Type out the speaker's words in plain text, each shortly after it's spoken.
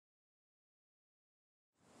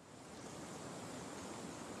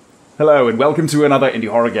Hello and welcome to another indie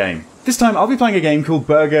horror game. This time I'll be playing a game called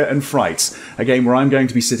Burger and Frights, a game where I'm going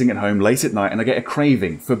to be sitting at home late at night and I get a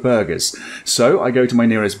craving for burgers. So I go to my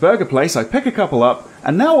nearest burger place, I pick a couple up,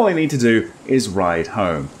 and now all I need to do is ride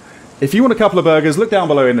home. If you want a couple of burgers, look down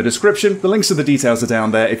below in the description. The links to the details are down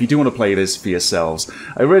there if you do want to play this for yourselves.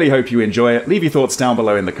 I really hope you enjoy it. Leave your thoughts down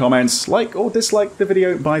below in the comments. Like or dislike the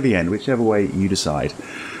video by the end, whichever way you decide.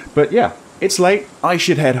 But yeah, it's late. I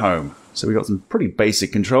should head home. So we got some pretty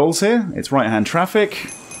basic controls here. It's right-hand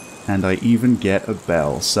traffic, and I even get a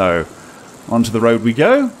bell. So, onto the road we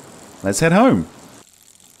go. Let's head home.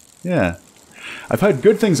 Yeah. I've heard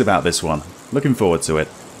good things about this one. Looking forward to it.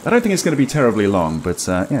 I don't think it's going to be terribly long, but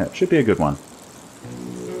yeah, it should be a good one.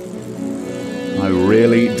 I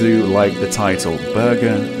really do like the title, Burger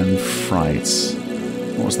and Frights.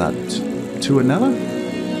 What was that? Tuanella?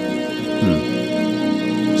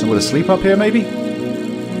 Somewhere to sleep up here, maybe?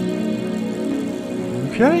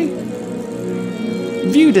 Okay.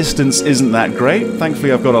 View distance isn't that great.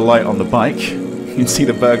 Thankfully, I've got a light on the bike. You can see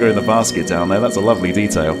the burger in the basket down there. That's a lovely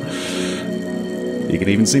detail. You can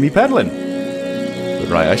even see me pedaling. But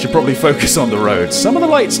right, I should probably focus on the road. Some of the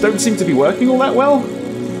lights don't seem to be working all that well.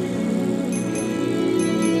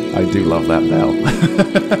 I do love that bell.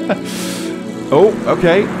 Oh,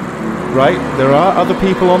 okay. Right, there are other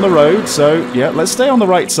people on the road, so yeah, let's stay on the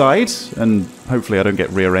right side, and hopefully I don't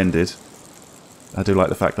get rear-ended. I do like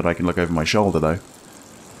the fact that I can look over my shoulder, though.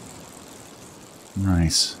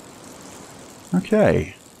 Nice.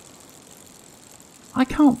 Okay. I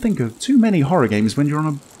can't think of too many horror games when you're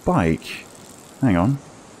on a bike. Hang on.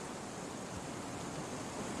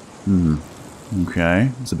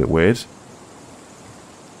 Okay, it's a bit weird.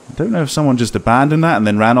 I don't know if someone just abandoned that and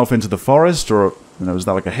then ran off into the forest, or, you know, was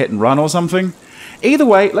that like a hit and run or something? Either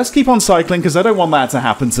way, let's keep on cycling, because I don't want that to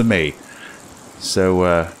happen to me.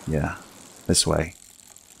 So, yeah. This way.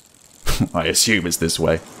 I assume it's this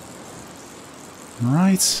way.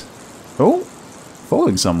 Alright. Oh!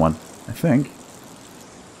 Following someone, I think.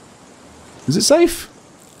 Is it safe?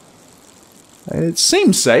 It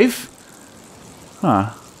seems safe. Huh.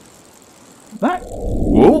 That...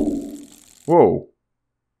 Whoa! Whoa.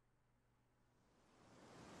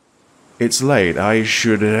 It's late. I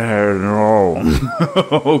should head home.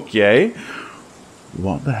 Okay.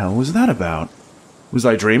 What the hell was that about? Was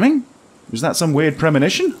I dreaming? Was that some weird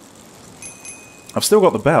premonition? I've still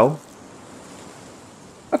got the bell.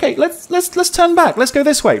 Okay, let's turn back. Let's go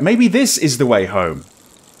this way. Maybe this is the way home.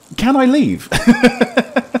 Can I leave?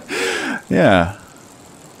 Yeah.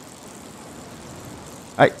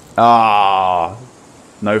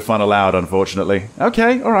 No fun allowed, unfortunately.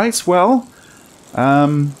 Okay, alright, well.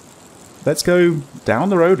 Let's go down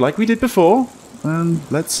the road like we did before. And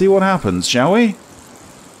let's see what happens, shall we?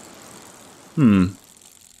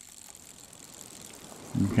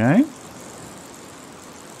 Okay.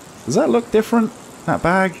 Does that look different? That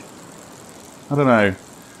bag? I don't know.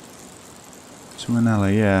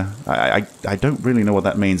 Tuanella, yeah. I don't really know what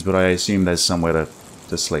that means, but I assume there's somewhere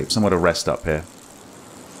to sleep. Somewhere to rest up here.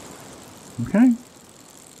 Okay.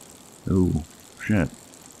 Ooh, shit.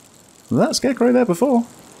 Was that scarecrow there before?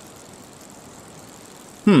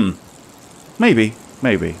 Maybe.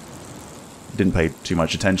 Maybe. Didn't pay too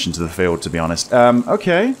much attention to the field, to be honest.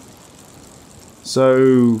 Okay.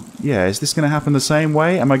 So, yeah, is this going to happen the same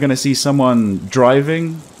way? Am I going to see someone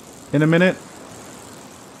driving in a minute?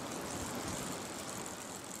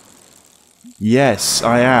 Yes,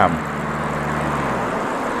 I am.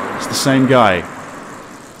 It's the same guy.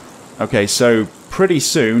 Okay, so pretty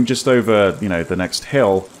soon, just over, you know, the next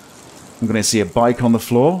hill, I'm going to see a bike on the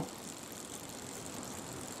floor.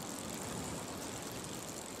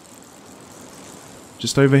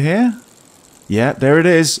 Just over here? Yeah, there it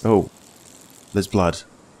is. Oh. There's blood.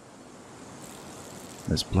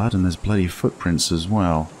 There's blood and there's bloody footprints as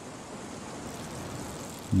well.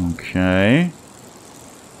 Okay.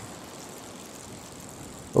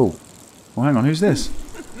 Oh. Well, hang on. Who's this?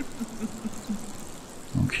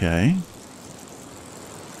 Okay.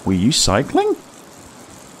 Were you cycling?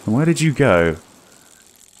 And where did you go?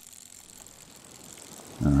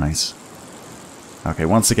 Nice. Okay,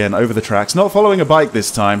 once again, over the tracks. Not following a bike this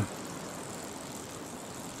time.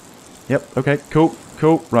 Yep, okay, cool,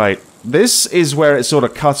 cool, right. This is where it sort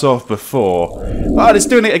of cut off before. Oh, it's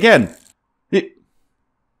doing it again!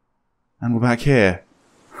 And we're back here.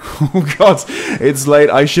 Oh god, it's late,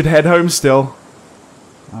 I should head home still.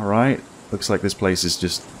 Alright, looks like this place is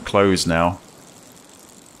just closed now.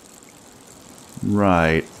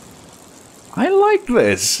 Right. I like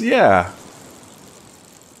this, yeah.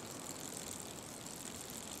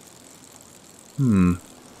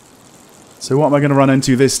 So what am I going to run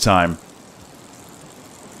into this time?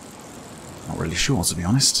 sure, to be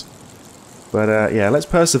honest. But, yeah, let's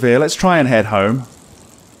persevere. Let's try and head home.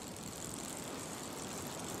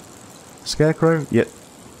 Scarecrow? Yep.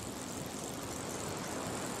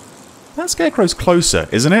 That scarecrow's closer,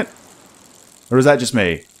 isn't it? Or is that just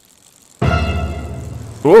me?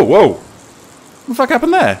 Whoa, whoa! What the fuck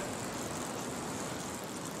happened there?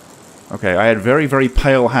 Okay, I had very, very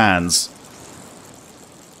pale hands.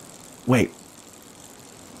 Wait.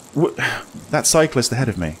 That cyclist ahead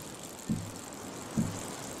of me.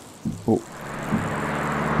 Oh.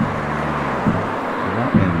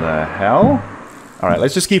 What in the hell? Alright,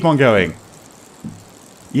 let's just keep on going.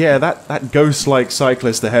 Yeah, that ghost-like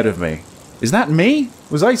cyclist ahead of me. Is that me?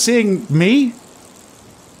 Was I seeing me?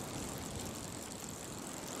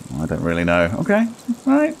 I don't really know. Okay,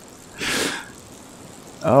 alright.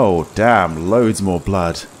 Oh, damn, loads more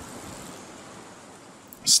blood.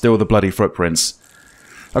 Still the bloody footprints.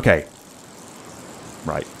 Okay.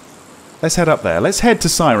 Right. Let's head up there. Let's head to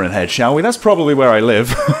Siren Head, shall we? That's probably where I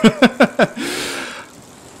live.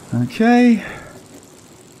 Okay.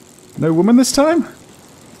 No woman this time?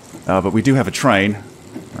 But we do have a train.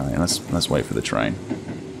 Right, let's wait for the train.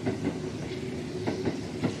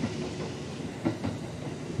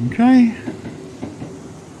 Okay.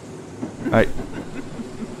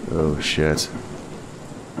 Oh shit.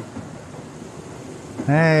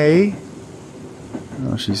 Hey.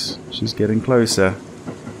 Oh, she's getting closer.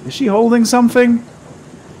 Is she holding something?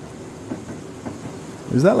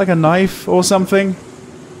 Is that like a knife or something?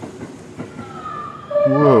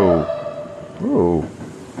 Whoa. Whoa.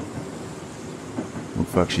 Oh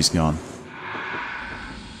fuck, she's gone.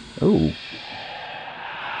 Oh.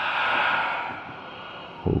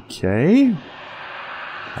 Okay.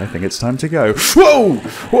 I think it's time to go. Whoa!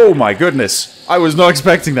 Oh my goodness! I was not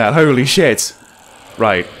expecting that. Holy shit.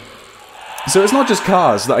 Right. So it's not just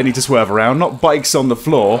cars that I need to swerve around, not bikes on the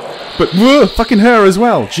floor, but whoa, fucking her as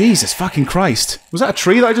well. Jesus fucking Christ. Was that a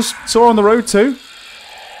tree that I just saw on the road too?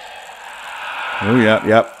 Oh yeah,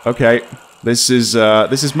 yeah. Okay. This is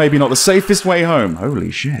maybe not the safest way home. Holy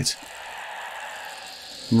shit.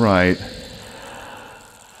 Right.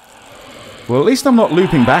 Well, at least I'm not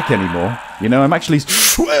looping back anymore. You know, I'm actually...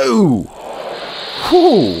 Whoa!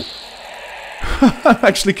 Whoa! I'm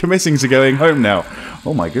actually committing to going home now.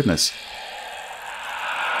 Oh my goodness.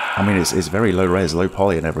 I mean, it's very low res, low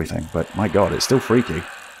poly and everything, but my god, it's still freaky.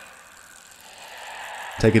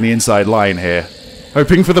 Taking the inside line here.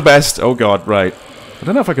 Hoping for the best. Oh god, right. I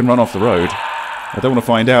don't know if I can run off the road. I don't want to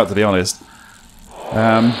find out, to be honest.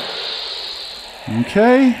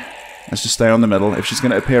 Okay. Let's just stay on the middle. If she's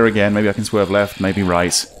going to appear again, maybe I can swerve left, maybe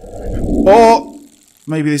right. Or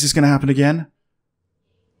maybe this is going to happen again.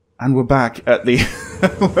 And we're back at the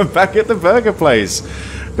we're back at the burger place.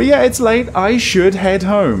 But yeah, it's late. I should head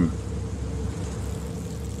home.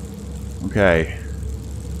 Okay.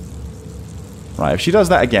 Right, if she does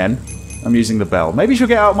that again, I'm using the bell. Maybe she'll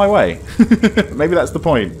get out of my way. Maybe that's the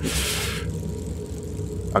point.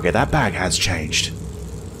 Okay, that bag has changed.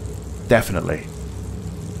 Definitely.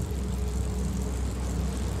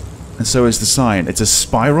 And so is the sign. It's a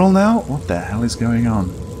spiral now? What the hell is going on?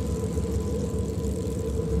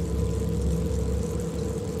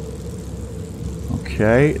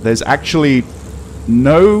 Okay, there's actually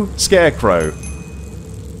no scarecrow.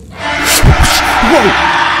 Whoa!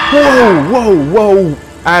 Whoa! Whoa! Whoa!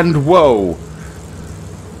 And whoa!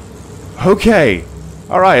 Okay.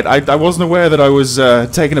 Alright, I wasn't aware that I was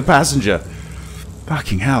taking a passenger.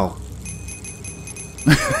 Fucking hell.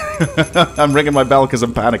 I'm ringing my bell because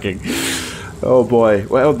I'm panicking. Oh boy.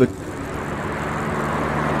 Well, the...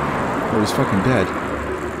 Oh, he's fucking dead.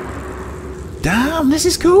 Damn, this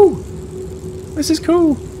is cool! This is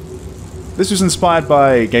cool! This was inspired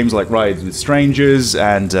by games like Rides with Strangers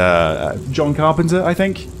and John Carpenter, I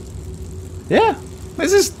think. Yeah,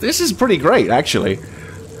 this is pretty great, actually.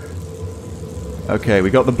 Okay,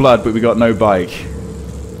 we got the blood, but we got no bike.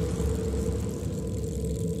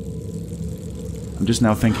 I'm just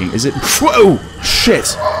now thinking, is it... Whoa!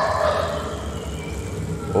 Shit!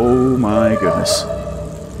 Oh my goodness.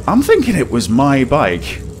 I'm thinking it was my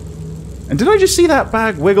bike. And did I just see that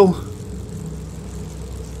bag wiggle?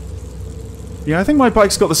 Yeah, I think my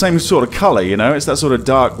bike's got the same sort of colour, you know? It's that sort of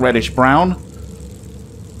dark reddish brown.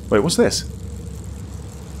 Wait, what's this?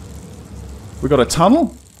 We got a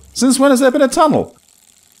tunnel? Since when has there been a tunnel?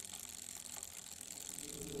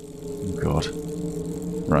 Oh god.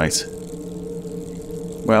 Right.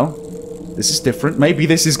 Well, this is different. Maybe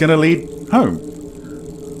this is going to lead home.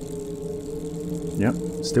 Yep,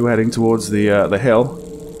 still heading towards the hill.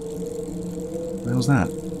 What the hell's that?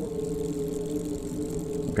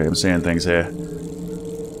 Okay, I'm seeing things here.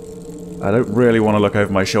 I don't really want to look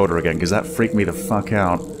over my shoulder again, because that freaked me the fuck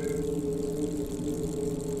out.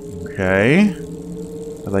 Okay.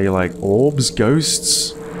 Are they like orbs?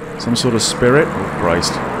 Ghosts? Some sort of spirit? Oh,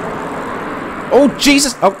 Christ. Oh,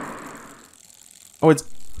 Jesus! Oh! Oh,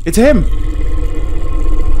 it's him!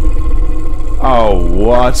 Oh,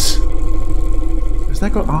 what? Has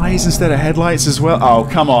that got eyes instead of headlights as well? Oh,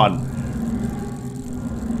 come on.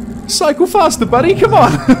 Cycle faster, buddy, come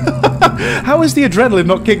on! How is the adrenaline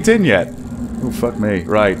not kicked in yet? Oh, fuck me.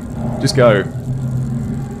 Right. Just go.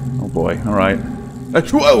 Oh, boy. Alright.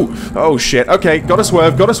 Whoa! Oh, shit. Okay, gotta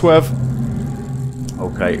swerve, gotta swerve.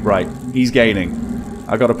 Okay, right. He's gaining.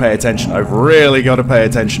 I gotta pay attention. I've really gotta pay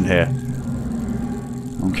attention here.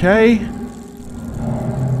 Okay.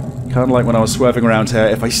 Kind of like when I was swerving around here.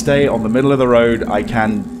 If I stay on the middle of the road, I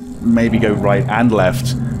can maybe go right and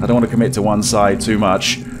left. I don't want to commit to one side too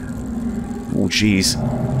much. Oh, jeez.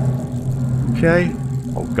 Okay.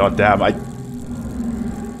 Oh, goddamn. I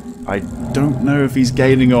don't know if he's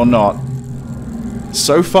gaining or not.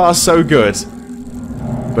 So far, so good.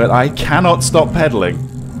 But I cannot stop pedaling.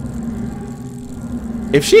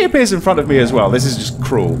 If she appears in front of me as well, this is just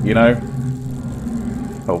cruel, you know?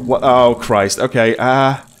 Oh, what? Oh, Christ. Okay,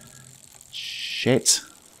 shit.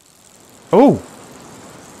 Oh!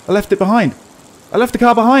 I left it behind. I left the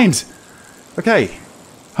car behind. Okay.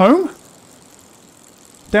 Home?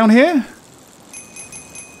 Down here?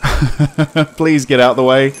 Please get out the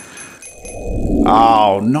way.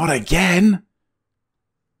 Oh, not again.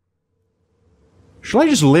 Shall I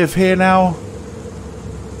just live here now?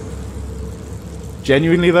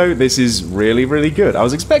 Genuinely though, this is really, really good. I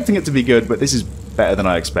was expecting it to be good, but this is better than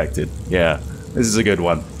I expected. Yeah, this is a good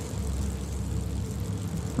one.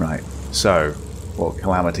 Right, so, what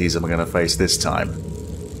calamities am I going to face this time?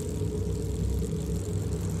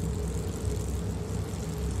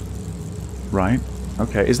 Right,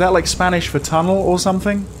 okay. Is that like Spanish for tunnel or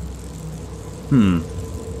something?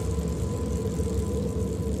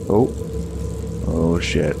 Oh. Oh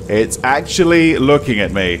shit. It's actually looking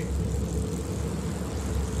at me.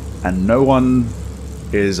 And no one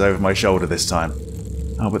is over my shoulder this time.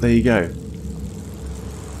 Oh, but there you go.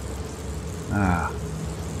 Ah.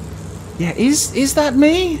 Yeah, is that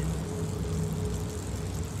me?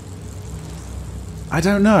 I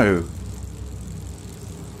don't know.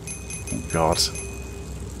 Oh god.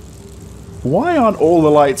 Why aren't all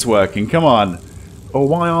the lights working? Come on. Or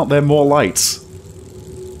why aren't there more lights?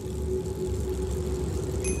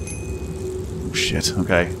 Oh shit,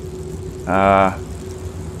 okay.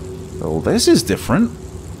 Oh, this is different.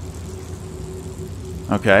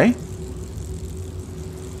 Okay.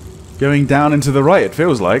 Going down into the right, it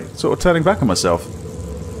feels like. Sort of turning back on myself.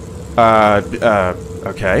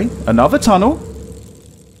 Okay. Another tunnel.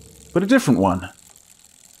 But a different one.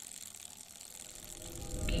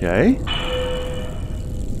 Okay.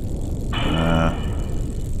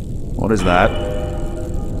 What is that?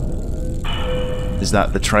 Is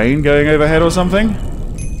that the train going overhead or something?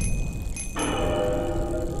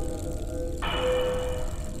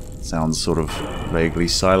 Sounds sort of vaguely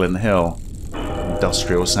Silent Hill.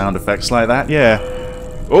 Industrial sound effects like that, yeah.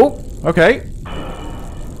 Oh, okay.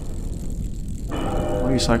 Why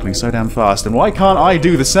are you cycling so damn fast? And why can't I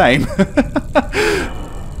do the same?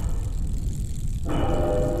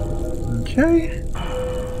 Okay.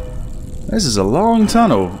 This is a long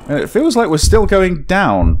tunnel, and it feels like we're still going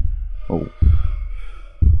down. Oh.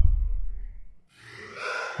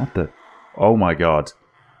 What the? Oh my god.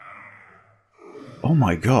 Oh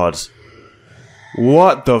my god.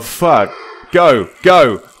 What the fuck? Go,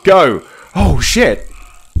 go, go! Oh shit!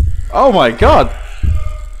 Oh my god!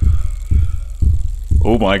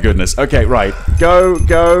 Oh my goodness. Okay, right. Go,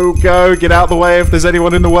 go, go! Get out the way if there's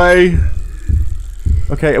anyone in the way!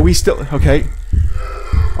 Okay, are we still... Okay.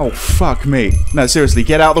 Oh, fuck me. No, seriously,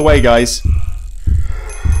 get out of the way, guys.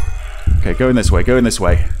 Okay, go in this way, go in this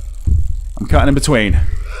way. I'm cutting in between.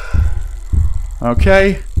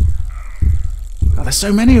 Okay. Oh, there's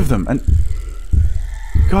so many of them, and...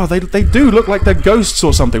 God, they do look like they're ghosts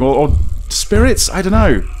or something, or spirits? I don't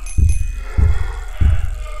know.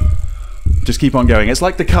 Just keep on going. It's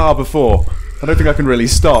like the car before. I don't think I can really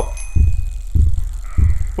stop.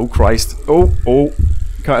 Oh, Christ. Oh, oh.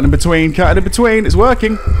 Cutting in between, cutting in between. It's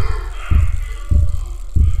working.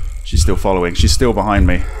 She's still following. She's still behind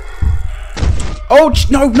me. Oh,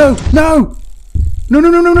 no, no, no! No, no,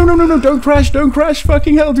 no, no, no, no, no, no. Don't crash, don't crash.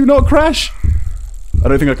 Fucking hell, do not crash. I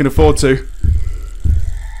don't think I can afford to.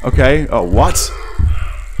 Okay. Oh, what?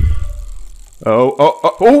 Oh, oh,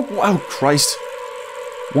 oh, oh, wow, Christ.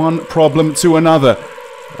 One problem to another.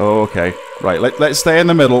 Oh, okay. Right, let's stay in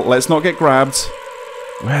the middle. Let's not get grabbed.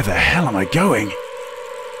 Where the hell am I going?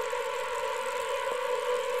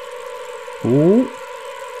 Ooh.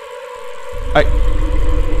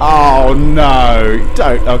 Oh no!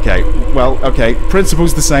 Don't. Okay. Well, okay.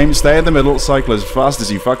 Principle's the same. Stay in the middle. Cycle as fast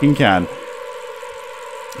as you fucking can.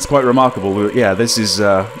 It's quite remarkable. Yeah, this is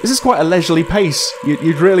quite a leisurely pace.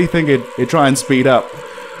 You'd really think it'd try and speed up,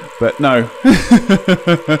 but no.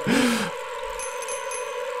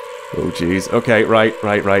 Oh jeez. Okay. Right.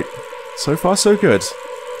 So far, so good.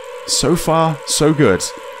 So far, so good.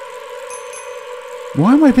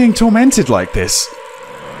 Why am I being tormented like this?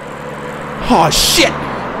 Oh shit!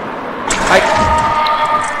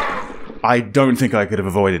 I don't think I could have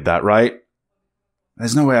avoided that, right?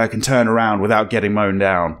 There's no way I can turn around without getting mown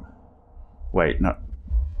down. Wait, no.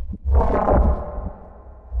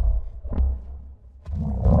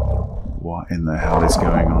 What in the hell is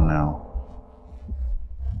going on now?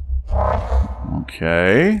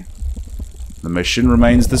 Okay. The mission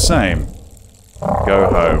remains the same. Go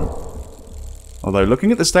home. Although,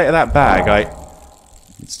 looking at the state of that bag,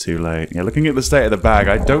 it's too late. Yeah, looking at the state of the bag,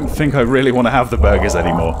 I don't think I really want to have the burgers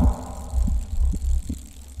anymore.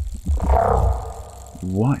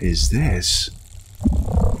 What is this?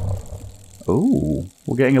 Ooh,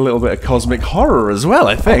 we're getting a little bit of cosmic horror as well,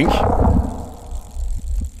 I think.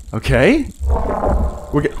 Okay.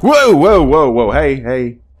 Whoa,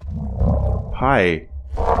 hey. Hi.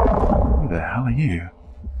 Who the hell are you?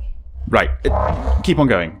 Right, keep on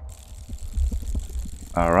going.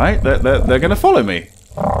 Alright, they're gonna follow me.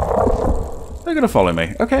 They're gonna follow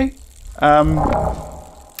me, okay.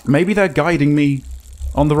 Maybe they're guiding me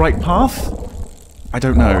on the right path? I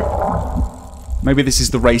don't know. Maybe this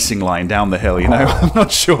is the racing line down the hill, you know? I'm not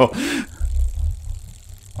sure.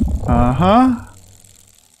 Uh-huh.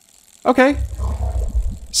 Okay.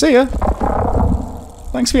 See ya.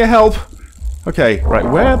 Thanks for your help. Okay, right,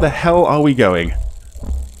 where the hell are we going?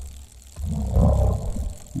 Oh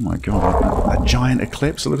my god, a giant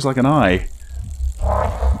eclipse? It looks like an eye.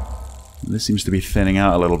 This seems to be thinning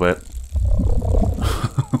out a little bit.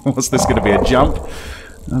 What's this going to be, a jump?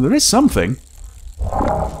 There is something.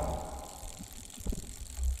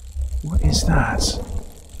 What is that?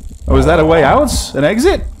 Oh, is that a way out? An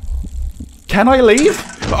exit? Can I leave?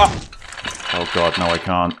 Oh god, no I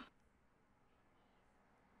can't.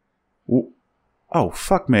 Oh,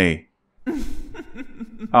 fuck me.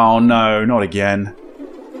 Oh no, not again.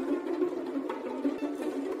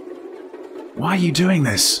 Why are you doing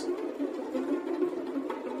this?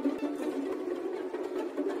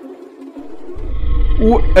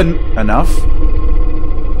 Enough?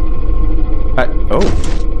 Oh.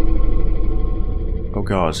 Oh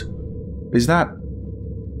god. Is that...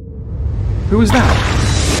 Who is that?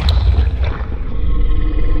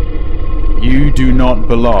 You do not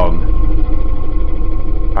belong.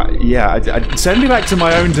 Yeah, send me back to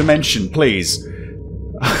my own dimension, please.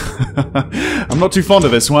 I'm not too fond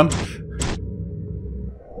of this one.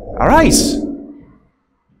 Alright!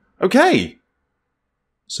 Okay!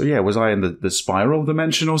 So yeah, was I in the spiral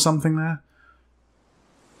dimension or something there?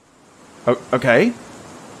 Oh, okay.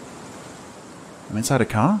 I'm inside a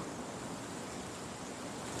car?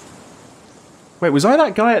 Wait, was I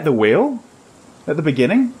that guy at the wheel? At the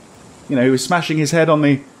beginning? You know, who was smashing his head on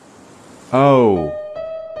the... Oh.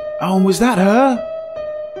 Oh, and was that her?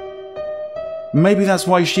 Maybe that's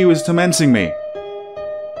why she was tormenting me.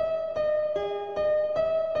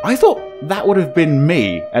 I thought that would have been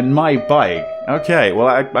me and my bike. Okay, well,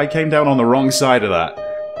 I came down on the wrong side of that.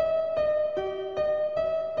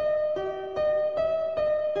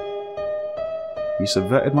 You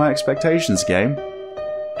subverted my expectations, game.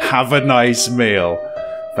 Have a nice meal.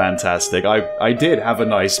 Fantastic. I did have a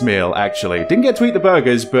nice meal, actually. Didn't get to eat the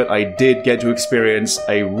burgers, but I did get to experience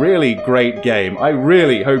a really great game. I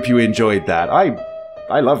really hope you enjoyed that.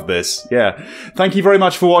 I love this. Yeah. Thank you very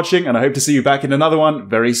much for watching, and I hope to see you back in another one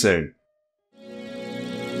very soon.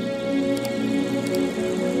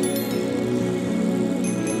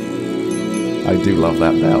 I do love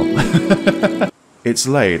that bell. It's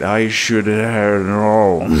late. I should head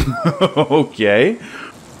home. Okay.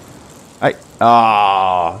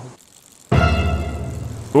 Whoa,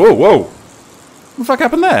 whoa. What the fuck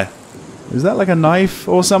happened there? Is that like a knife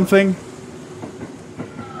or something?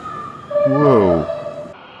 Whoa.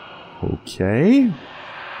 Okay.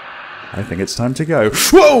 I think it's time to go.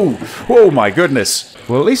 Whoa! Oh my goodness.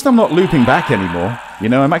 Well, at least I'm not looping back anymore. You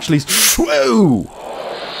know, I'm actually... Whoa!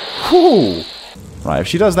 Whoa! Right, if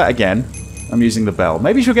she does that again, I'm using the bell.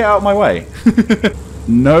 Maybe she'll get out of my way.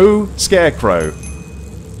 No scarecrow.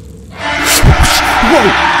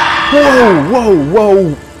 Whoa! Whoa, whoa,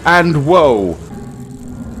 whoa, and whoa.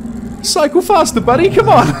 Cycle faster, buddy, come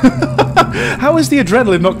on! How is the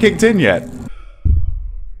adrenaline not kicked in yet?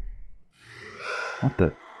 What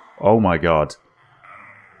the... Oh my god.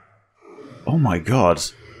 Oh my god.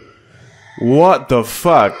 What the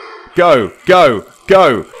fuck? Go! Go!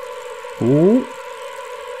 Go! Ooh.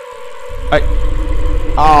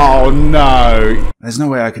 Oh no! There's no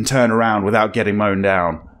way I can turn around without getting mown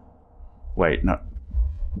down. Wait, no.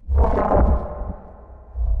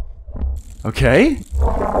 Okay.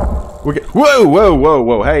 Whoa, whoa, whoa,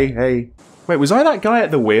 whoa, hey, hey. Wait, was I that guy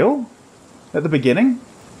at the wheel? At the beginning?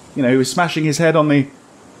 You know, who was smashing his head on the...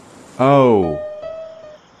 Oh.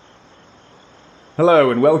 Hello,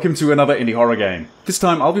 and welcome to another indie horror game. This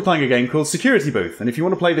time, I'll be playing a game called Security Booth, and if you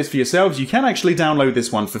want to play this for yourselves, you can actually download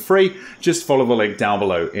this one for free. Just follow the link down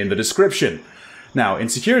below in the description. Now, in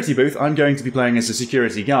Security Booth, I'm going to be playing as a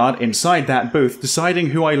security guard inside that booth, deciding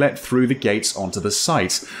who I let through the gates onto the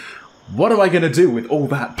site. What am I going to do with all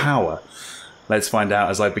that power? Let's find out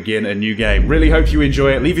as I begin a new game. Really hope you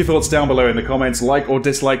enjoy it. Leave your thoughts down below in the comments, like or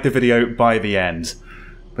dislike the video by the end.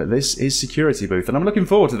 But this is Security Booth, and I'm looking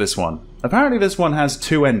forward to this one. Apparently this one has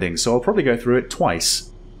 2 endings, so I'll probably go through it twice.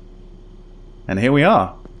 And here we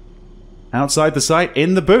are. Outside the site,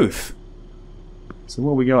 in the booth. So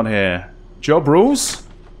what we got here? Job rules?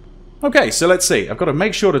 Okay, so let's see. I've got to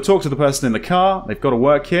make sure to talk to the person in the car. They've got to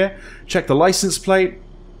work here. Check the license plate.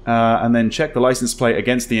 And then check the license plate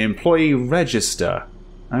against the employee register.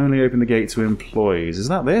 Only open the gate to employees. Is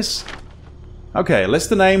that this? Okay, list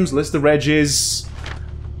the names, list the regs.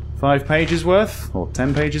 5 pages worth? Or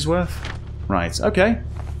 10 pages worth? Right, okay.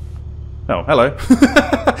 Oh, hello.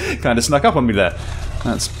 Kind of snuck up on me there.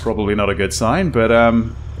 That's probably not a good sign, but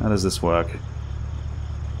how does this work?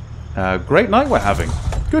 Great night we're having.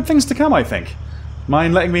 Good things to come, I think.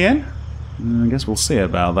 Mind letting me in? I guess we'll see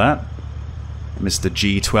about that. Mr.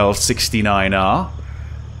 G1269R.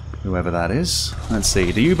 Whoever that is. Let's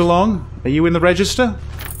see, do you belong? Are you in the register?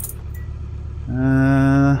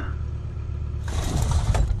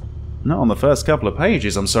 Not on the first couple of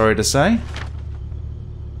pages, I'm sorry to say.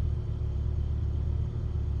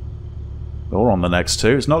 Or on the next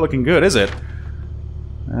 2. It's not looking good, is it?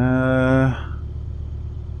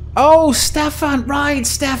 Oh, Stefan! Right,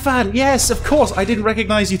 Stefan! Yes, of course! I didn't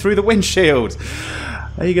recognize you through the windshield!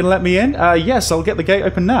 Are you going to let me in? Yes, I'll get the gate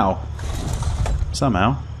open now.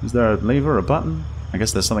 Somehow. Is there a lever or a button? I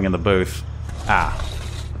guess there's something in the booth.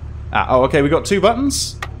 Oh, okay, we got 2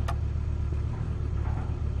 buttons?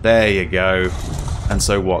 There you go. And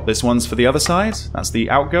so what? This one's for the other side? That's the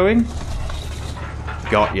outgoing?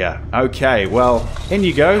 Got ya. Okay, well, in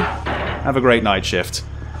you go. Have a great night shift.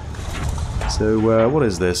 So, what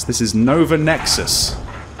is this? This is Nova Nexus.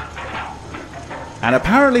 And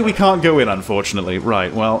apparently we can't go in, unfortunately.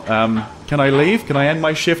 Right, well, can I leave? Can I end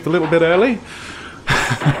my shift a little bit early?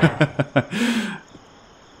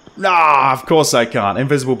 Nah, of course I can't.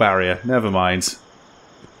 Invisible barrier. Never mind.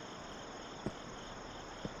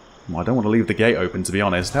 Well, I don't want to leave the gate open, to be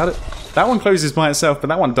honest. That one closes by itself, but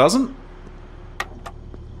that one doesn't?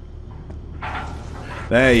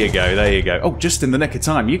 There you go, there you go. Oh, just in the nick of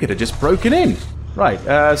time. You could have just broken in. Right,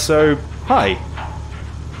 so, hi.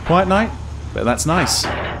 Quiet night? But that's nice.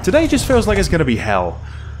 Today just feels like it's going to be hell.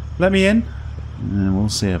 Let me in? We'll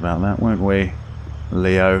see about that, won't we?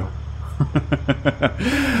 Leo.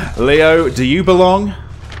 Leo, do you belong?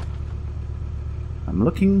 I'm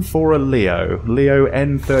looking for a Leo. Leo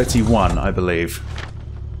N31, I believe.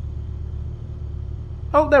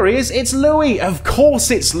 Oh, there he is. It's Louis. Of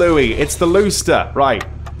course it's Louis. It's the Looster. Right.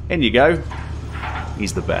 In you go.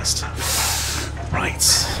 He's the best. Right.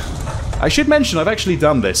 I should mention I've actually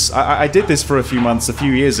done this. I did this for a few months, a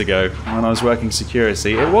few years ago, when I was working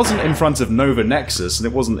security. It wasn't in front of Nova Nexus, and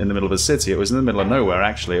it wasn't in the middle of a city. It was in the middle of nowhere,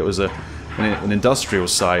 actually. It was an industrial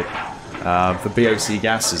site for BOC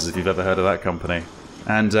gases, if you've ever heard of that company.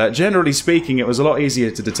 And generally speaking, it was a lot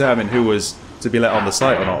easier to determine who was to be let on the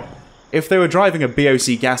site or not. If they were driving a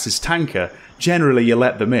BOC gases tanker, generally you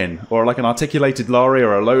let them in. Or like an articulated lorry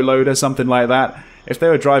or a low loader, something like that. If they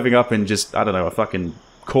were driving up in just, I don't know, a fucking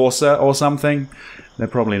Corsa or something, they're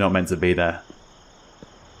probably not meant to be there.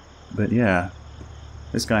 But yeah,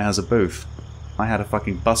 this guy has a booth. I had a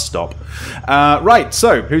fucking bus stop. Right,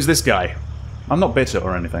 so, who's this guy? I'm not bitter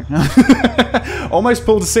or anything. Almost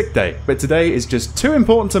pulled a sick day, but today is just too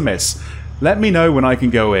important to miss. Let me know when I can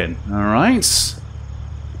go in, alright?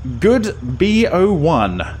 Good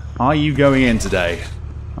B01. Are you going in today?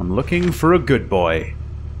 I'm looking for a good boy.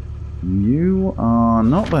 You are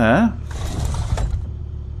not there.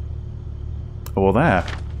 Or there.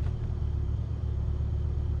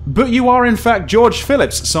 But you are in fact George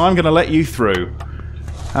Phillips, so I'm going to let you through.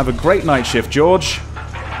 Have a great night shift, George.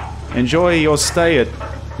 Enjoy your stay at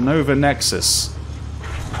Nova Nexus.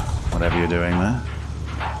 Whatever you're doing there.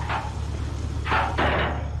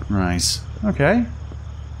 Right. Okay.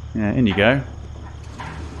 Yeah, in you go.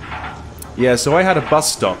 Yeah, so I had a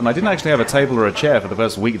bus stop, and I didn't actually have a table or a chair for the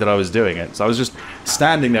first week that I was doing it. So I was just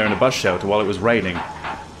standing there in a bus shelter while it was raining,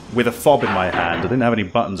 with a fob in my hand. I didn't have any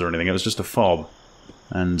buttons or anything, it was just a fob.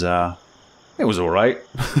 And, it was alright.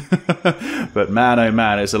 But man, oh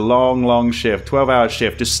man, it's a long, long shift. 12-hour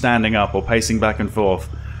shift, just standing up or pacing back and forth.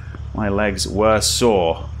 My legs were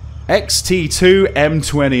sore.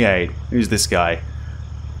 XT2M28. Who's this guy?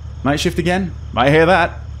 Night shift again? I hear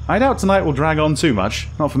that. I doubt tonight will drag on too much.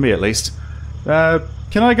 Not for me, at least. Can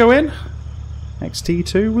I go in?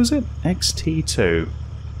 XT2, was it? XT2.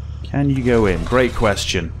 Can you go in? Great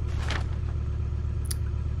question.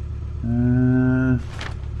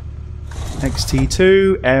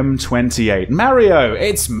 XT2, M28. Mario!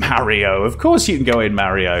 It's Mario! Of course you can go in,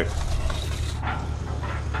 Mario.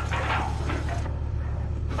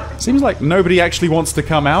 Seems like nobody actually wants to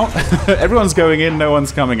come out. Everyone's going in, no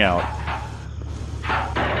one's coming out.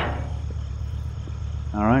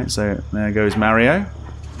 Alright, so there goes Mario.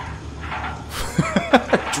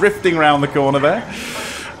 Drifting around the corner there.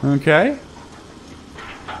 Okay.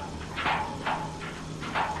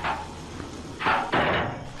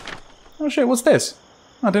 Oh shit, what's this?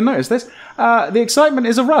 I didn't notice this. The excitement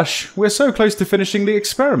is a rush. We're so close to finishing the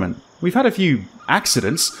experiment. We've had a few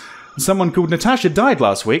accidents. Someone called Natasha died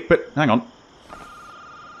last week, but hang on.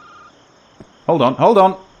 Hold on, hold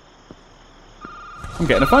on. I'm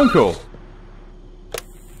getting a phone call.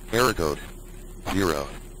 Error code 0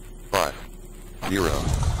 5 0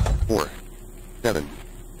 4 7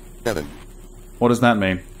 7. What does that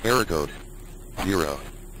mean? Error code 0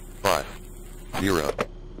 5 0.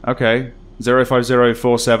 Okay,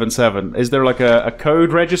 050477. Is there like a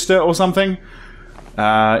code register or something?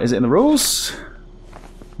 Is it in the rules?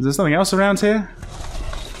 Is there something else around here?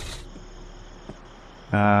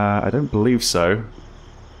 I don't believe so.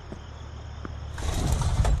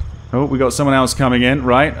 Oh, we got someone else coming in.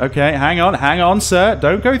 Right, okay, hang on, sir.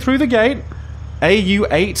 Don't go through the gate.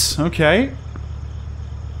 AU8, okay.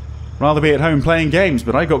 Rather be at home playing games,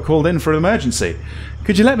 but I got called in for an emergency.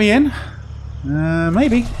 Could you let me in?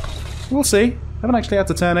 Maybe. We'll see. Haven't actually had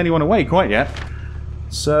to turn anyone away quite yet.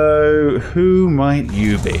 So, who might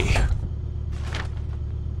you be?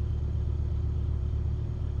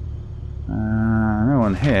 No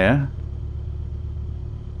one here.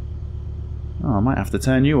 Oh, I might have to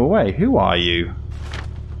turn you away. Who are you?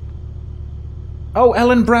 Oh,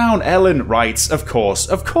 Ellen Brown! Ellen, right, of course.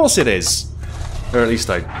 Of course it is! Or at least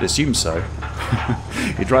I assume so.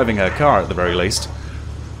 You're driving her car at the very least.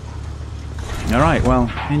 Alright,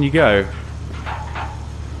 well, in you go.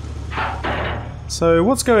 So,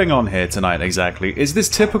 what's going on here tonight exactly? Is this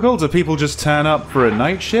typical? Do people just turn up for a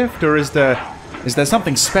night shift? Or is there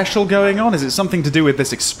something special going on? Is it something to do with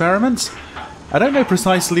this experiment? I don't know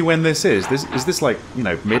precisely when this is. Is this like, you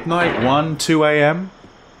know, midnight, 1, 2 a.m.?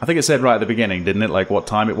 I think it said right at the beginning, didn't it? Like what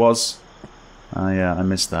time it was? Yeah, I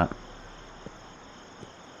missed that.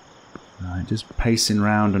 Just pacing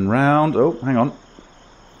round and round. Oh, hang on.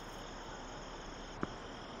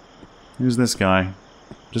 Who's this guy?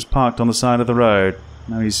 Just parked on the side of the road.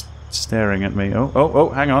 Now he's staring at me. Oh,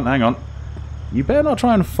 hang on. You better not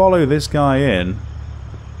try and follow this guy in.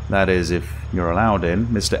 That is, if you're allowed in,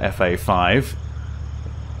 Mr. FA5.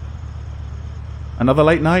 Another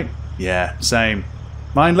late night? Yeah, same.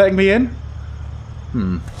 Mind letting me in?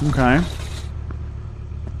 Okay.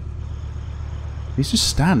 He's just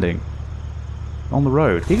standing on the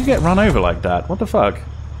road. He could get run over like that. What the fuck?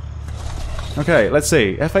 Okay, let's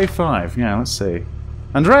see. FA5. Yeah, let's see.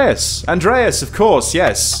 Andreas! Andreas, of course,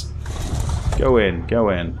 yes! Go in.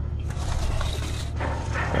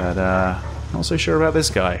 But, not so sure about this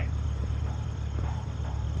guy.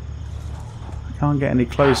 I can't get any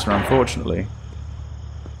closer, unfortunately.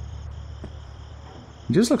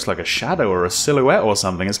 He just looks like a shadow or a silhouette or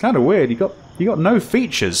something. It's kind of weird. You got no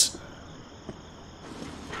features.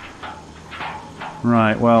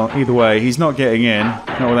 Right, well, either way, he's not getting in.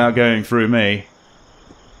 Not without going through me.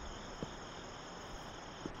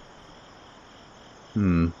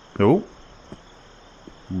 Oh.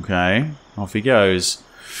 Okay. Off he goes.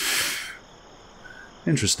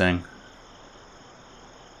 Interesting.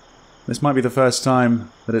 This might be the first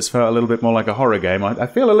time that it's felt a little bit more like a horror game. I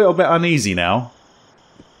feel a little bit uneasy now.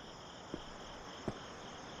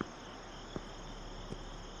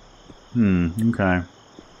 Okay.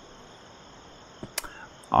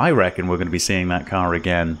 I reckon we're going to be seeing that car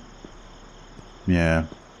again. Yeah.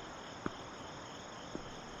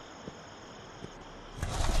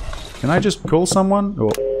 Can I just call someone?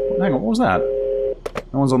 Oh, hang on, what was that?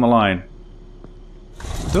 No one's on the line.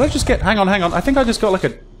 Did I just get... Hang on. I think I just got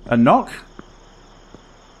like a knock?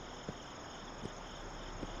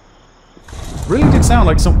 sound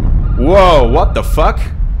like some... Whoa, what the fuck?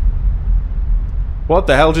 What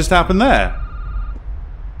the hell just happened there?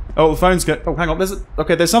 Oh, the phone's going... Oh, hang on.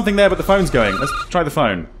 Okay, there's something there, but the phone's going. Let's try the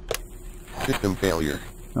phone. System failure.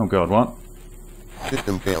 Oh god, what?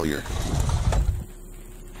 System failure.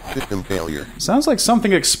 System failure. Sounds like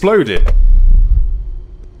something exploded.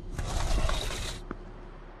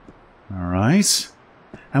 Alright.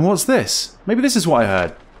 And what's this? Maybe this is what I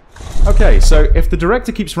heard. Okay, so if the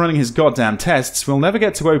director keeps running his goddamn tests, we'll never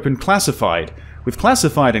get to open Classified. With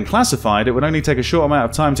Classified and Classified, it would only take a short amount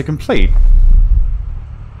of time to complete.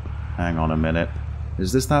 Hang on a minute.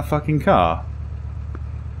 Is this that fucking car?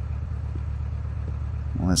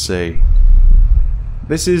 Let's see.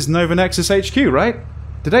 This is Nova Nexus HQ, right?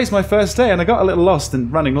 Today's my first day and I got a little lost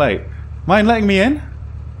and running late. Mind letting me in?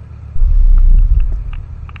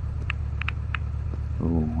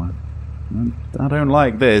 Oh, I don't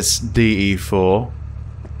like this. DE4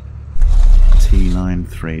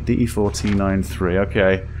 T93. DE4 T93,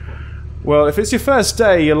 okay. Well, if it's your first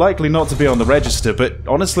day, you're likely not to be on the register, but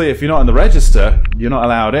honestly, if you're not on the register, you're not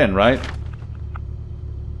allowed in, right?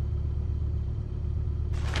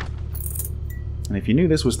 And if you knew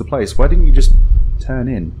this was the place, why didn't you just turn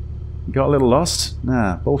in? You got a little lost?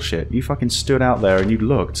 Nah, bullshit. You fucking stood out there and you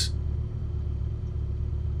looked.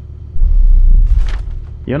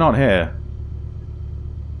 You're not here.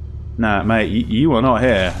 Nah, mate, you are not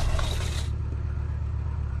here.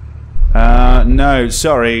 No,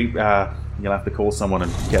 sorry. You'll have to call someone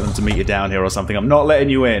and get them to meet you down here or something. I'm not letting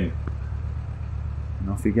you in. And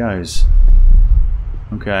off he goes.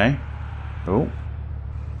 Okay. Oh.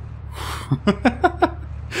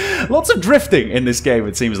 Lots of drifting in this game,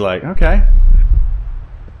 it seems like. Okay.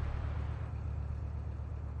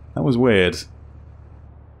 That was weird.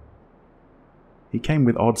 He came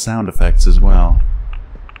with odd sound effects as well.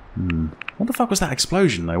 What the fuck was that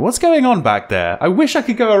explosion, though? What's going on back there? I wish I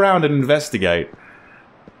could go around and investigate.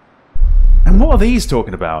 And what are these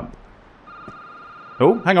talking about?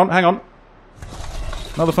 Oh, hang on, hang on.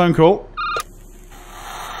 Another phone call.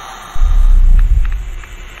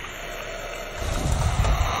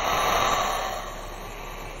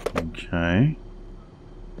 Okay.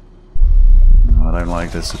 Oh, I don't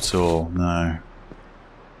like this at all, no.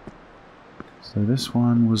 So this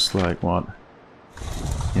one was like, what?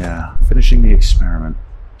 Yeah, finishing the experiment.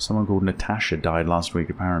 Someone called Natasha died last week,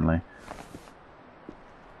 apparently.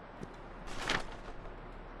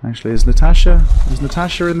 Actually, is Natasha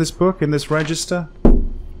in this book, in this register?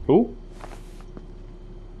 Ooh.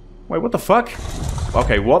 Wait, what the fuck?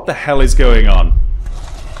 Okay, what the hell is going on?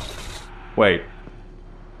 Wait.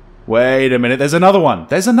 Wait a minute, there's another one!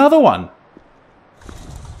 There's another one!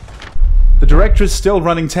 The director is still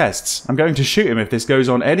running tests. I'm going to shoot him if this goes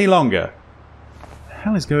on any longer. What the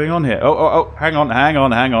hell is going on here? Oh, hang on.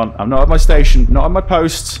 I'm not at my station, not at my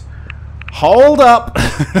post. Hold up!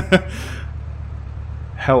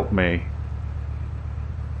 Help me.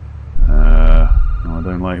 Oh, I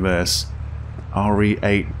don't like this.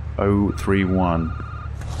 RE8031.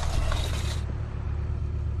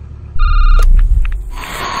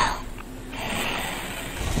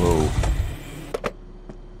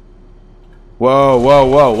 Whoa.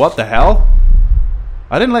 Whoa, what the hell?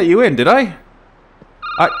 I didn't let you in, did I?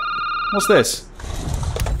 What's this?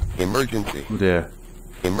 Emergency. Oh dear.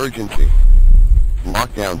 Emergency.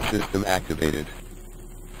 Lockdown system activated.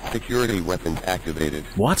 Security weapons activated.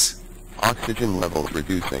 What? Oxygen levels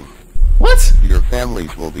reducing. What? Your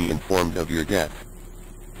families will be informed of your death.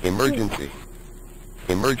 Emergency.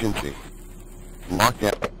 Emergency.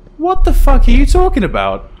 Lockdown. What the fuck are you talking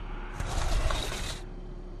about?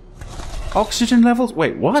 Oxygen levels?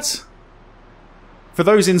 Wait, what? For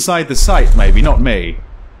those inside the site, maybe, not me.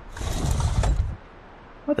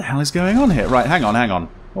 What the hell is going on here? Right, hang on.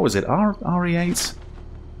 What was it? RE8?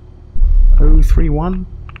 031?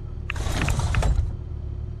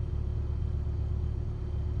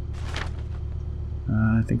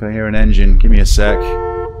 I think I hear an engine. Give me a sec.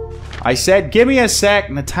 I said, give me a sec,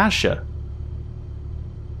 Natasha.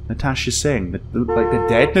 Natasha Singh. Like the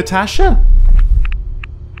dead Natasha?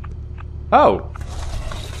 Oh.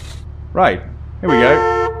 Right. Here we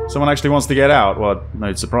go. Someone actually wants to get out. Well,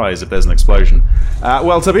 no surprise if there's an explosion.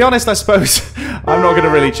 Well, to be honest, I suppose I'm not going to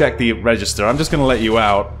really check the register. I'm just going to let you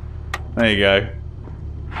out. There you go.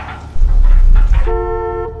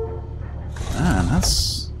 Man,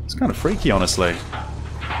 that's kind of freaky, honestly.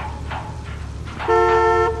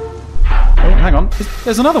 Oh, hang on.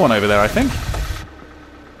 There's another one over there, I think.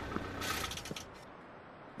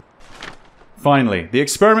 Finally, the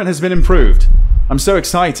experiment has been improved. I'm so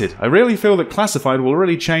excited. I really feel that Classified will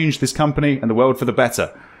really change this company and the world for the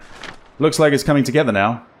better. Looks like it's coming together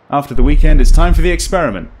now. after the weekend, it's time for the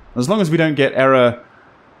experiment. As long as we don't get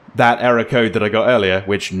that error code that I got earlier,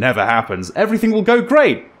 which never happens, everything will go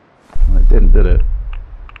great. Well, it didn't, did it?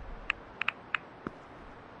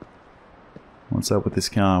 What's up with this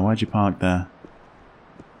car? Why'd you park there?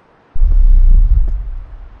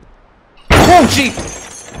 Oh, gee!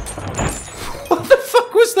 What the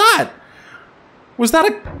fuck was that? Was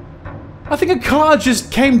that a... I think a car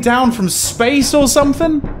just came down from space or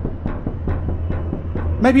something?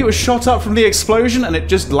 Maybe it was shot up from the explosion and it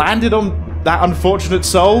just landed on that unfortunate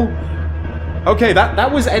soul? Okay,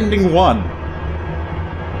 that was ending 1.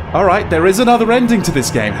 Alright, there is another ending to this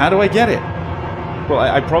game. How do I get it? Well,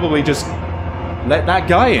 I probably just let that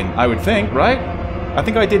guy in, I would think, right? I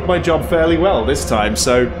think I did my job fairly well this time,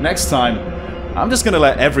 so next time, I'm just gonna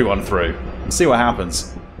let everyone through and see what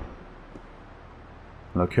happens.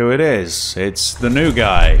 Look who it is. It's the new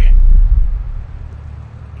guy.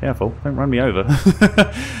 Careful, don't run me over.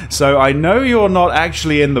 So I know you're not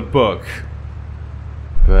actually in the book.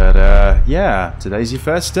 But, yeah, today's your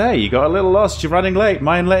first day. You got a little lost, you're running late.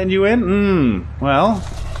 Mind letting you in? Well,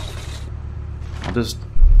 I'll just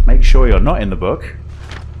make sure you're not in the book.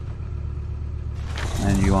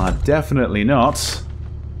 And you are definitely not.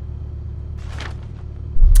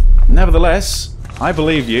 Nevertheless, I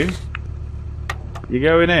believe you. You're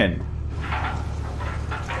going in.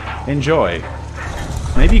 Enjoy.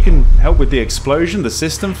 Maybe you can help with the explosion, the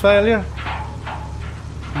system failure?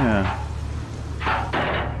 Yeah.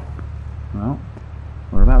 Well,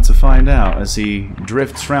 we're about to find out as he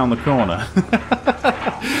drifts round the corner.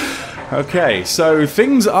 Okay, so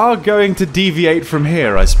things are going to deviate from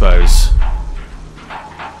here, I suppose.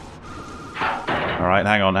 Alright,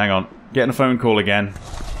 hang on. Getting a phone call again.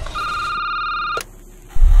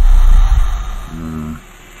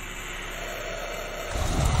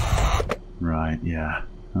 Right, yeah.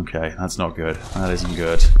 Okay, that's not good. That isn't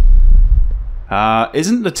good.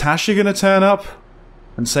 Isn't Natasha gonna turn up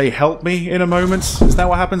and say, help me, in a moment? Is that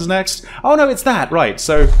what happens next? Oh no, it's that, right,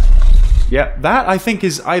 so... Yeah, that I think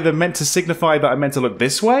is either meant to signify that I'm meant to look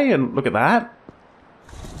this way, and look at that.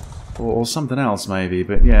 Or something else, maybe,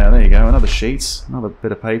 but yeah, there you go, another sheet, another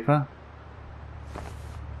bit of paper.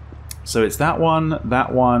 So it's that one,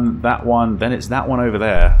 then it's that one over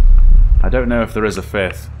there. I don't know if there is a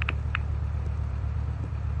fifth.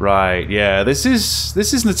 Right, yeah, this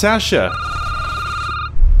is Natasha.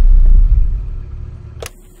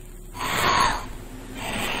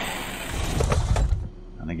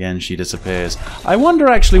 And again, she disappears. I wonder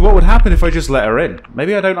actually what would happen if I just let her in.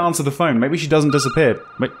 Maybe I don't answer the phone. Maybe she doesn't disappear.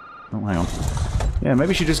 Wait, oh, hang on. Yeah,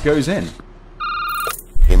 maybe she just goes in.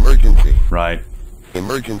 Emergency. Right.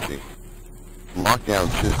 Emergency. Lockdown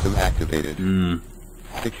system activated.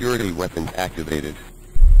 Security weapons activated.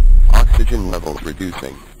 Oxygen levels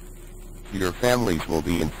reducing. Your families will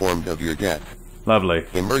be informed of your death. Lovely.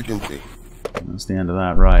 Emergency. That's the end of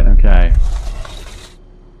that, right, okay.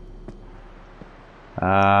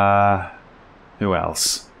 Who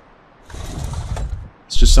else?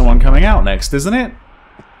 It's just someone coming out next, isn't it?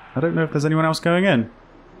 I don't know if there's anyone else going in.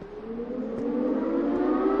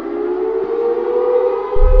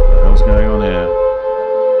 What the hell's going on here?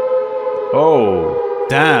 Oh,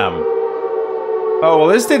 damn. Oh, well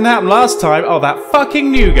this didn't happen last time. Oh, that fucking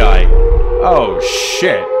new guy. Oh,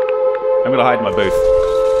 shit. I'm gonna hide in my booth.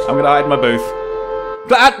 I'm gonna hide in my booth.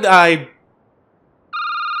 But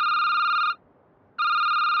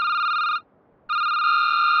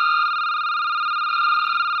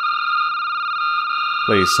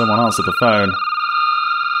Please, someone answer the phone.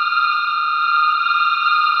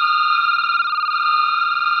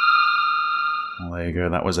 Well, there you go.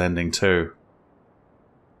 That was ending 2.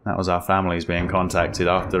 That was our families being contacted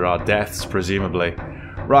after our deaths, presumably.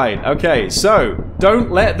 Right, okay, so,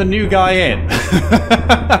 don't let the new guy in.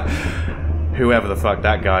 Whoever the fuck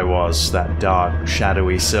that guy was, that dark,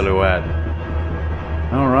 shadowy silhouette.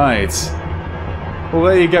 Alright. Well,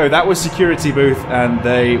 there you go, that was Security Booth, and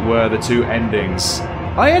they were the 2 endings.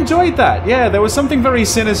 I enjoyed that, yeah, there was something very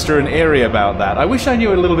sinister and eerie about that. I wish I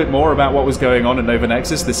knew a little bit more about what was going on in Nova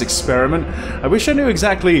Nexus, this experiment. I wish I knew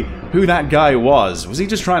exactly who that guy was. Was he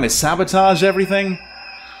just trying to sabotage everything?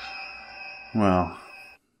 Well,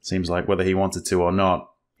 seems like whether he wanted to or not,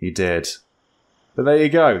 he did. But there you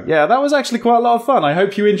go. Yeah, that was actually quite a lot of fun. I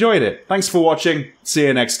hope you enjoyed it. Thanks for watching. See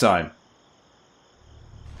you next time.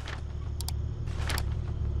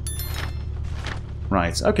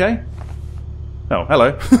 Right, okay. Oh,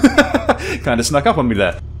 hello. Kinda snuck up on me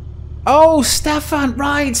there. Oh, Stefan!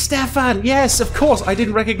 Right, Stefan! Yes, of course! I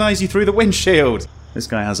didn't recognize you through the windshield! This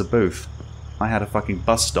guy has a booth. I had a fucking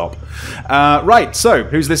bus stop. Right, so,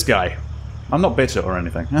 who's this guy? I'm not bitter or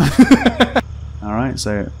anything. Alright,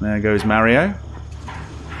 so there goes Mario.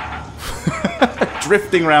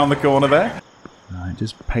 Drifting around the corner there. Alright,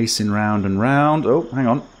 just pacing round and round. Oh, hang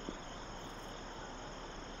on.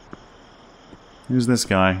 Who's this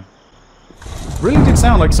guy? Really did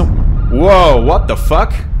sound like some... Whoa, what the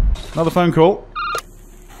fuck? Another phone call.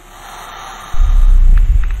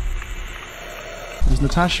 Is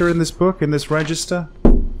Natasha in this book, in this register?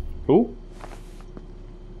 Oh.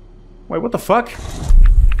 Wait, what the fuck?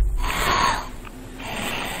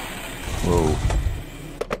 Whoa.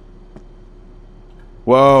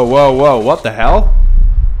 Whoa, whoa, whoa, what the hell?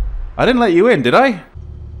 I didn't let you in, did I?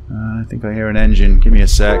 I think I hear an engine. Give me a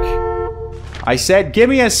sec. I said, give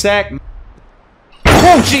me a sec.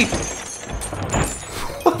 Oh, gee!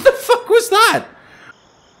 What the fuck was that?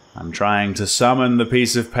 I'm trying to summon the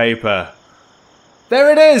piece of paper.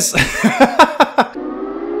 There it is! What the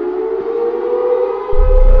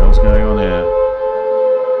hell's going on here?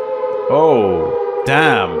 Oh,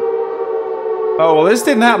 damn. Oh, well, this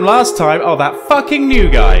didn't happen last time. Oh, that fucking new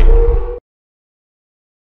guy.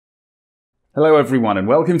 Hello everyone and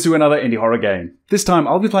welcome to another indie horror game. This time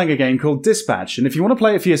I'll be playing a game called Dispatch, and if you want to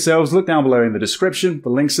play it for yourselves, look down below in the description. The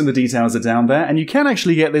links and the details are down there, and you can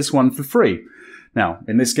actually get this one for free. Now,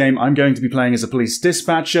 in this game I'm going to be playing as a police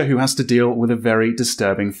dispatcher who has to deal with a very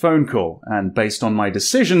disturbing phone call, and based on my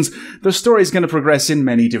decisions, the story is going to progress in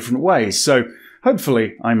many different ways, so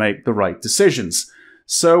hopefully I make the right decisions.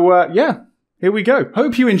 So, yeah. Here we go.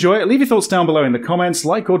 Hope you enjoy it. Leave your thoughts down below in the comments,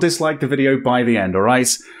 like or dislike the video by the end,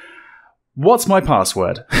 alright? What's my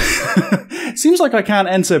password? Seems like I can't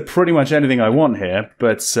enter pretty much anything I want here,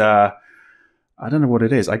 but I don't know what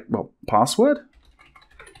it is. Well, password?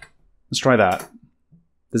 Let's try that.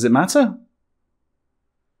 Does it matter?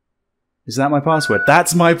 Is that my password?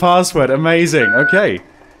 That's my password. Amazing. Okay.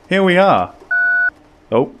 Here we are.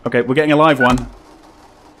 Oh, okay. We're getting a live one.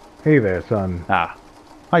 Hey there, son. Ah.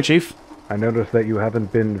 Hi, Chief. I noticed that you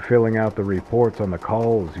haven't been filling out the reports on the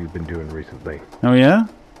calls you've been doing recently. Oh, yeah?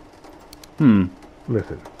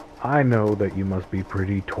 Listen, I know that you must be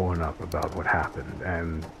pretty torn up about what happened,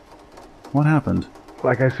 and... What happened?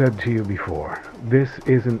 Like I said to you before, this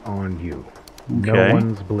isn't on you. Okay. No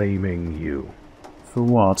one's blaming you. For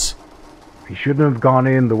what? He shouldn't have gone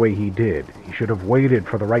in the way he did. He should have waited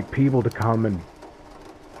for the right people to come and...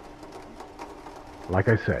 Like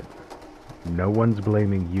I said, no one's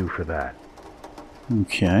blaming you for that.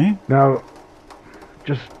 Okay. Now,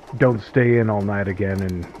 just don't stay in all night again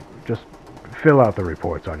and just fill out the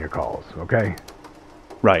reports on your calls, okay?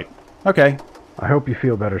 Right. Okay. I hope you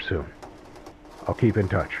feel better soon. I'll keep in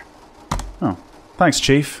touch. Oh, thanks,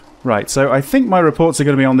 Chief. Right, so I think my reports are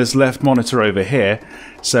going to be on this left monitor over here.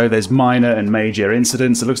 So there's minor and major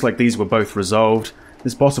incidents. It looks like these were both resolved.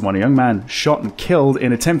 This bottom one, a young man shot and killed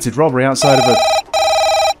in attempted robbery outside of a...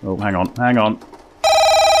 Oh, hang on, hang on.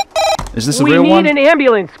 Is this a real one? We need an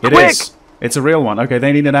ambulance, quick! It is. It's a real one. Okay,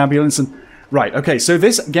 they need an ambulance and... Right, okay, so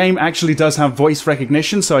this game actually does have voice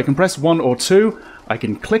recognition, so I can press 1 or 2, I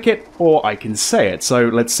can click it, or I can say it. So,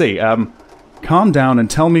 let's see. Calm down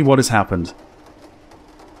and tell me what has happened.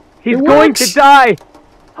 He's going to die!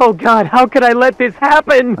 Oh god, how could I let this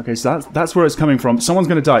happen? Okay, so that's where it's coming from. Someone's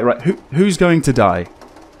going to die. Right, who's going to die?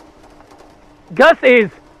 Gus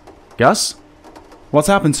is... Gus? What's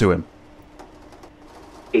happened to him?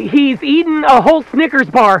 He's eaten a whole Snickers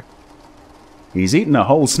bar. He's eaten a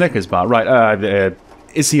whole Snickers bar. Right,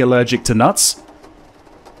 is he allergic to nuts?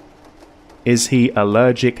 Is he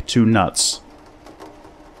allergic to nuts?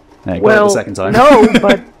 There, Well, the second time. no,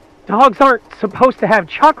 but dogs aren't supposed to have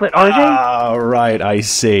chocolate, are they? Oh, right, I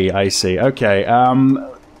see. Okay,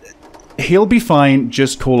 he'll be fine,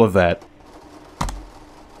 just call a vet.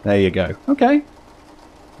 There you go. Okay.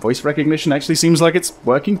 Voice recognition actually seems like it's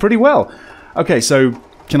working pretty well. Okay, so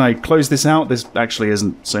can I close this out? This actually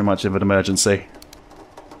isn't so much of an emergency.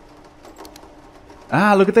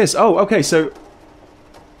 Ah, look at this. Oh, okay, so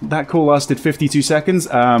that call lasted 52 seconds.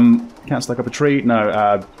 Can't stack up a tree.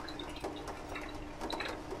 No,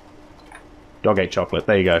 dog ate chocolate.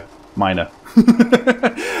 There you go. Minor.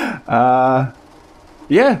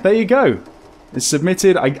 Yeah, there you go. It's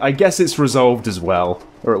submitted. I guess it's resolved as well.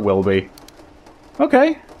 Or it will be.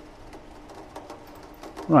 Okay.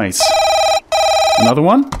 Right. Another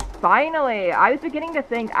one? Finally! I was beginning to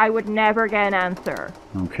think I would never get an answer.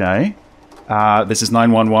 Okay. This is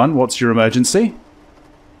 911. What's your emergency?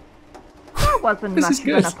 That wasn't This is much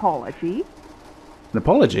of an good. apology. An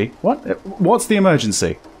apology? What? What's the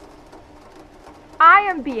emergency? I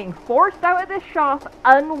am being forced out of this shop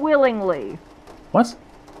unwillingly. What?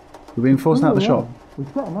 You're being forced out of the shop? We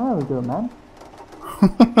set an hour ago, man.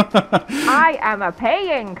 I am a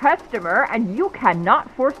paying customer, and you cannot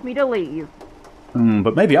force me to leave.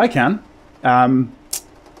 But maybe I can.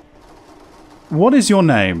 What is your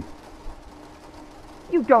name?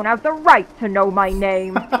 You don't have the right to know my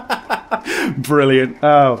name. Brilliant.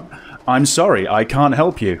 Oh, I'm sorry, I can't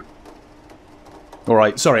help you.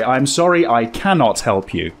 Alright, sorry, I'm sorry, I cannot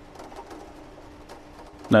help you.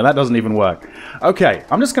 No, that doesn't even work. Okay,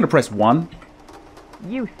 I'm just going to press 1.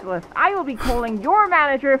 Useless. I will be calling your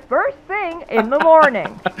manager first thing in the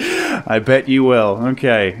morning. I bet you will.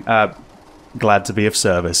 Okay, glad to be of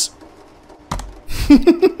service.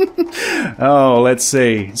 Oh, let's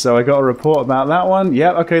see. So I got a report about that one.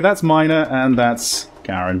 Yep, okay, that's minor, and that's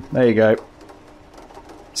Karen. There you go.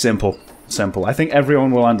 Simple. Simple. I think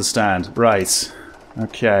everyone will understand. Right.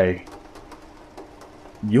 Okay.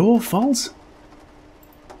 Your fault?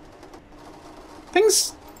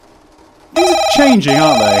 Things are changing,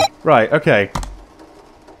 aren't they? Right, okay.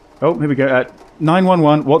 Oh, here we go.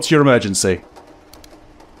 911, what's your emergency?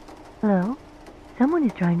 Hello? Someone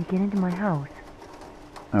is trying to get into my house.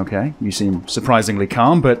 Okay, you seem surprisingly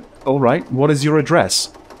calm, but alright, what is your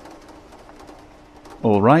address?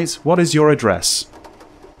 Alright, what is your address?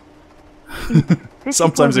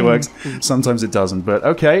 Sometimes it works, sometimes it doesn't, but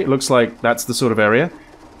okay, looks like that's the sort of area.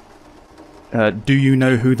 Do you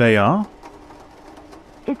know who they are?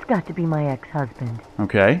 It's got to be my ex-husband.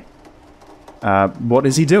 Okay. What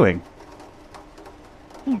is he doing?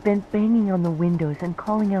 He's been banging on the windows and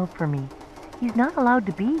calling out for me. He's not allowed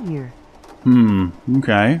to be here.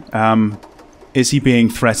 Okay. Is he being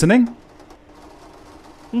threatening?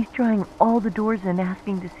 He's trying all the doors and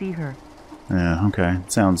asking to see her. Yeah, okay.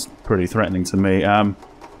 Sounds pretty threatening to me.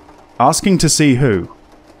 Asking to see who?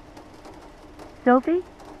 Sophie?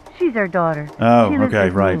 She's our daughter. Oh, She lives okay,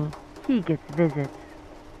 with right. me. He gets visits.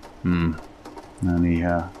 And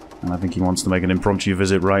I think he wants to make an impromptu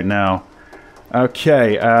visit right now.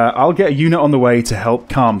 Okay, I'll get a unit on the way to help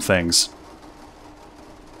calm things.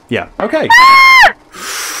 Yeah, okay.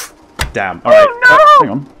 Damn, alright. Oh, no! Hang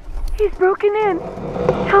on. He's broken in.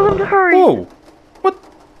 Tell him to hurry. Whoa!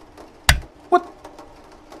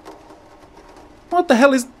 What the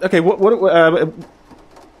hell is... Okay,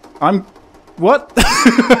 I'm... What?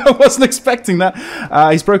 I wasn't expecting that.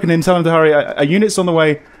 He's broken in, tell him to hurry. A unit's on the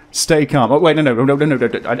way. Stay calm. Oh, wait, no.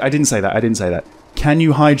 I didn't say that. Can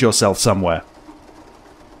you hide yourself somewhere?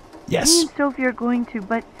 Yes. Me and Sophie are going to,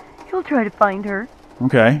 but he'll try to find her.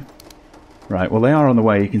 Okay. Right, well, they are on the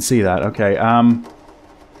way. You can see that. Okay,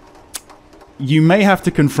 you may have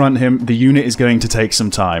to confront him. The unit is going to take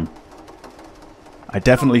some time. I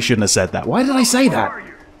definitely shouldn't have said that. Why did I say that?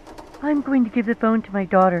 I'm going to give the phone to my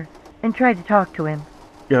daughter and try to talk to him.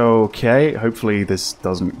 Okay, hopefully this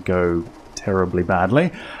doesn't go terribly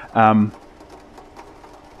badly.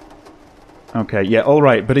 Okay, yeah,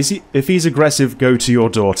 alright, but if he's aggressive, go to your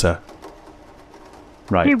daughter.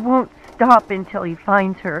 Right. He won't stop until he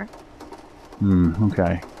finds her.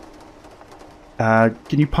 Okay.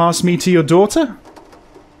 Can you pass me to your daughter?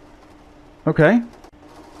 Okay.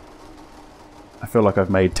 I feel like I've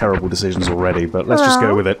made terrible decisions already, but let's just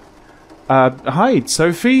go with it. Hi,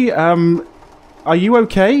 Sophie, are you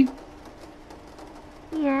okay?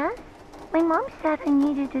 Yes? My mom said I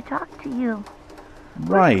needed to talk to you.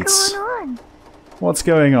 Right. What's going on? What's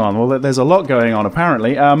going on? Well, there's a lot going on,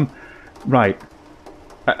 apparently. Right.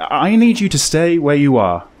 I need you to stay where you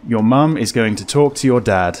are. Your mum is going to talk to your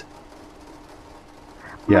dad.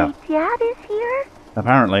 Yeah. My dad is here?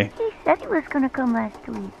 Apparently. He said he was going to come last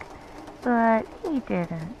week, but he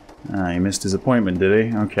didn't. He missed his appointment,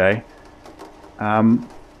 did he? Okay.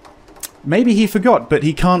 Maybe he forgot, but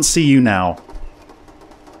he can't see you now.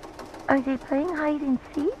 Are they playing hide and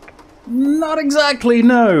seek? Not exactly,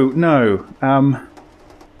 no.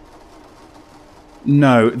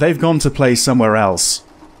 No, they've gone to play somewhere else.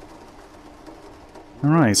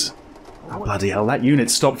 Alright. Oh, bloody hell, that unit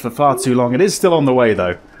stopped for far too long. It is still on the way,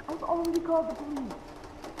 though. I've already called the police.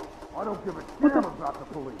 I don't give a damn about the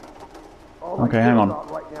police. All Okay, I hang care on. about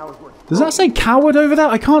right now is where Does that say coward over there?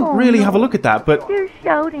 I can't really have a look at that, but... They're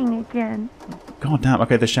shouting again. God damn,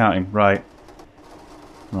 okay, they're shouting. Right.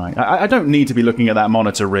 Right. I don't need to be looking at that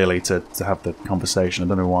monitor, really, to have the conversation. I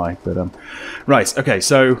don't know why, but... Right, okay,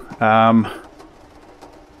 so...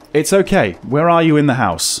 It's okay. Where are you in the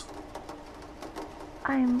house?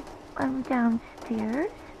 I'm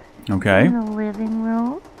downstairs. Okay. In the living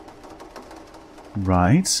room.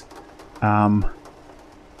 Right.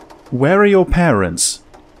 Where are your parents?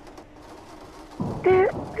 They're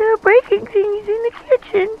breaking things in the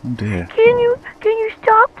kitchen. Oh dear. Can you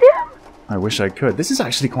stop them? I wish I could. This is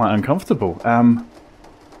actually quite uncomfortable.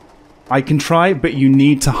 I can try, but you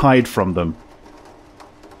need to hide from them.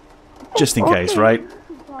 Just in case, Okay. right?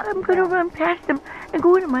 I'm gonna run past them and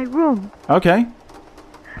go into my room. Okay.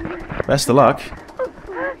 Best of luck.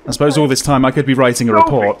 I suppose all this time I could be writing a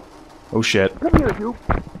report. Oh shit. Come here, you.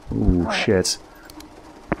 Ooh, shit.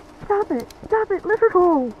 Stop it. Stop it. Let her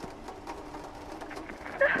go.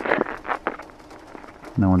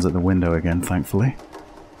 No one's at the window again, thankfully.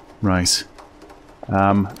 Right.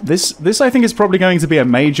 This I think is probably going to be a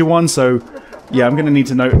major one, so yeah, I'm going to need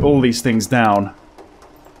to note all these things down.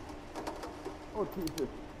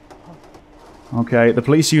 Okay, the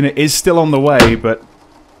police unit is still on the way, but...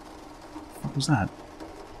 What was that?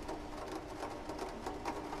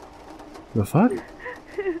 The fuck?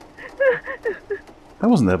 That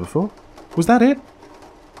wasn't there before. Was that it?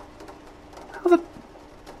 How the...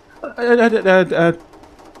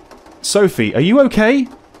 Sophie, are you okay?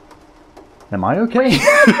 Am I okay?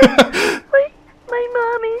 My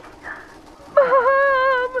mom is...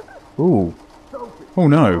 Mom! Ooh. Oh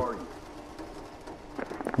no.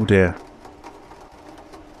 Oh dear.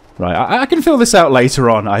 Right, I can fill this out later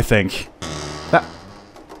on, I think. That...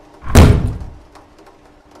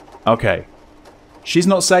 Okay. She's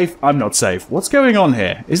not safe, I'm not safe. What's going on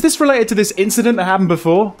here? Is this related to this incident that happened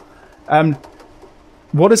before?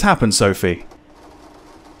 What has happened, Sophie?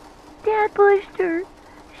 Dad pushed her.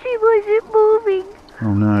 She wasn't moving.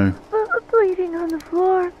 Oh no. Bleeding on the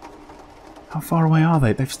floor. How far away are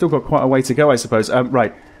they? They've still got quite a way to go, I suppose.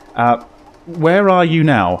 Right. Where are you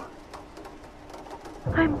now?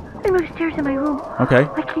 I'm upstairs in my room. Okay.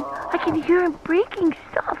 I can hear him breaking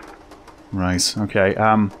stuff. Right, okay.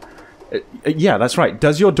 Yeah, that's right.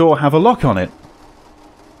 Does your door have a lock on it?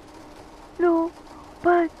 No,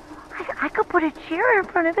 but I could put a chair in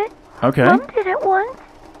front of it. Okay. Mom did it once.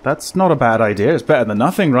 That's not a bad idea. It's better than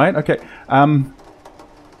nothing, right? Okay.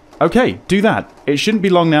 Okay, do that. It shouldn't be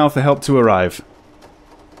long now for help to arrive.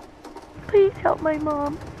 Please help my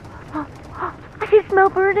mom. I can smell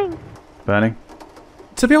burning. Burning?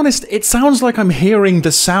 To be honest, it sounds like I'm hearing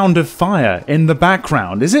the sound of fire in the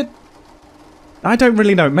background. Is it? I don't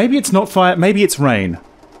really know. Maybe it's not fire, maybe it's rain.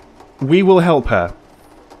 We will help her.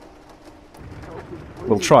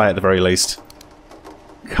 We'll try at the very least.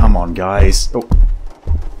 Come on, guys. Oh.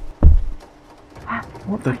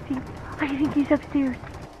 What the? I think he's upstairs.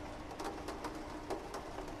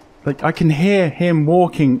 Like, I can hear him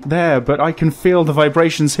walking there, but I can feel the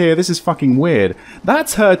vibrations here. This is fucking weird.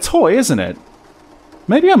 That's her toy, isn't it?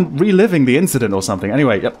 Maybe I'm reliving the incident or something.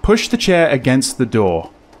 Anyway, push the chair against the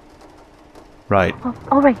door. Right. Oh,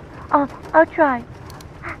 all right. I'll try.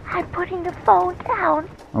 I'm putting the phone down.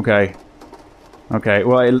 Okay. Okay,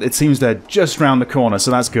 well, it seems they're just round the corner,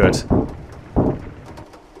 so that's good.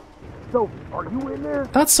 So, are you in there?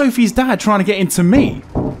 That's Sophie's dad trying to get into me.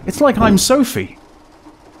 It's like I'm Sophie.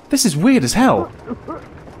 This is weird as hell.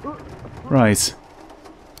 Right.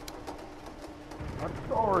 I'm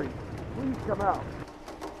sorry. Please come out.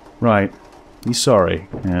 Right. He's sorry.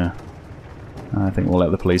 Yeah. I think we'll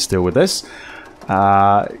let the police deal with this.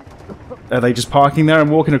 Are they just parking there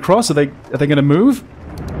and walking across? Are they going to move?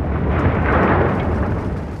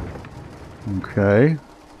 Okay.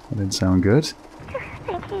 That didn't sound good. I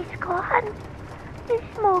think he's gone. The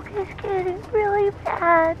smoke is getting really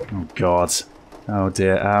bad. Oh God. Oh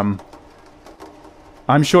dear.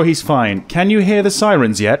 I'm sure he's fine. Can you hear the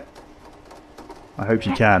sirens yet? I hope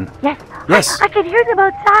you can. Yes. Yes. I can hear them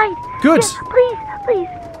outside. Good. Yes, please.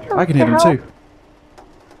 I can hear them too.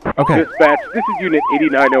 Okay. Dispatch, this is Unit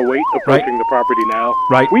 8908 approaching the property now.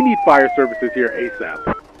 Right. We need fire services here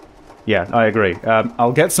ASAP. Yeah, I agree.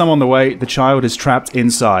 I'll get some on the way. The child is trapped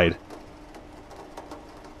inside.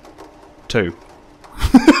 2.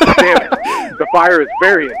 Damn it. The fire is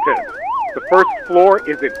very intense. The first floor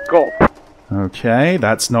is engulfed. Okay,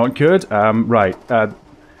 that's not good. Right.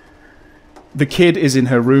 The kid is in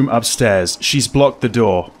her room upstairs. She's blocked the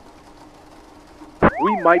door.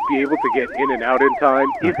 We might be able to get in and out in time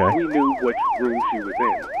if Okay. we knew which room she was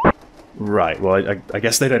in. Right, well, I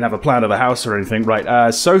guess they don't have a plan of the house or anything.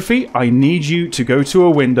 Right, Sophie, I need you to go to a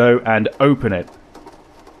window and open it.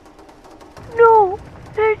 No,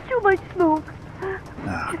 there's too much smoke.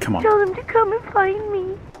 Ah, come on. Tell them to come and find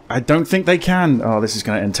me. I don't think they can. Oh, this is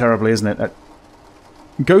going to end terribly, isn't it?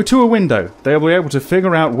 Go to a window. They'll be able to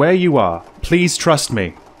figure out where you are. Please trust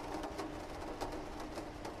me.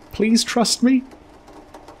 Please trust me?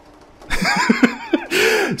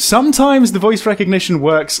 Sometimes the voice recognition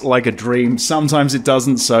works like a dream. Sometimes it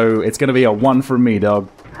doesn't, so it's going to be a 1 from me, dog.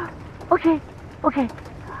 Okay.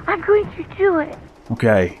 I'm going to do it.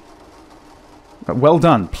 Okay. Well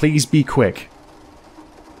done. Please be quick.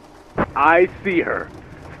 I see her.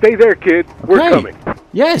 Stay there, kid. We're Okay. coming.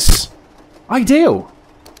 Yes! Ideal!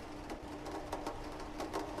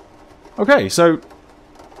 Okay, so...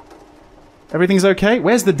 everything's okay?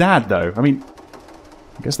 Where's the dad, though? I mean...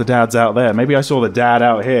 I guess the dad's out there. Maybe I saw the dad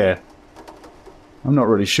out here. I'm not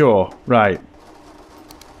really sure. Right.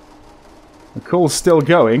 The call's still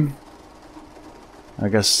going. I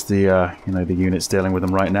guess the, you know, the unit's dealing with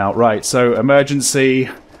them right now. Right, so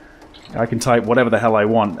emergency. I can type whatever the hell I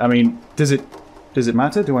want. I mean, does it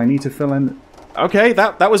matter? Do I need to fill in? Okay,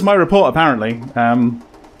 that was my report, apparently.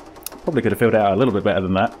 Probably could have filled it out a little bit better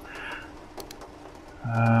than that.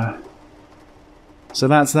 So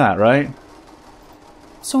that's that, right?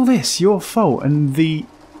 What's all this? Your fault and the...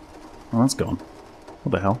 Oh, that's gone.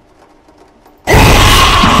 What the hell?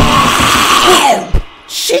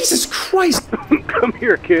 Jesus Christ! Come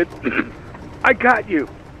here, kid. I got you.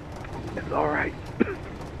 It's all right.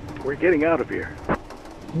 We're getting out of here.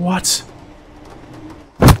 What?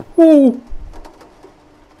 Oh!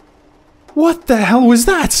 What the hell was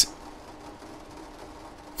that?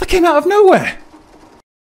 That came out of nowhere!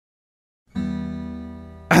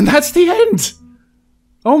 And that's the end!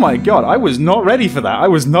 Oh my god, I was not ready for that. I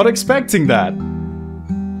was not expecting that.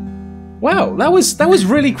 Wow, that was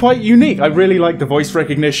really quite unique. I really liked the voice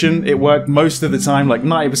recognition. It worked most of the time, like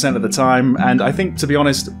 90% of the time, and I think, to be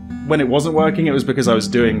honest, when it wasn't working, it was because I was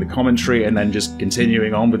doing the commentary and then just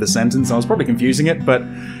continuing on with the sentence. I was probably confusing it, but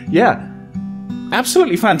yeah.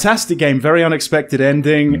 Absolutely fantastic game, very unexpected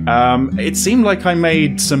ending. It seemed like I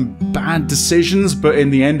made some bad decisions, but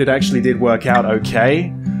in the end it actually did work out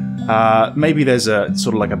okay. Maybe there's a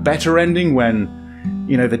sort of like a better ending when,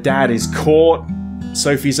 you know, the dad is caught,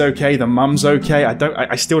 Sophie's okay, the mum's okay.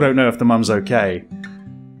 I still don't know if the mum's okay.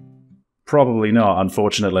 Probably not,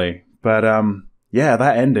 unfortunately. But yeah,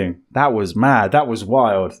 that ending, that was mad, that was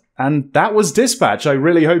wild. And that was Dispatch. I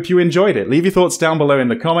really hope you enjoyed it. Leave your thoughts down below in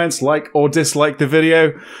the comments, like or dislike the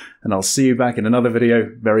video, and I'll see you back in another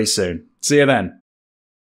video very soon. See you then.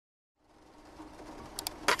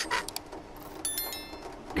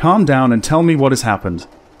 Calm down and tell me what has happened.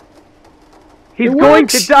 He's going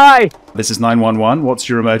to die! This is 911. What's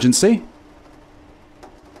your emergency?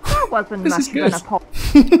 That wasn't This much is of good. an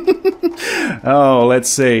apology. Oh, let's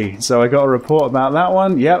see. So I got a report about that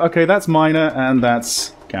one. Yeah, okay, that's minor, and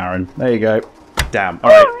that's Karen. There you go. Damn. All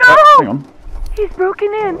right. Oh, no! Hang on. He's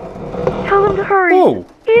broken in. Tell him to hurry. Whoa.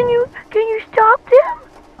 Can you stop him?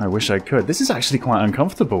 I wish I could. This is actually quite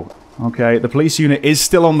uncomfortable. Okay, the police unit is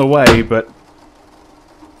still on the way, but...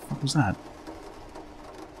 What was that?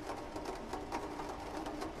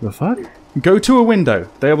 The fuck? Go to a window.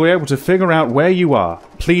 They'll be able to figure out where you are.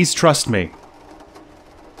 Please trust me.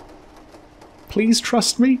 Please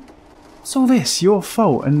trust me? What's all this? Your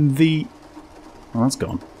fault and the... Oh, that's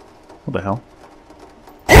gone. What the hell?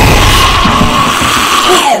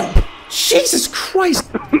 Jesus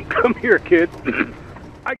Christ! Come here, kid.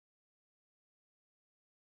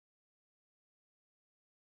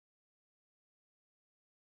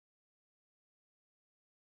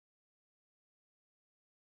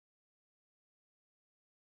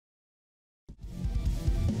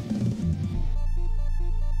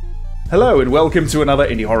 Hello and welcome to another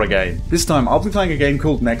indie horror game. This time I'll be playing a game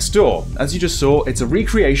called Next Door. As you just saw, it's a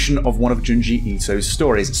recreation of one of Junji Ito's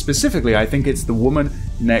stories. Specifically, I think it's The Woman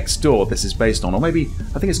Next Door this is based on, or maybe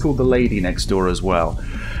I think it's called The Lady Next Door as well.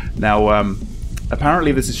 Now,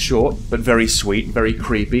 apparently this is short, but very sweet, very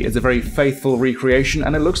creepy. It's a very faithful recreation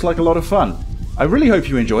and it looks like a lot of fun. I really hope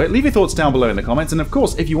you enjoy it. Leave your thoughts down below in the comments, and of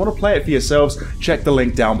course, if you want to play it for yourselves, check the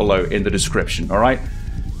link down below in the description, alright?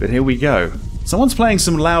 But here we go. Someone's playing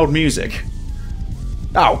some loud music.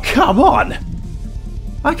 Oh, come on!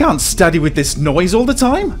 I can't study with this noise all the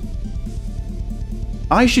time!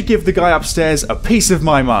 I should give the guy upstairs a piece of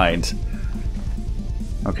my mind.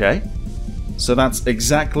 Okay. So that's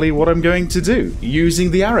exactly what I'm going to do.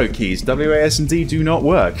 Using the arrow keys. W, A, S, and D do not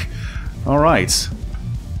work. Alright.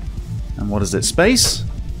 And what is it? Space?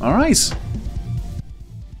 Alright.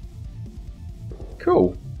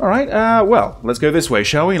 Cool. Alright, well, let's go this way,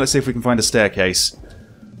 shall we? Let's see if we can find a staircase.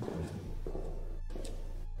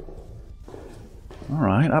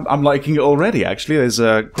 Alright, I'm liking it already, actually. There's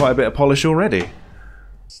quite a bit of polish already.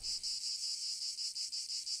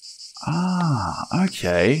 Ah,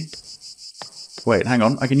 okay. Wait, hang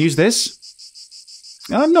on. I can use this?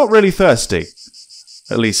 I'm not really thirsty.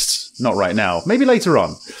 At least, not right now. Maybe later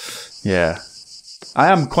on. Yeah. I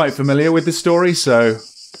am quite familiar with this story, so...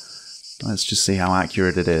 Let's just see how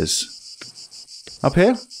accurate it is. Up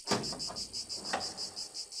here?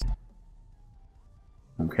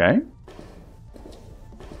 Okay.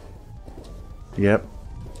 Yep.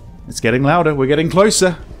 It's getting louder. We're getting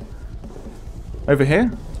closer. Over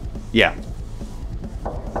here? Yeah.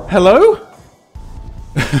 Hello?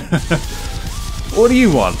 What do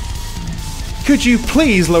you want? Could you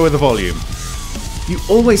please lower the volume? You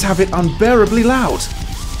always have it unbearably loud.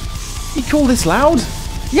 You call this loud?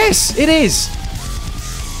 Yes, it is!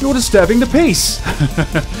 You're disturbing the peace!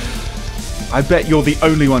 I bet you're the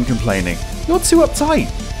only one complaining. You're too uptight.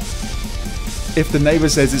 If the neighbour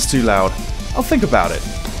says it's too loud, I'll think about it.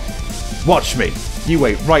 Watch me. You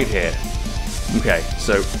wait right here. Okay,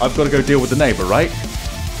 so I've got to go deal with the neighbour, right?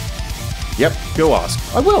 Yep, go ask.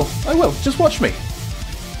 I will. Just watch me.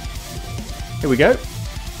 Here we go.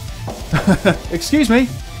 Excuse me.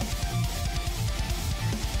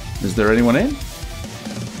 Is there anyone in?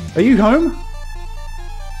 Are you home?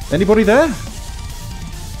 Anybody there?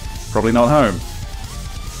 Probably not home.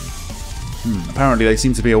 Apparently they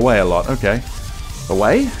seem to be away a lot. Okay.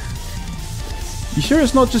 Away? You sure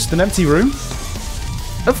it's not just an empty room?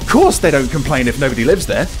 Of course they don't complain if nobody lives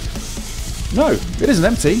there. No, it isn't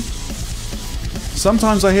empty.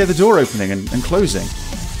 Sometimes I hear the door opening and closing.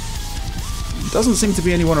 Doesn't seem to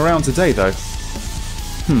be anyone around today, though.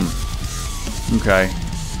 Okay.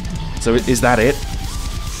 So is that it?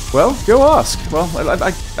 Well, go ask. Well,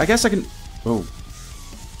 I guess I can... Oh.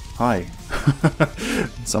 Hi.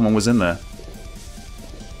 Someone was in there.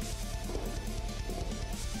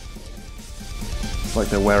 It's like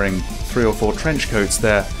they're wearing 3 or 4 trench coats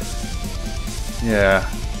there. Yeah,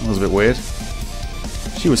 that was a bit weird.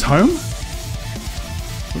 She was home?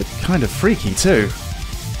 Looked kind of freaky, too.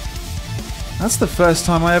 That's the first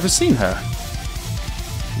time I ever seen her.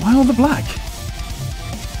 Why all the black?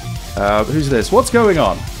 Who's this? What's going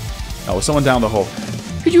on? Oh, someone down the hall.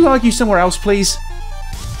 Could you argue somewhere else, please?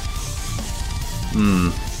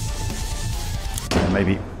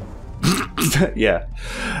 Maybe... yeah.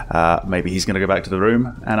 Maybe he's going to go back to the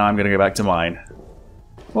room, and I'm going to go back to mine.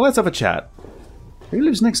 Well, let's have a chat. Who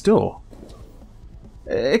lives next door?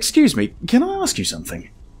 Excuse me, can I ask you something?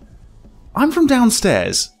 I'm from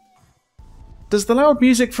downstairs. Does the loud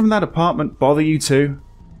music from that apartment bother you too?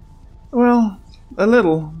 Well, a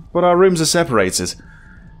little, but our rooms are separated.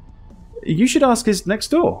 You should ask his next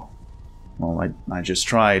door. Well, I just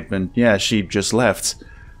tried, but yeah, she just left.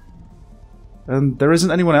 And there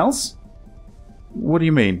isn't anyone else? What do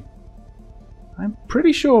you mean? I'm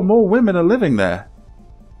pretty sure more women are living there.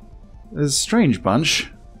 There's a strange bunch.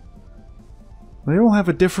 They all have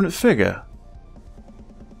a different figure.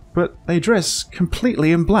 But they dress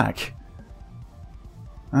completely in black.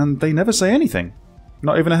 And they never say anything.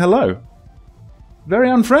 Not even a hello. Very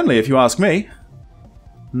unfriendly, if you ask me.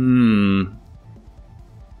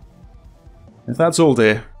 If that's all,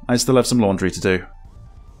 dear, I still have some laundry to do.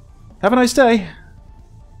 Have a nice day.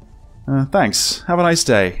 Thanks. Have a nice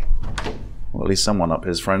day. Well, at least someone up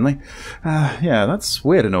here is friendly. Yeah, that's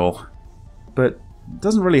weird and all. But it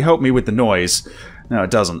doesn't really help me with the noise. No,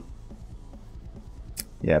 it doesn't.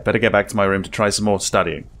 Yeah, better get back to my room to try some more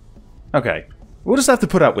studying. Okay. We'll just have to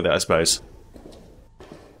put up with it, I suppose.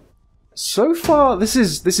 So far, this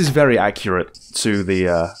is very accurate to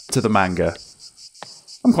the manga.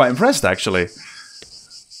 I'm quite impressed, actually.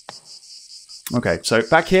 Okay, so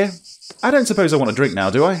back here. I don't suppose I want a drink now,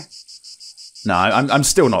 do I? No, I'm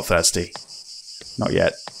still not thirsty. Not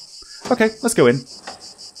yet. Okay, let's go in.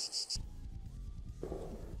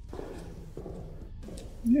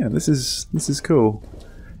 Yeah, this is cool.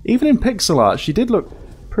 Even in pixel art, she did look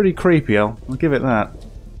pretty creepy. I'll give it that.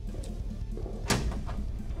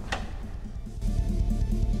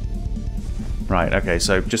 Right, okay,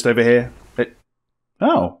 so just over here.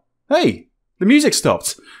 Oh, hey, the music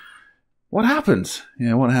stopped. What happened?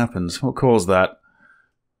 Yeah, what happened? What caused that?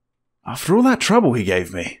 After all that trouble he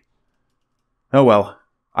gave me. Oh well,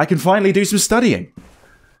 I can finally do some studying.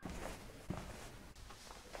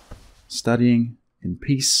 Studying in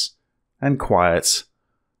peace and quiet.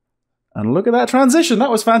 And look at that transition, that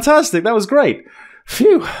was fantastic, that was great.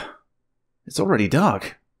 Phew, it's already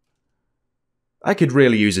dark. I could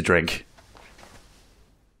really use a drink.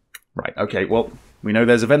 Right, okay, well, we know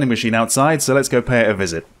there's a vending machine outside, so let's go pay it a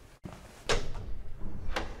visit.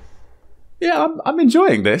 Yeah, I'm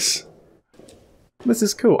enjoying this. This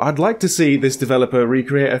is cool. I'd like to see this developer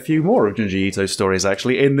recreate a few more of Junji Ito's stories,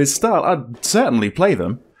 actually, in this style. I'd certainly play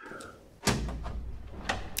them.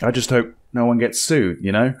 I just hope no one gets sued,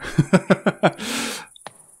 you know?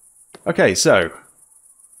 Okay, so.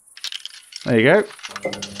 There you go.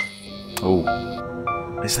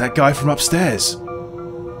 Oh. It's that guy from upstairs.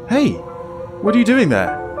 Hey, what are you doing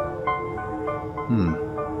there?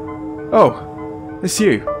 Oh, it's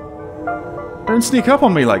you. Don't sneak up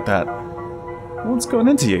on me like that. What's gotten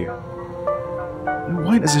into you? You're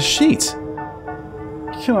white as a sheet.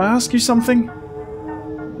 Can I ask you something?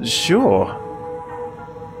 Sure.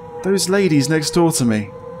 Those ladies next door to me.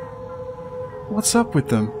 What's up with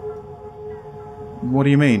them? What do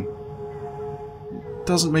you mean?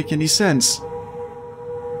 Doesn't make any sense.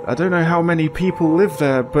 I don't know how many people live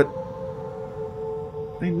there, but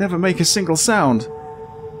they never make a single sound.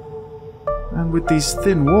 And with these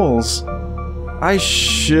thin walls, I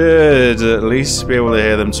should at least be able to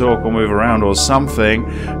hear them talk or move around or something.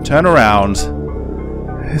 Turn around.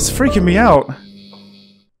 It's freaking me out.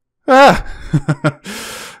 Ah!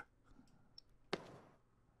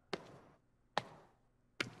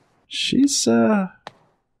 She's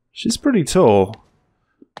pretty tall.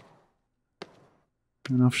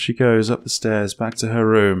 And off she goes up the stairs, back to her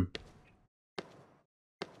room.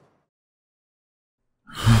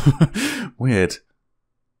 Weird.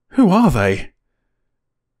 Who are they?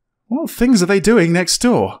 What things are they doing next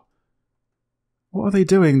door? What are they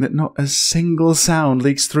doing that not a single sound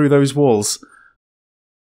leaks through those walls?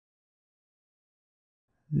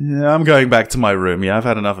 Yeah, I'm going back to my room. Yeah, I've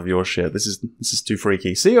had enough of your shit. This is too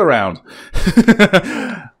freaky. See you around.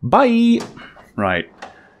 Bye! Right.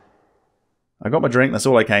 I got my drink, that's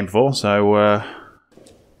all I came for, so,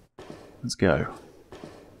 let's go.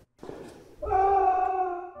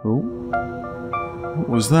 Oh. What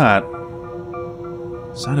was that?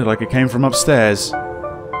 Sounded like it came from upstairs.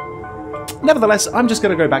 Nevertheless, I'm just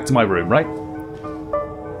gonna go back to my room, right?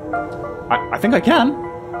 I think I can.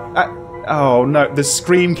 Oh no, the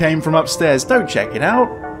scream came from upstairs. Don't check it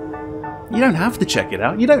out. You don't have to check it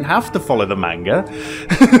out. You don't have to follow the manga.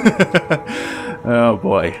 Oh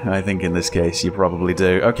boy, I think in this case you probably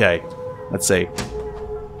do. Okay, let's see.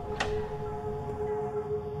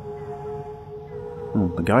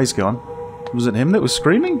 Oh, the guy's gone. Was it him that was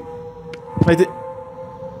screaming? Wait,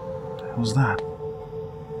 what was that?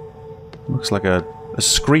 Looks like a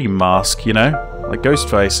scream mask, you know? Like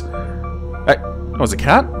Ghostface. Oh, was it a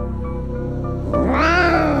cat?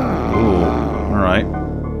 Ooh, alright.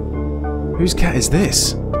 Whose cat is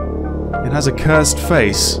this? It has a cursed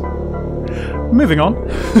face. Moving on.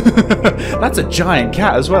 That's a giant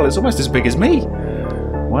cat as well. It's almost as big as me.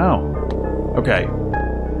 Wow. Okay.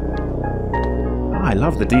 Oh, I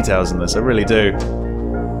love the details in this. I really do.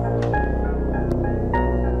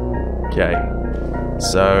 Okay.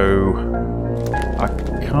 So... I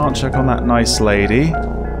can't check on that nice lady.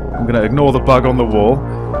 I'm going to ignore the bug on the wall.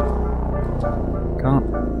 Can't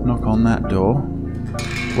knock on that door.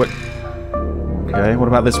 What? Okay, what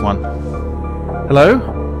about this one?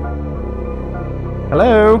 Hello?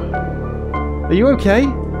 Hello? Are you okay?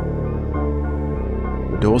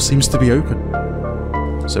 The door seems to be open.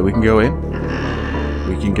 So we can go in.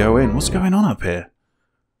 We can go in. What's going on up here?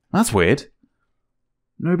 That's weird.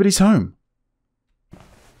 Nobody's home.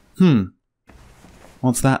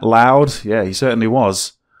 What's that, loud? Yeah, he certainly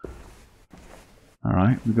was.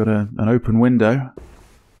 Alright, we've got an open window.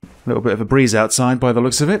 A little bit of a breeze outside by the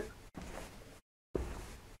looks of it.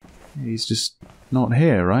 He's just not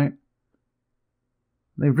here, right?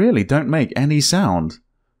 They really don't make any sound.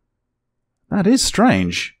 That is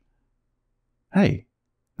strange. Hey,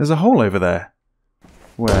 there's a hole over there.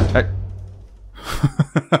 Where?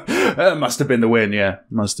 That must have been the wind, yeah.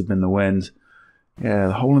 Must have been the wind. Yeah,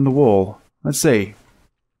 the hole in the wall. Let's see.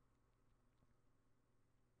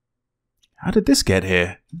 How did this get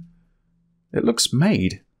here? It looks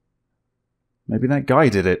made. Maybe that guy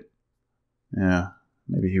did it. Yeah,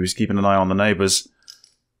 maybe he was keeping an eye on the neighbours.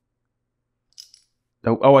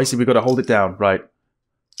 Oh, I see, we've got to hold it down. Right.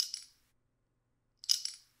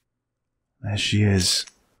 There she is.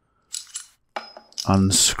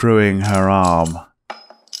 Unscrewing her arm.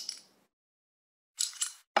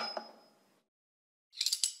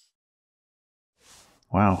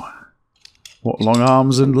 Wow. What long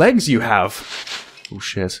arms and legs you have. Oh,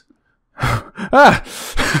 shit. Ah!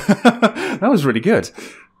 That was really good.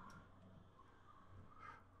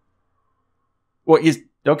 What is...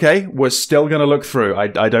 Okay, we're still going to look through. I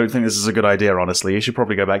don't think this is a good idea, honestly. You should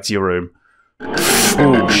probably go back to your room.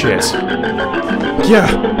 Oh, shit. Yeah!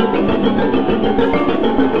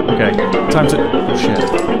 Okay, time to... Oh, shit.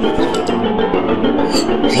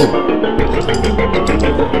 Oh.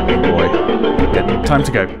 Boy. Yeah, time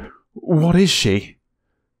to go. What is she?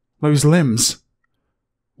 Those limbs.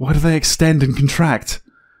 Why do they extend and contract?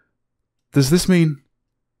 Does this mean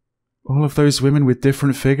all of those women with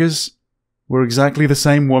different figures were exactly the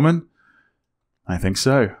same woman? I think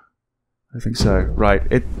so. I think so. Right,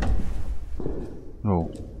 it...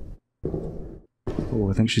 Oh. Oh,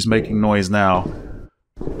 I think she's making noise now.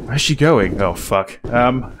 Where's she going? Oh, fuck.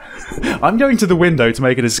 I'm going to the window to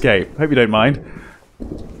make an escape. Hope you don't mind.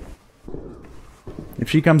 If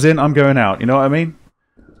she comes in, I'm going out. You know what I mean?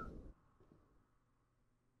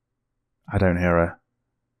 I don't hear her.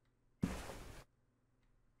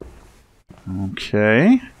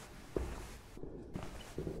 Okay.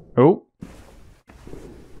 Oh.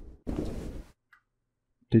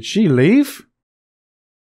 Did she leave?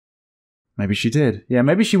 Maybe she did. Yeah,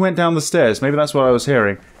 maybe she went down the stairs. Maybe that's what I was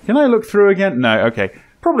hearing. Can I look through again? No, okay.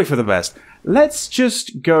 Probably for the best. Let's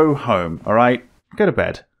just go home, alright? Go to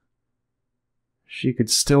bed. She could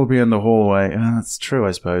still be in the hallway. That's true,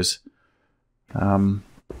 I suppose.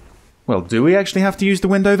 Well, do we actually have to use the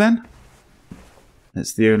window then?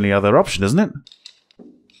 It's the only other option, isn't it?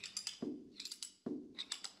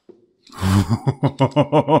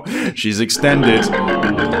 She's extended.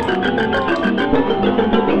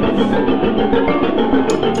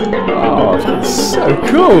 Oh, that's so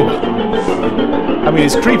cool. I mean,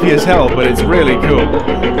 it's creepy as hell, but it's really cool.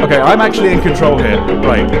 Okay, I'm actually in control here.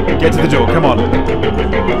 Right, get to the door, come on.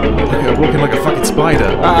 Look, I'm walking like a fucking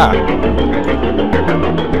spider. Ah!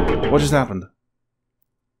 What just happened?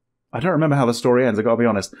 I don't remember how the story ends, I gotta be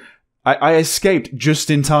honest. I escaped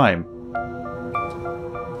just in time.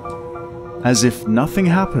 As if nothing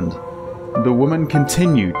happened, the woman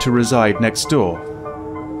continued to reside next door.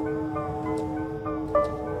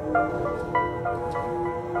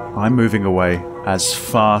 I'm moving away as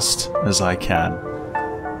fast as I can.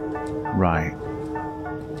 Right.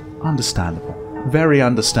 Understandable. Very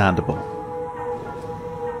understandable.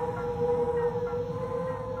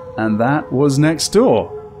 And that was Next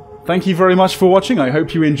Door. Thank you very much for watching. I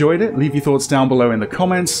hope you enjoyed it. Leave your thoughts down below in the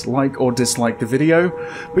comments, like or dislike the video.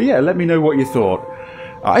 But yeah, let me know what you thought.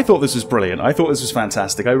 I thought this was brilliant. I thought this was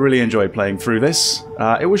fantastic. I really enjoyed playing through this.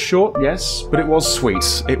 It was short, yes, but it was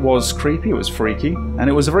sweet. It was creepy, it was freaky, and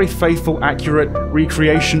it was a very faithful, accurate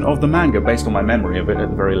recreation of the manga, based on my memory of it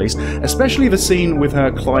at the very least. Especially the scene with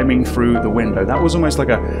her climbing through the window. That was almost like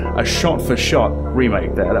a shot-for-shot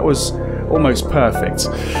remake there. That was almost perfect.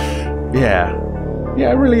 Yeah,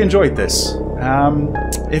 I really enjoyed this.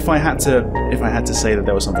 If I had to say that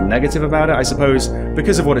there was something negative about it, I suppose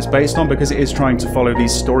because of what it's based on, because it is trying to follow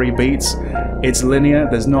these story beats, it's linear.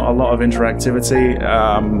 There's not a lot of interactivity.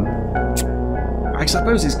 I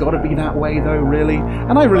suppose it's got to be that way, though, really,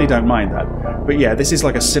 and I really don't mind that. But yeah, this is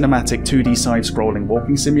like a cinematic 2D side-scrolling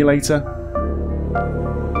walking simulator,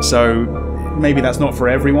 so maybe that's not for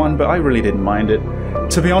everyone, but I really didn't mind it.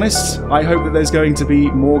 To be honest, I hope that there's going to be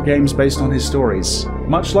more games based on his stories.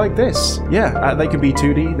 Much like this. Yeah, they can be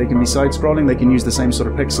 2D, they can be side-scrolling, they can use the same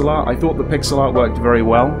sort of pixel art. I thought the pixel art worked very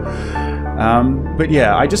well. But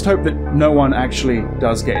yeah, I just hope that no one actually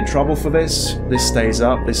does get in trouble for this. This stays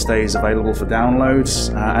up, this stays available for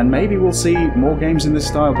downloads, and maybe we'll see more games in this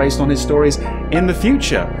style based on his stories in the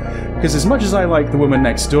future. Because as much as I like The Woman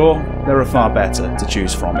Next Door, there are far better to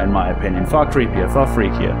choose from, in my opinion. Far creepier, far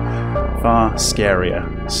freakier, far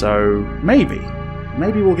scarier. So maybe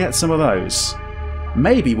we'll get some of those.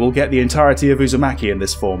 Maybe we'll get the entirety of Uzumaki in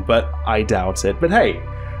this form, but I doubt it. But hey,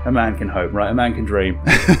 a man can hope, right? A man can dream.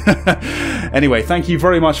 Anyway, thank you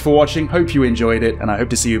very much for watching. Hope you enjoyed it, and I hope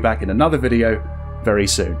to see you back in another video very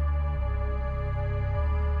soon.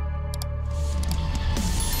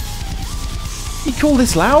 You call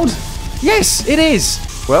this loud? Yes, it is!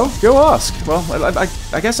 Well, go ask. Well,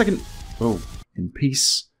 I guess I can... Oh, in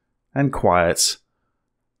peace and quiet.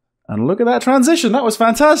 And look at that transition. That was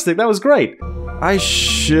fantastic. That was great. I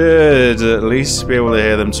should at least be able to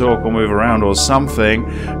hear them talk or move around or something.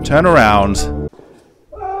 Turn around.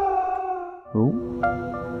 Oh.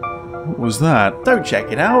 What was that? Don't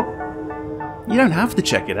check it out. You don't have to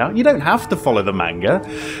check it out. You don't have to follow the manga.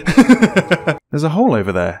 There's a hole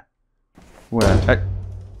over there. Where?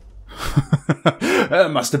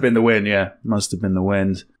 It must have been the wind, yeah. Must have been the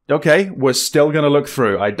wind. Okay, we're still gonna look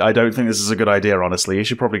through. I don't think this is a good idea, honestly. You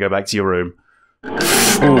should probably go back to your room.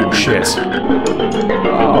 Oh, shit.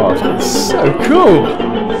 Oh, that's so cool!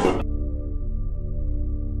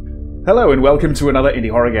 Hello and welcome to another indie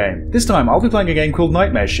horror game. This time I'll be playing a game called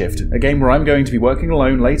Nightmare Shift, a game where I'm going to be working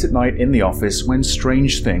alone late at night in the office when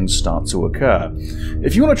strange things start to occur.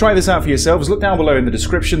 If you want to try this out for yourselves, look down below in the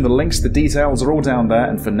description. The links, the details are all down there,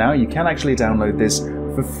 and for now you can actually download this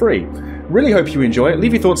for free. Really hope you enjoy it.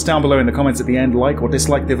 Leave your thoughts down below in the comments at the end, like or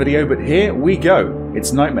dislike the video, but here we go.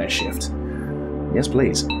 It's Nightmare Shift. Yes,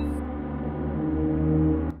 please.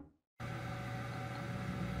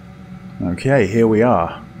 Okay, here we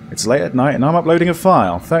are. It's late at night and I'm uploading a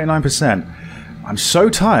file, 39%. I'm so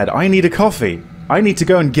tired, I need a coffee. I need to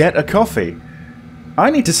go and get a coffee.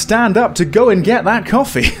 I need to stand up to go and get that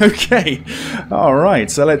coffee. Okay.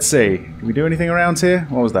 Alright, so let's see. Can we do anything around here?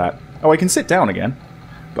 What was that? Oh, I can sit down again.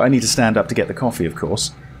 But I need to stand up to get the coffee, of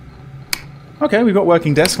course. Okay, we've got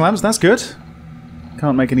working desk lamps, that's good.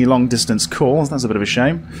 Can't make any long distance calls, that's a bit of a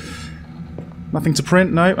shame. Nothing to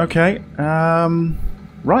print, no, okay.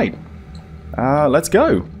 Right. Let's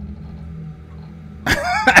go.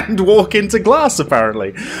 and walk into glass,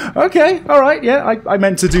 apparently. Okay, alright, yeah, I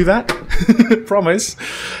meant to do that. Promise.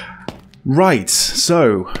 Right,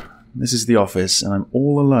 so, this is the office, and I'm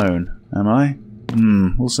all alone, am I?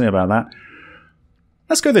 We'll see about that.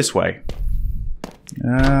 Let's go this way.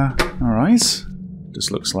 Alright.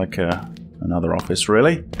 Just looks like another office,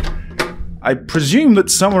 really. I presume that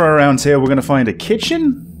somewhere around here we're going to find a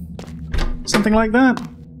kitchen? Something like that?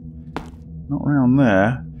 Not around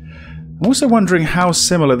there. I'm also wondering how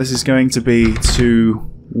similar this is going to be to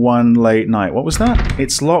One Late Night. What was that?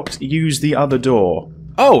 It's locked, use the other door.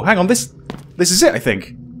 Oh, hang on, this is it, I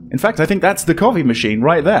think. In fact, I think that's the coffee machine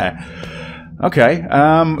right there. Okay,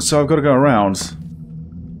 so I've got to go around.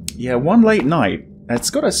 Yeah, One Late Night. It's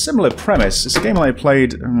got a similar premise. It's a game I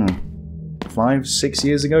played 5, 6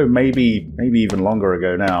 years ago, maybe even longer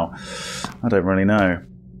ago now. I don't really know.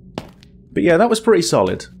 But yeah, that was pretty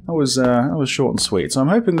solid. That was short and sweet. So I'm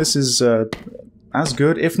hoping this is as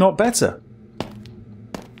good, if not better.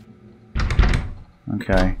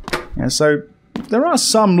 Okay. Yeah, so there are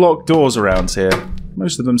some locked doors around here.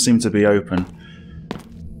 Most of them seem to be open.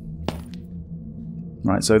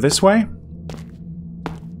 Right, so this way.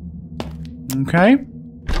 Okay.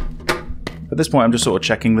 At this point, I'm just sort of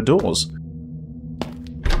checking the doors.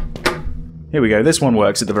 Here we go. This one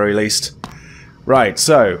works at the very least. Right,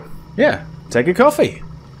 so, yeah, take a coffee.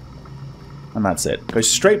 And that's it. Go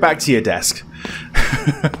straight back to your desk.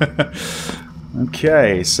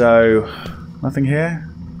 Okay, so, nothing here?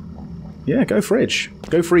 Yeah, go fridge.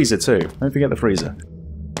 Go freezer, too. Don't forget the freezer.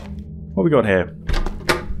 What we got here?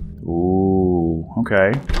 Ooh,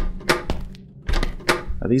 okay.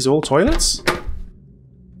 Are these all toilets?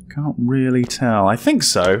 Can't really tell. I think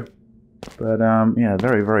so. But, yeah,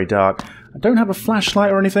 very, very dark. I don't have a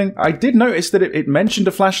flashlight or anything. I did notice that it mentioned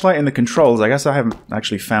a flashlight in the controls. I guess I haven't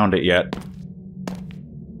actually found it yet.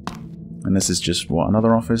 And this is just, what,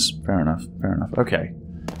 another office? Fair enough, fair enough. Okay.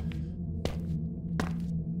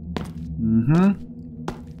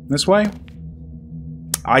 This way?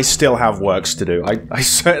 I still have works to do. I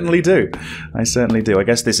certainly do. I certainly do. I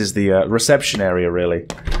guess this is the reception area, really.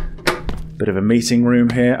 Bit of a meeting room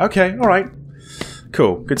here. Okay, alright.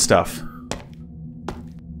 Cool, good stuff.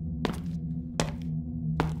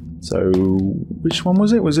 So, which one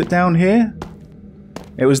was it? Was it down here?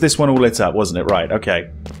 It was this one all lit up, wasn't it? Right,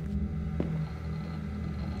 okay.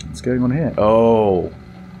 What's going on here? Oh.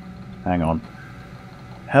 Hang on.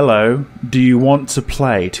 Hello, do you want to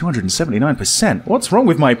play? 279%. What's wrong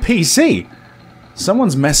with my PC?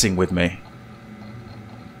 Someone's messing with me.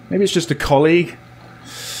 Maybe it's just a colleague?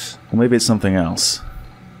 Or maybe it's something else.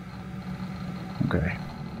 Okay.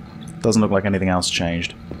 Doesn't look like anything else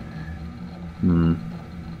changed.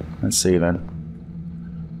 Let's see then.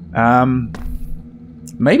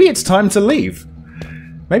 Maybe it's time to leave.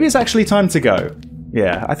 Maybe it's actually time to go.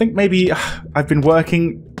 Yeah, I think maybe I've been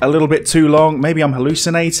working a little bit too long. Maybe I'm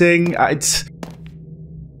hallucinating.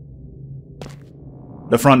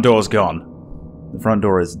 The front door's gone. The front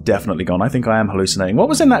door is definitely gone. I think I am hallucinating. What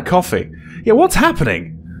was in that coffee? Yeah, what's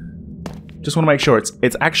happening? Just want to make sure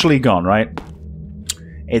it's actually gone, right?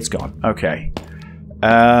 It's gone. Okay.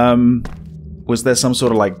 Was there some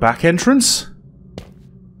sort of, like, back entrance?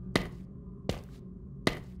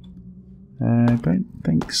 I don't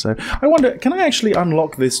think so. I wonder, can I actually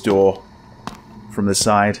unlock this door from the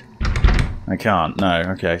side? I can't, no.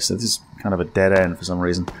 Okay, so this is kind of a dead end for some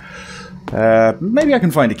reason. Maybe I can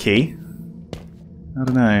find a key. I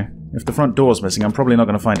don't know. If the front door's missing, I'm probably not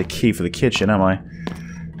going to find a key for the kitchen, am I?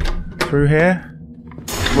 Through here?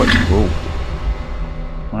 What? Ooh.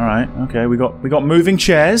 Alright, okay, we got moving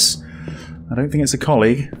chairs. I don't think it's a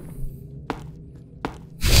colleague.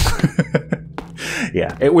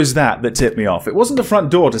 Yeah, it was that tipped me off. It wasn't the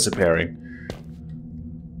front door disappearing.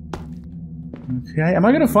 Okay, am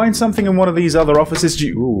I going to find something in one of these other offices?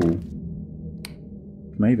 Ooh.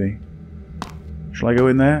 Maybe. Shall I go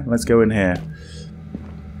in there? Let's go in here.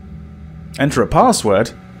 Enter a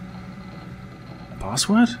password? A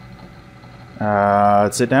password?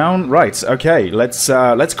 Sit down. Right, okay, let's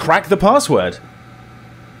crack the password.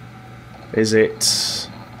 Is it...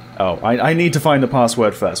 Oh, I need to find the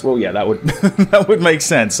password first. Well, yeah, that would that would make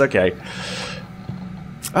sense. Okay.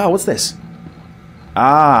 Oh, what's this?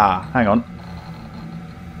 Ah, hang on.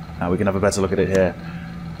 Now we can have a better look at it here.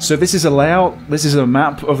 So this is a layout. This is a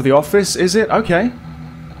map of the office, is it? Okay.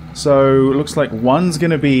 So looks like one's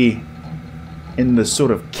going to be in the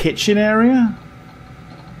sort of kitchen area.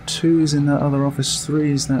 2 is in that other office.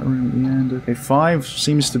 3 is that room at the end. Okay, 5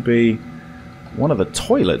 seems to be one of the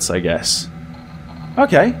toilets, I guess.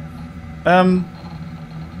 Okay. Well,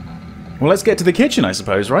 let's get to the kitchen, I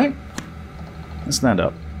suppose, right? Let's stand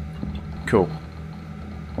up. Cool.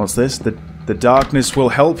 What's this? The darkness will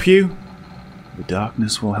help you? The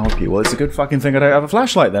darkness will help you. Well, it's a good fucking thing I don't have a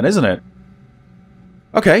flashlight then, isn't it?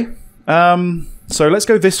 Okay. So let's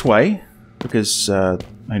go this way, because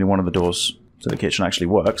only one of the doors to the kitchen actually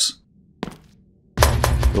works.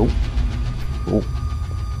 Oh. Oh.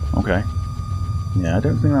 Okay. Yeah, I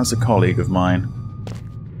don't think that's a colleague of mine.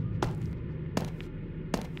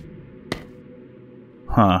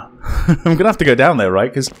 Huh. I'm gonna have to go down there, right?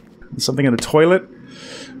 Because there's something in the toilet.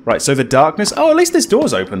 Right, so the darkness... Oh, at least this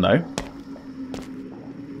door's open, though.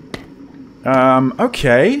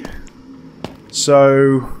 Okay.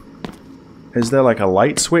 So... Is there like a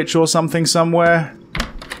light switch or something somewhere?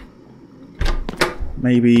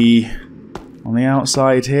 Maybe on the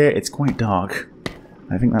outside here? It's quite dark.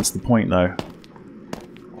 I think that's the point, though.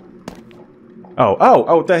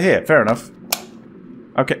 Oh, they're here. Fair enough.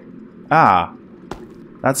 Okay. Ah.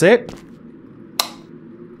 That's it?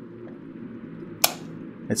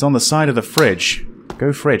 It's on the side of the fridge.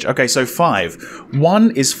 Go fridge. Okay, so 5.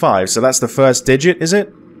 1 is 5, so that's the first digit, is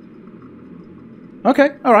it?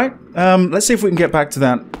 Okay, alright. Let's see if we can get back to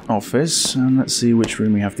that office, and let's see which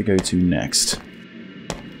room we have to go to next.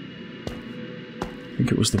 I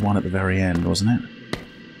think it was the one at the very end, wasn't it?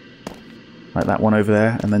 Like that one over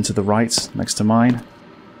there, and then to the right, next to mine.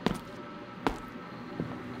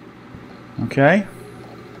 Okay.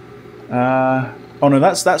 Oh no,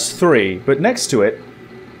 that's 3, but next to it...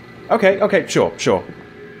 Okay, sure.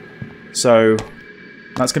 So,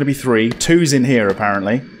 that's going to be 3. 2's in here,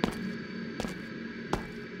 apparently.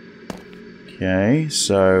 Okay,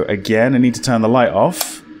 so again, I need to turn the light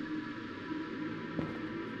off.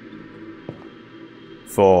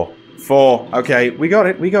 4. Okay, we got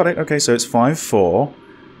it. Okay, so it's 5, 4.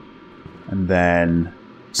 And then...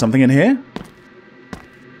 something in here?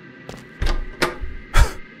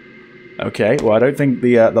 Okay, well I don't think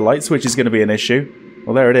the light switch is going to be an issue.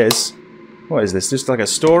 Well, there it is. What is this? Just like a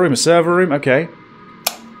storeroom, a server room? Okay.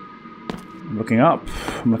 I'm looking up.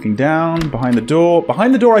 I'm looking down. Behind the door.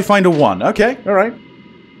 Behind the door I find a 1. Okay, alright.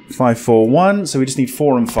 5, 4, 1. So we just need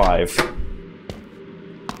 4 and 5.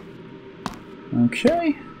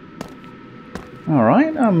 Okay.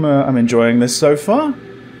 Alright, I'm enjoying this so far.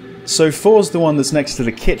 So 4's the one that's next to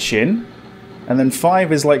the kitchen. And then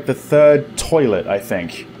 5 is like the 3rd toilet, I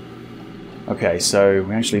think. Okay, so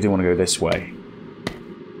we actually do want to go this way.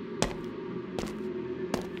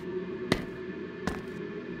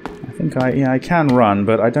 I think I can run,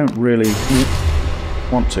 but I don't really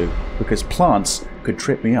want to, because plants could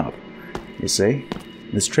trip me up, you see?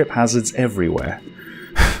 There's trip hazards everywhere.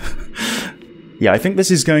 Yeah, I think this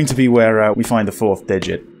is going to be where we find the 4th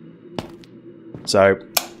digit. So...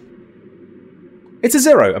 It's a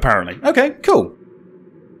 0, apparently. Okay, cool.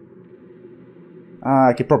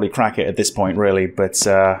 I could probably crack it at this point, really, but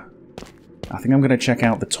I think I'm going to check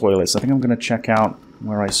out the toilets. I think I'm going to check out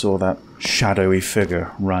where I saw that shadowy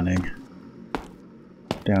figure running.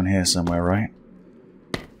 Down here somewhere, right?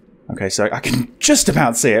 Okay, so I can just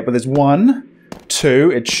about see it, but there's 1,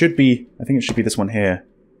 2, it should be... I think it should be this one here.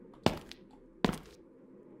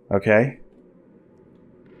 Okay.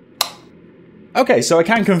 Okay, so I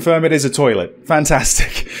can confirm it is a toilet.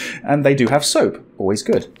 Fantastic. And they do have soap. Always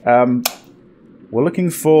good. We're looking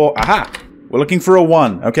for... Aha! We're looking for a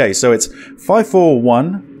 1. Okay, so it's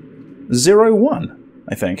 54101,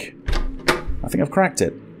 I think. I think I've cracked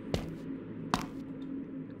it.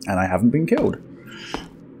 And I haven't been killed.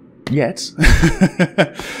 Yet.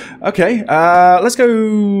 Okay, let's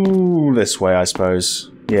go this way, I suppose.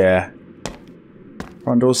 Yeah.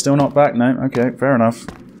 Front door's still not back? No? Okay, fair enough.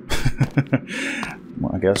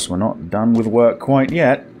 Well, I guess we're not done with work quite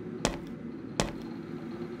yet.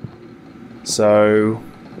 So...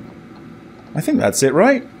 I think that's it,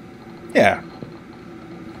 right? Yeah.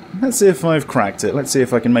 Let's see if I've cracked it. Let's see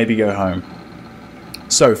if I can maybe go home.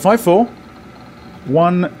 So,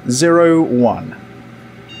 54101.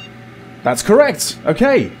 That's correct.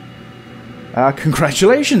 Okay.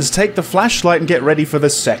 Congratulations. Take the flashlight and get ready for the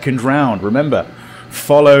 2nd round. Remember,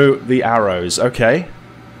 follow the arrows. Okay.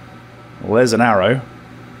 Well, there's an arrow.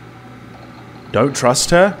 Don't trust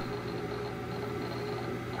her?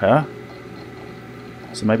 Huh?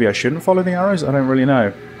 So maybe I shouldn't follow the arrows? I don't really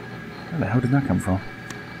know. Where the hell did that come from?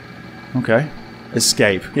 Okay.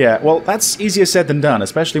 Escape. Yeah, well, that's easier said than done,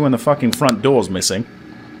 especially when the fucking front door's missing.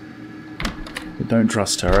 But don't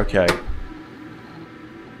trust her, okay.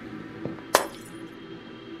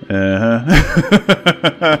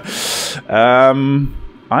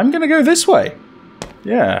 I'm gonna go this way.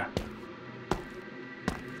 Yeah.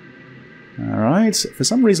 Alright. For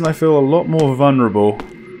some reason I feel a lot more vulnerable.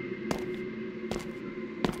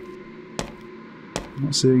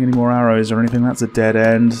 Not seeing any more arrows or anything. That's a dead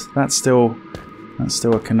end. That's still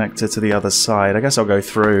a connector to the other side. I guess I'll go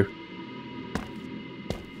through.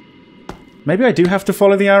 Maybe I do have to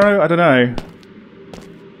follow the arrow? I don't know.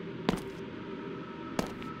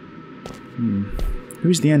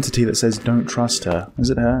 Who's the entity that says don't trust her? Is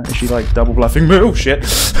it her? Is she like double bluffing me? Oh shit!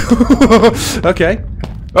 Okay.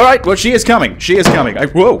 Alright, well she is coming. She is coming.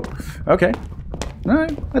 Whoa! Okay.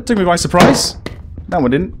 Alright, that took me by surprise. That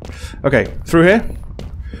one didn't. Okay, through here.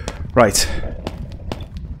 Right.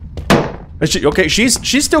 Okay,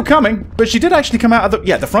 she's still coming, but she did actually come out of the...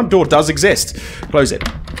 Yeah, the front door does exist. Close it.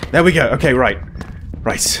 There we go. Okay, right.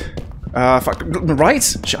 Right. Fuck.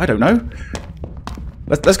 Right? I don't know.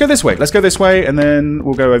 Let's go this way. Let's go this way, and then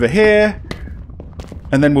we'll go over here.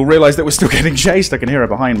 And then we'll realize that we're still getting chased. I can hear her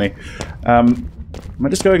behind me. Am I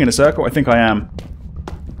just going in a circle? I think I am.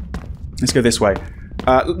 Let's go this way.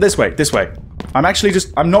 This way. This way. I'm actually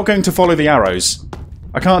just... I'm not going to follow the arrows.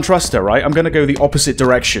 I can't trust her, right? I'm going to go the opposite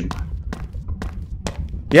direction.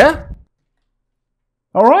 Yeah?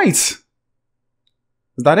 Alright. Is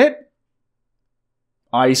that it?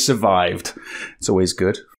 I survived. It's always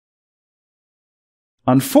good.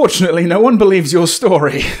 Unfortunately, no one believes your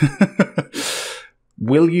story.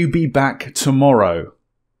 Will you be back tomorrow?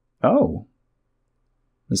 Oh.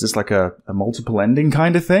 Is this like a multiple ending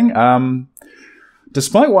kind of thing?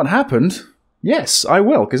 Despite what happened, yes, I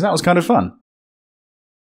will, because that was kind of fun.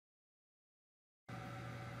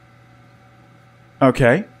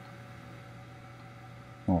 Okay.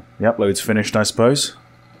 Well, the upload's finished, I suppose.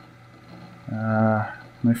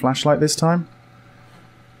 No flashlight this time?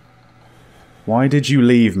 Why did you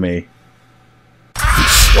leave me?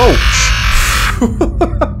 Whoa!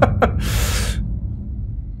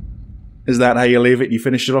 Is that how you leave it? You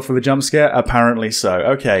finished it off with a jump scare? Apparently so.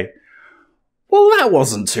 Okay. Well, that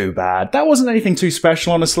wasn't too bad. That wasn't anything too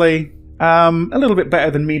special, honestly. A little bit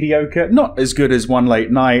better than mediocre. Not as good as One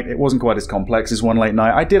Late Night. It wasn't quite as complex as One Late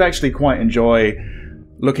Night. I did actually quite enjoy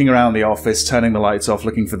looking around the office, turning the lights off,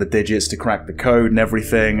 looking for the digits to crack the code and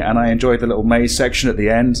everything, and I enjoyed the little maze section at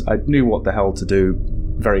the end. I knew what the hell to do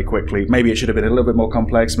very quickly. Maybe it should have been a little bit more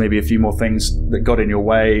complex, maybe a few more things that got in your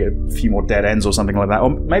way, a few more dead ends or something like that,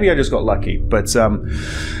 or maybe I just got lucky. But,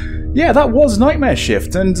 yeah, that was Nightmare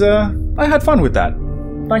Shift, and I had fun with that.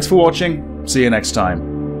 Thanks for watching. See you next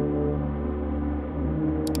time.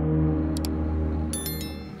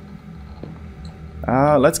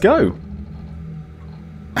 Let's go.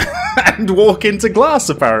 And walk into glass,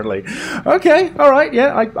 apparently. Okay, alright,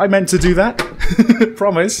 yeah, I meant to do that.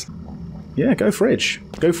 Promise. Yeah, go fridge.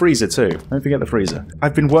 Go freezer, too. Don't forget the freezer.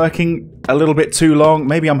 I've been working a little bit too long.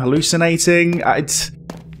 Maybe I'm hallucinating.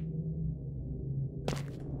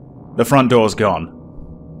 The front door's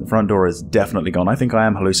gone. The front door is definitely gone. I think I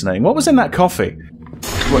am hallucinating. What was in that coffee?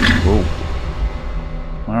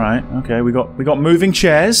 Alright, okay, we got moving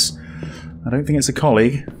chairs. I don't think it's a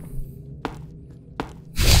colleague.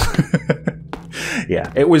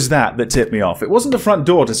 Yeah, it was that tipped me off. It wasn't the front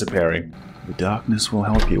door disappearing. The darkness will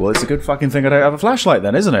help you. Well, it's a good fucking thing I don't have a flashlight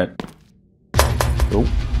then, isn't it? Oh.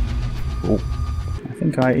 Oh. I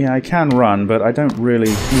think I can run, but I don't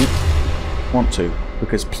really want to,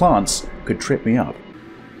 because plants could trip me up.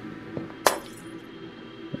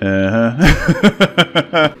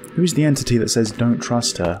 Who's the entity that says don't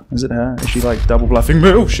trust her? Is it her? Is she like double bluffing me?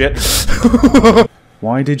 Oh shit!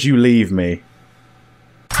 Why did you leave me?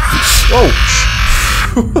 Whoa!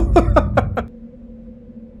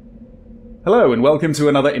 Hello and welcome to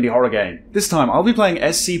another indie horror game. This time I'll be playing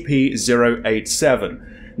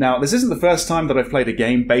SCP-087. Now, this isn't the first time that I've played a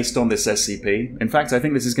game based on this SCP. In fact, I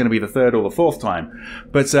think this is going to be the third or the fourth time.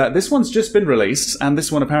 But this one's just been released, and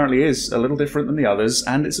this one apparently is a little different than the others,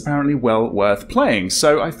 and it's apparently well worth playing,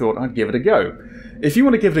 so I thought I'd give it a go. If you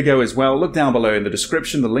want to give it a go as well, look down below in the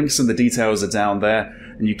description, the links and the details are down there,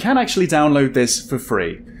 and you can actually download this for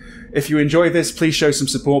free. If you enjoy this, please show some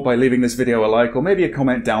support by leaving this video a like, or maybe a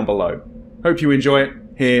comment down below. Hope you enjoy it.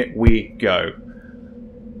 Here we go.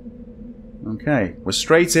 Okay, we're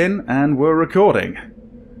straight in, and we're recording.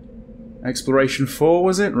 Exploration 4,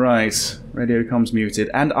 was it? Right. Radio comms muted.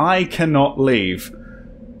 And I cannot leave.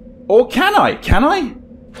 Or can I? Can I?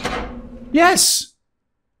 Yes!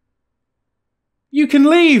 You can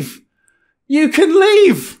leave! You can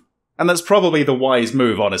leave! And that's probably the wise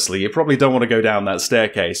move, honestly. You probably don't want to go down that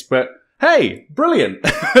staircase, but hey, brilliant!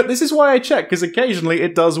 This is why I check, because occasionally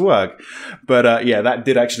it does work. But yeah, that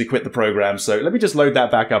did actually quit the program, so let me just load that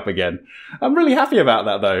back up again. I'm really happy about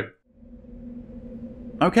that, though.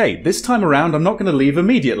 Okay, this time around I'm not going to leave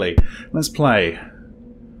immediately. Let's play.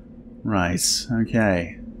 Right,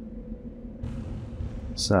 okay.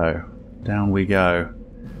 So, down we go.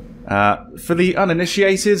 For the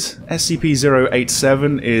uninitiated,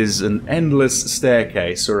 SCP-087 is an endless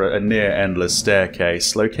staircase, or a near-endless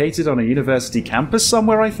staircase, located on a university campus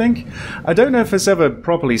somewhere, I think? I don't know if it's ever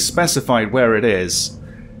properly specified where it is.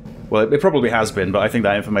 Well, it probably has been, but I think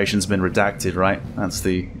that information's been redacted, right? That's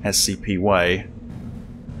the SCP way.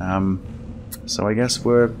 So I guess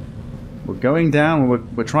we're going down,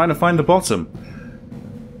 and we're trying to find the bottom.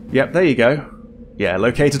 Yep, there you go. Yeah,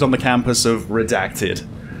 located on the campus of Redacted.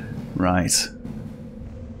 Right.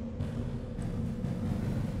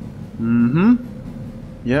 Mm-hmm.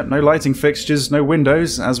 Yep, no lighting fixtures, no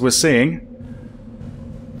windows, as we're seeing.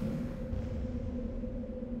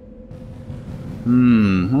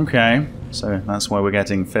 Okay. So that's why we're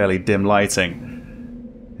getting fairly dim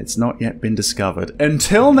lighting. It's not yet been discovered.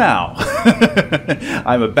 Until now!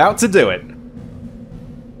 I'm about to do it.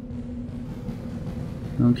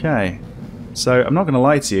 Okay. So, I'm not going to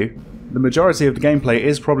lie to you. The majority of the gameplay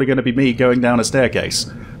is probably going to be me going down a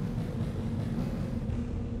staircase.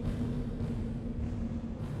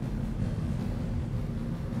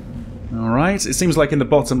 Alright, it seems like in the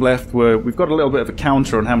bottom left we've got a little bit of a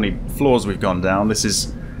counter on how many floors we've gone down. This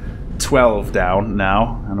is 12 down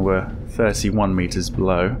now, and we're 31 meters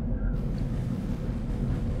below.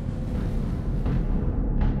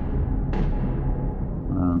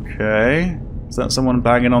 Okay. Is that someone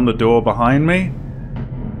banging on the door behind me?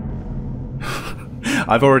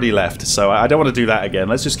 I've already left, so I don't want to do that again.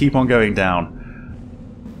 Let's just keep on going down.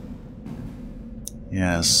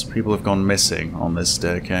 Yes, people have gone missing on this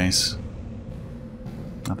staircase.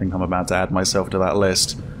 I think I'm about to add myself to that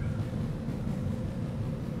list.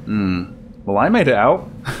 Well, I made it out.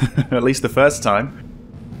 At least the first time.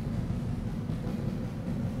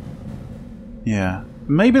 Yeah.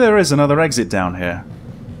 Maybe there is another exit down here.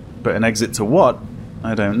 But an exit to what?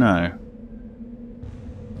 I don't know.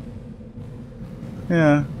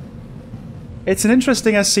 Yeah. It's an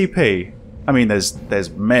interesting SCP. I mean, there's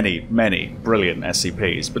many, many brilliant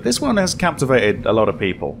SCPs, but this one has captivated a lot of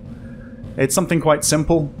people. It's something quite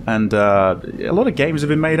simple, and a lot of games have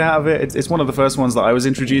been made out of it. It's one of the first ones that I was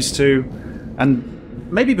introduced to, and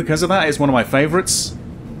maybe because of that, it's one of my favorites.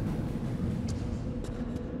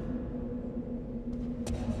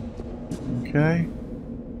 Okay.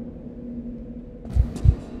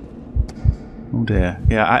 Oh dear.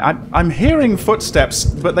 Yeah, I'm hearing footsteps,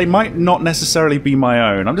 but they might not necessarily be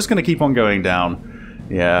my own. I'm just going to keep on going down.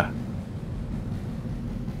 Yeah.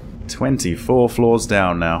 24 floors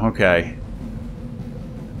down now. Okay.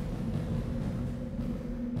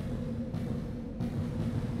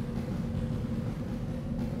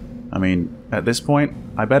 I mean, at this point,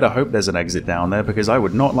 I better hope there's an exit down there, because I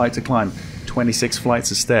would not like to climb 26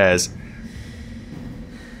 flights of stairs.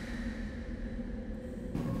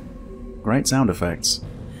 Great sound effects.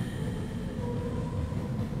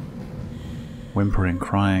 Whimpering,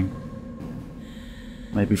 crying.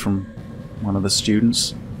 Maybe from one of the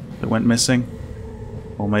students that went missing.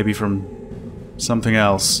 Or maybe from something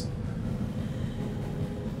else.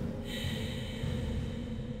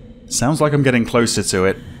 Sounds like I'm getting closer to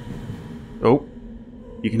it. Oh.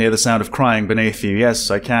 You can hear the sound of crying beneath you. Yes,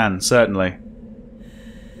 I can, certainly.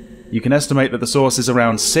 You can estimate that the source is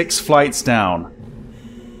around 6 flights down.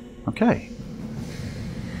 Okay.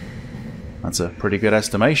 That's a pretty good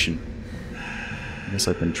estimation. I guess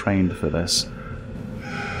I've been trained for this.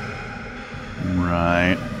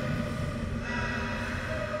 Right.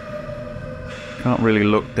 Can't really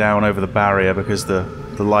look down over the barrier because the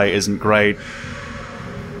light isn't great.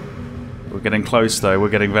 We're getting close though, we're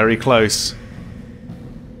getting very close.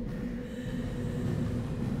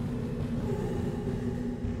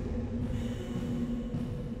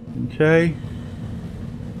 Okay.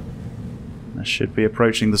 I should be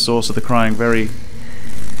approaching the source of the crying very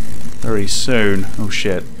soon. Oh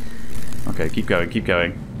shit. Okay, keep going, keep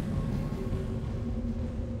going.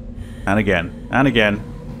 And again, and again.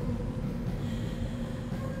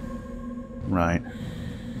 Right.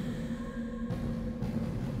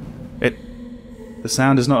 The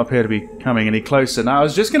sound does not appear to be coming any closer. Now, I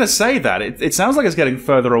was just going to say that. It sounds like it's getting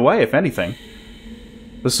further away, if anything.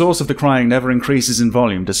 The source of the crying never increases in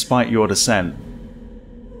volume, despite your descent.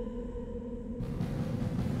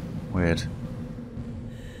 Weird.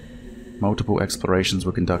 Multiple explorations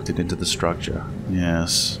were conducted into the structure.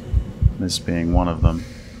 Yes. This being one of them.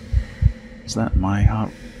 Is that my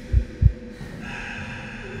heart?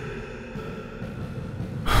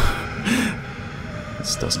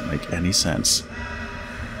 This doesn't make any sense.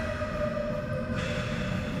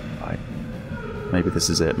 Right. Maybe this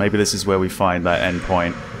is it. Maybe this is where we find that end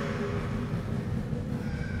point.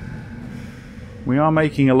 We are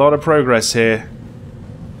making a lot of progress here.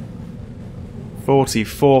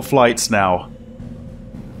 44 flights now.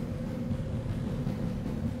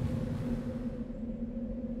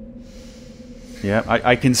 Yeah,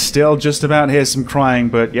 I can still just about hear some crying,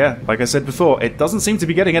 but yeah, like I said before, it doesn't seem to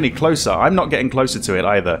be getting any closer. I'm not getting closer to it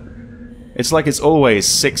either. It's like it's always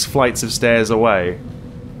 6 flights of stairs away.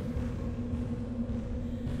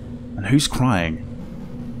 And who's crying?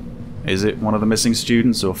 Is it one of the missing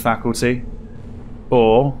students or faculty?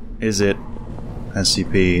 Or is it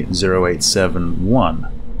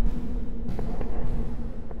SCP-0871?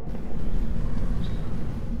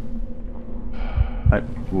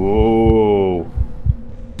 Whoa.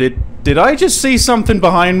 Did I just see something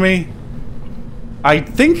behind me? I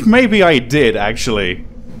think maybe I did, actually.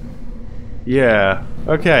 Yeah.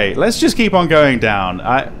 Okay, let's just keep on going down.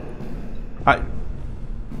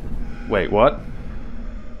 Wait, what?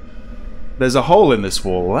 There's a hole in this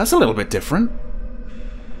wall. That's a little bit different.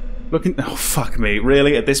 Looking... Oh, fuck me.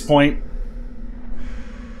 Really? At this point?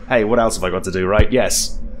 Hey, what else have I got to do, right?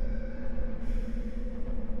 Yes.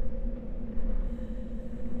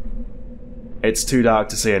 It's too dark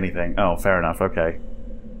to see anything. Oh, fair enough. Okay.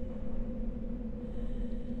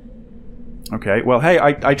 Okay, well, hey,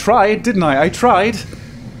 I tried, didn't I? I tried!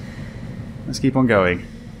 Let's keep on going.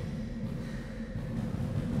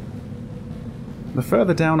 The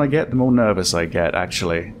further down I get, the more nervous I get,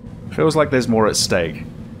 actually. Feels like there's more at stake.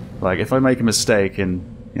 Like, if I make a mistake and,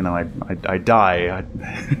 you know, I die,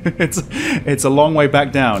 it's a long way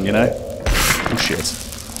back down, you know? Oh, shit.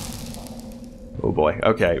 Oh, boy.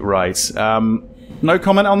 Okay, right. No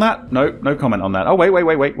comment on that? No comment on that. Oh,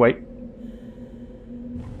 wait.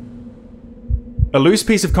 A loose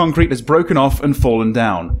piece of concrete has broken off and fallen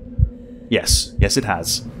down. Yes, it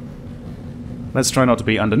has. Let's try not to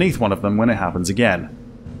be underneath one of them when it happens again.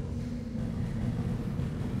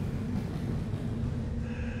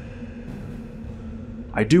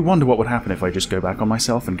 I do wonder what would happen if I just go back on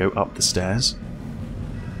myself and go up the stairs.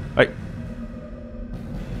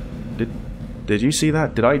 Did you see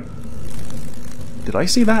that? Did I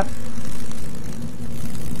see that?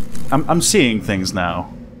 I'm seeing things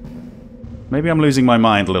now. Maybe I'm losing my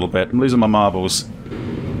mind a little bit. I'm losing my marbles.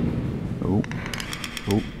 Oh.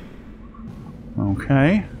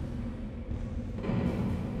 Okay.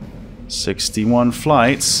 61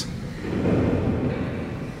 flights.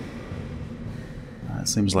 It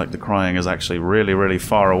seems like the crying is actually really, really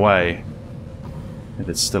far away. If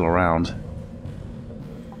it's still around.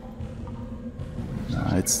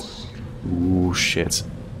 It's... Ooh, shit.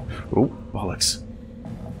 Oh, bollocks.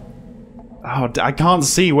 Oh, I can't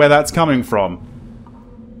see where that's coming from.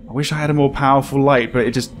 I wish I had a more powerful light, but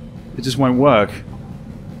it just won't work.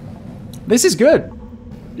 This is good.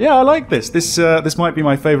 Yeah, I like this. This might be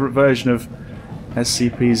my favorite version of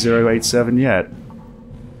SCP-087 yet.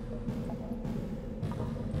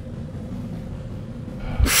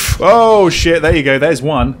 Oh shit, there you go, there's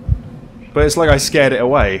one. But it's like I scared it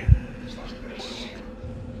away.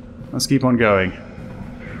 Let's keep on going.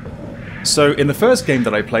 So, in the first game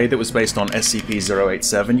that I played that was based on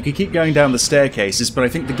SCP-087, you could keep going down the staircases, but I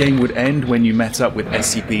think the game would end when you met up with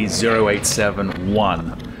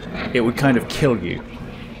SCP-0871. It would kind of kill you.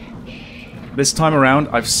 This time around,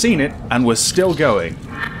 I've seen it, and we're still going.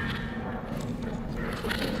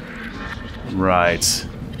 Right.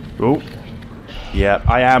 Oh. Yeah,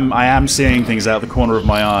 I am seeing things out the corner of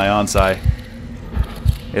my eye, aren't I?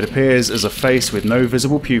 It appears as a face with no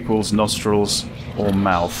visible pupils, nostrils, or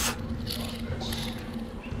mouth.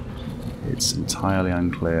 It's entirely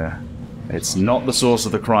unclear. It's not the source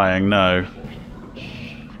of the crying, no.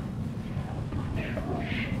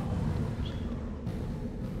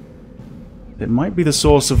 It might be the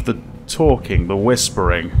source of the talking, the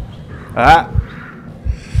whispering. Ah!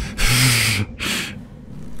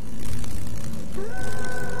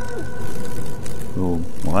 Oh,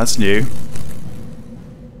 well that's new.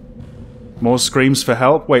 More screams for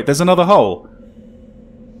help? Wait, there's another hole.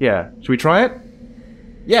 Yeah, should we try it?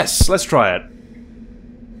 Yes, let's try it.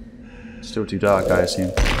 Still too dark, I assume.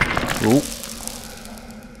 Ooh.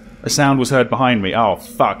 A sound was heard behind me. Oh,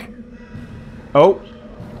 fuck. Oh.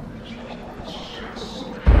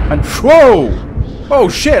 And whoa! Oh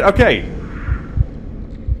shit, okay.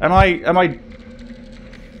 Am I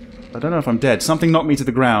I don't know if I'm dead. Something knocked me to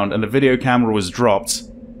the ground and the video camera was dropped.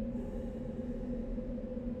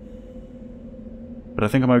 But I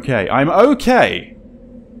think I'm okay. I'm okay!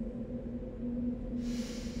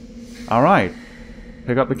 Alright.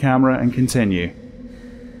 Pick up the camera and continue.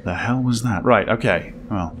 The hell was that? Right, okay.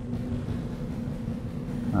 Well.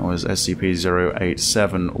 That was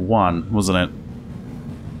SCP-0871, wasn't it?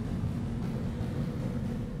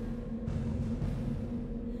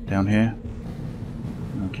 Down here?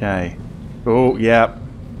 Okay. Oh, yeah.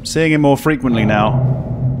 Seeing him more frequently now.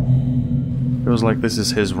 Feels like this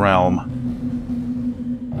is his realm.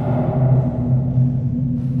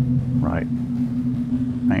 Right.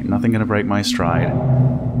 Ain't nothing gonna break my stride.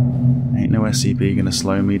 Ain't no SCP gonna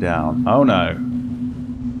slow me down. Oh no.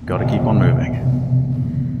 Gotta keep on moving.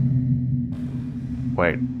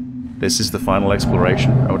 Wait. This is the final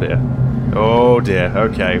exploration? Oh dear. Oh dear.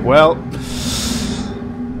 Okay, well...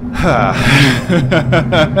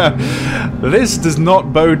 This does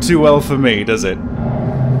not bode too well for me, does it?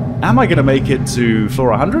 Am I gonna make it to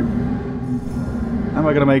floor 100? Am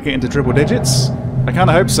I gonna make it into triple digits? I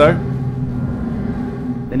kinda hope so.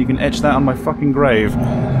 Then you can etch that on my fucking grave.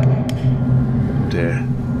 Oh dear.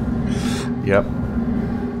 Yep.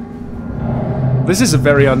 This is a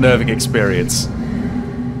very unnerving experience.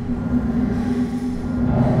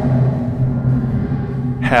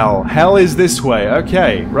 Hell. Hell is this way.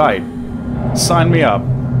 Okay, right. Sign me up.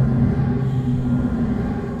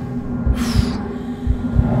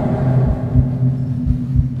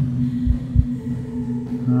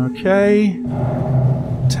 Okay.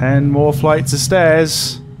 10 more flights of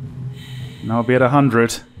stairs. And I'll be at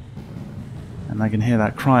 100. And I can hear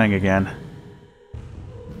that crying again.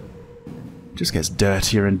 Just gets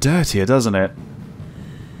dirtier and dirtier, doesn't it?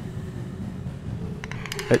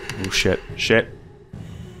 Oh shit. Shit.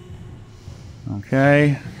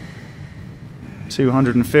 Okay.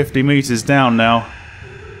 250 meters down now.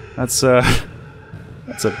 That's a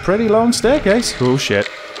pretty long staircase. Oh shit.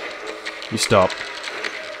 You stop.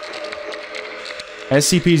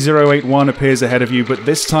 SCP-081 appears ahead of you, but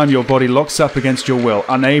this time your body locks up against your will,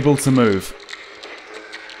 unable to move.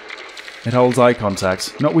 It holds eye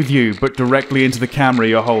contact, not with you, but directly into the camera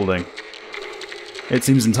you're holding. It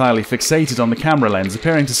seems entirely fixated on the camera lens,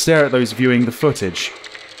 appearing to stare at those viewing the footage.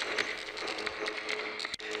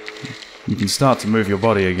 You can start to move your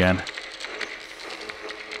body again.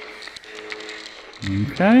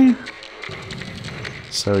 Okay.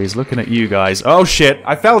 So he's looking at you guys. Oh shit!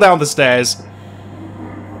 I fell down the stairs!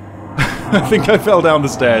 I think I fell down the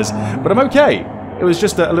stairs. But I'm okay. It was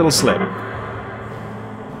just a little slip.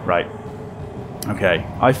 Right. Okay.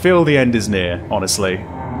 I feel the end is near, honestly.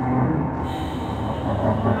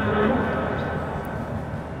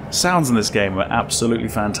 Sounds in this game are absolutely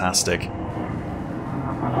fantastic.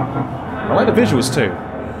 I like the visuals too.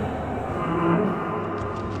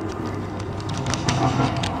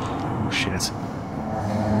 Oh shit.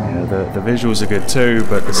 Yeah, the visuals are good too,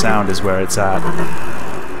 but the sound is where it's at.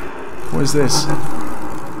 What is this?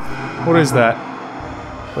 What is that?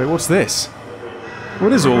 Wait, what's this?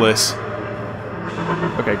 What is all this?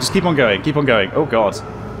 Okay, just keep on going, keep on going. Oh god.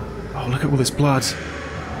 Oh, look at all this blood.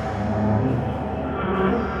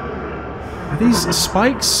 Are these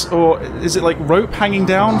spikes? Or is it like rope hanging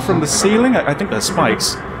down from the ceiling? I think they're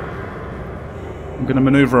spikes. I'm gonna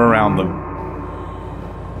maneuver around them.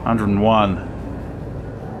 101.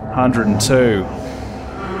 102.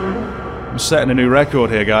 I'm setting a new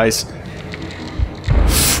record here, guys.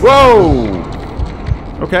 Whoa!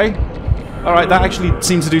 Okay. Alright, that actually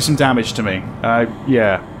seemed to do some damage to me.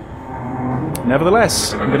 Yeah.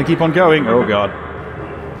 Nevertheless, I'm gonna keep on going. Oh god.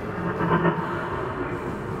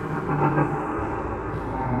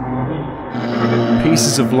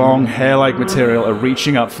 Pieces of long, hair-like material are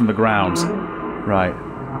reaching up from the ground. Right.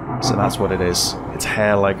 So that's what it is. It's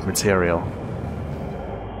hair-like material.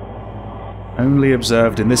 Only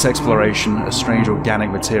observed in this exploration, a strange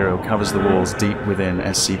organic material covers the walls deep within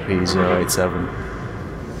SCP-087.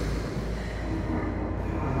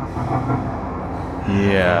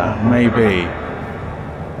 Yeah, maybe.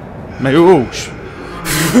 Maybe. Oh,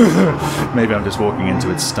 maybe I'm just walking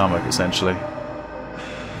into its stomach, essentially.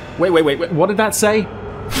 Wait. What did that say?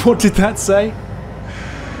 What did that say?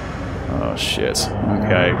 Oh shit.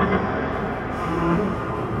 Okay.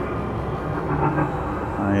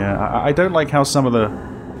 I don't like how some of the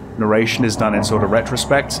narration is done in sort of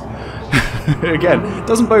retrospect. Again,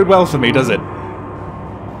 doesn't bode well for me, does it?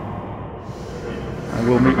 I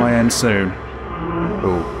will meet my end soon.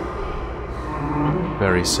 Oh.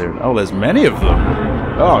 Very soon. Oh, there's many of them.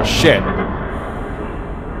 Oh, shit.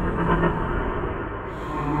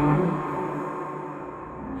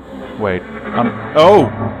 Wait. Oh!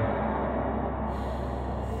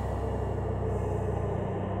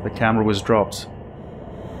 The camera was dropped.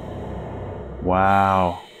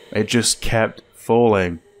 Wow. It just kept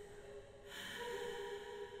falling.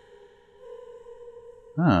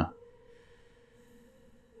 Huh.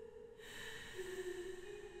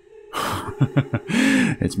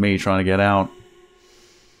 It's me trying to get out.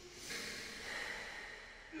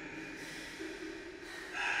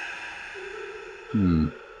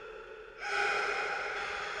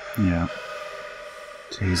 Yeah.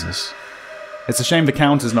 Jesus. It's a shame the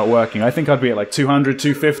counter's not working. I think I'd be at like 200,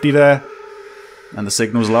 250 there. And the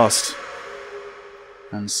signal's lost.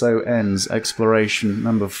 And so ends exploration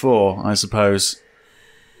number 4, I suppose.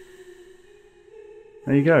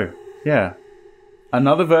 There you go. Yeah.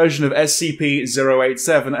 Another version of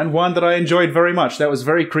SCP-087, and one that I enjoyed very much. That was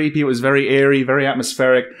very creepy, it was very eerie, very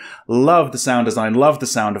atmospheric. Loved the sound design, loved the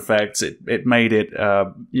sound effects. It made it,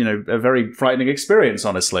 you know, a very frightening experience,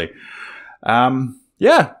 honestly.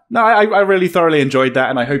 Yeah, no, I really thoroughly enjoyed that,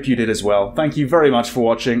 and I hope you did as well. Thank you very much for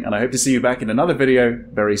watching, and I hope to see you back in another video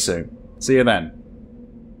very soon. See you then.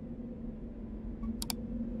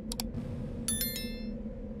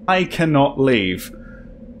 I cannot leave.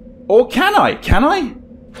 Or can I? Can I?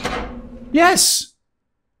 Yes!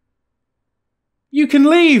 You can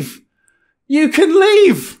leave! You can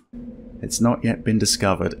leave! It's not yet been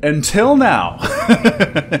discovered. Until now.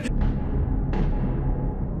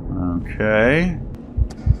 Okay.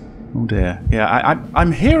 Oh dear. Yeah,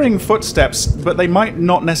 I'm hearing footsteps, but they might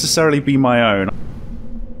not necessarily be my own.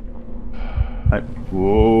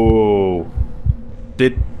 Whoa.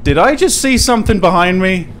 Did I just see something behind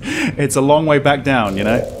me? It's a long way back down, you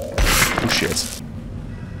know? Oh shit.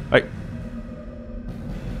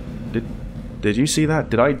 Did you see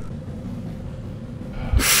that? Did I...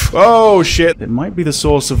 Oh shit! It might be the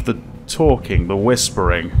source of the talking, the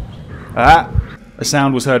whispering. Ah! A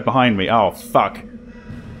sound was heard behind me. Oh, fuck.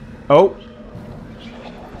 Oh.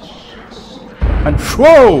 And...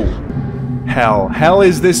 Whoa! Hell. Hell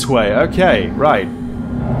is this way. Okay, right.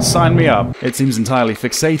 Sign me up. It seems entirely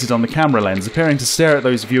fixated on the camera lens, appearing to stare at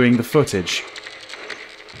those viewing the footage.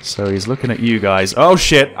 So he's looking at you guys. Oh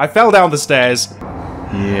shit! I fell down the stairs!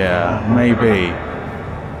 Yeah, maybe.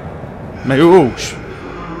 Ooh.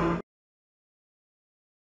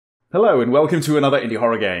 Hello and welcome to another indie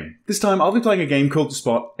horror game. This time I'll be playing a game called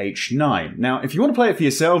Spot H9. Now, if you want to play it for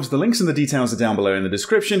yourselves, the links and the details are down below in the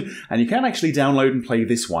description, and you can actually download and play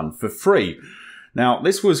this one for free. Now,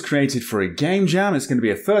 this was created for a game jam. It's going to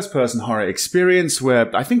be a first-person horror experience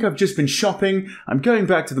where I think I've just been shopping. I'm going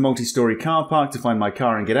back to the multi-story car park to find my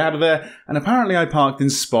car and get out of there, and apparently I parked in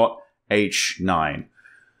Spot H9.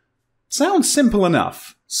 Sounds simple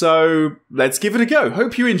enough. So, let's give it a go.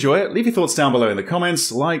 Hope you enjoy it. Leave your thoughts down below in the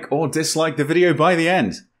comments. Like or dislike the video by the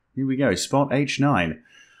end. Here we go, Spot H9.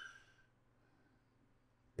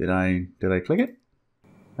 Did I click it?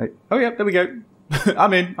 Oh yeah, there we go.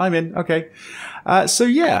 I'm in, okay. So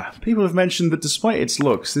yeah, people have mentioned that despite its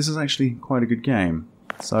looks, this is actually quite a good game.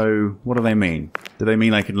 So, what do they mean? Do they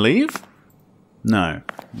mean I can leave? No.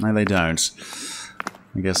 No, they don't.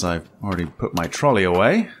 I guess I've already put my trolley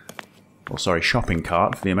away. Or sorry, shopping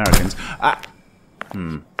cart for the Americans. Ah!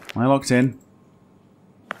 Am I locked in?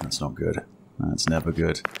 That's not good. That's never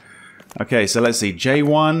good. Okay, so let's see.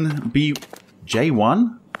 J1, B...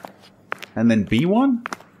 J1? And then B1?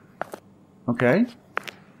 Okay.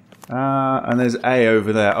 And there's A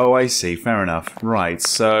over there. Oh, I see. Fair enough. Right,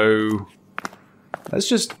 so... Let's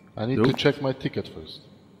just... I need to check my ticket first.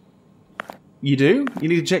 You do? You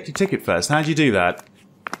need to check your ticket first. How'd you do that?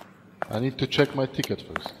 I need to check my ticket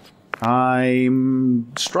first.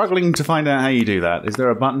 I'm struggling to find out how you do that. Is there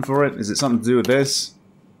a button for it? Is it something to do with this?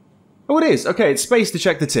 Oh, it is. Okay, it's space to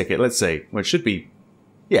check the ticket. Let's see. Well, it should be...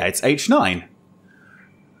 Yeah, it's H9.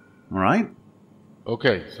 Alright.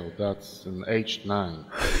 Okay, so that's an H9.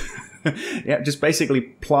 Yeah, just basically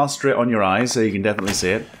plaster it on your eyes so you can definitely see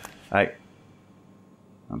it. Hey.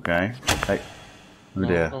 Okay. Hey. Oh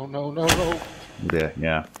dear. No. Oh dear,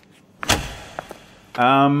 yeah.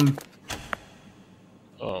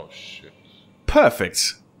 Oh shit.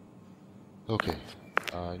 Perfect. Okay.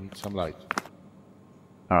 I need some light.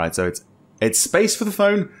 Alright, so it's space for the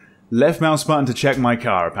phone, left mouse button to check my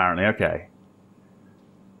car, apparently. Okay.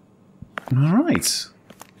 Alright.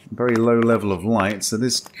 Very low level of light, so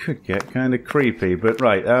this could get kind of creepy, but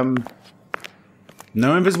right,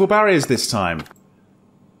 no invisible barriers this time.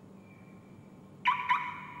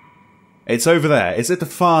 It's over there. It's at the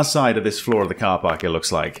far side of this floor of the car park, it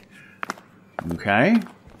looks like. Okay.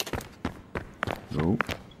 Oh.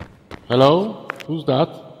 Hello? Who's that?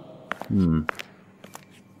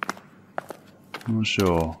 Not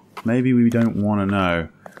sure. Maybe we don't want to know.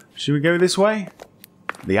 Should we go this way?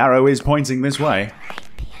 The arrow is pointing this way.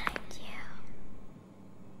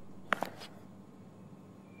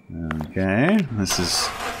 Okay, this is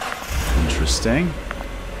interesting.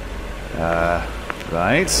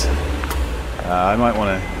 Right. I might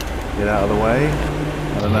want to get out of the way.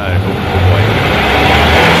 I don't know.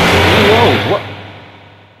 Whoa, what?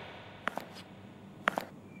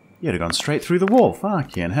 You'd have gone straight through the wall.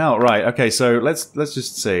 Fucking hell. Right, okay, so let's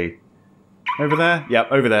just see. Over there?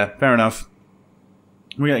 Yep, over there. Fair enough.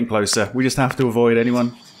 We're getting closer. We just have to avoid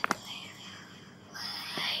anyone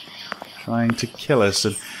trying to kill us.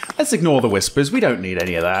 And let's ignore the whispers. We don't need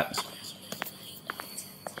any of that.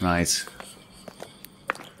 Right.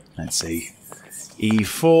 Let's see.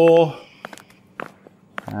 E4.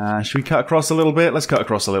 Should we cut across a little bit? Let's cut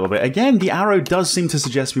across a little bit. Again, the arrow does seem to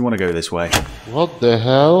suggest we want to go this way. What the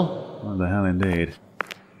hell? What the hell indeed.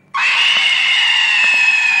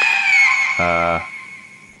 Oh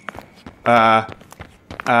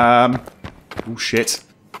shit.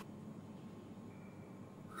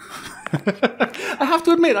 I have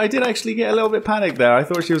to admit, I did actually get a little bit panicked there. I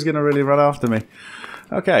thought she was going to really run after me.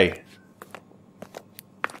 Okay.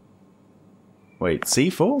 Wait,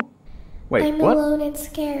 C4? Wait, I'm what? alone and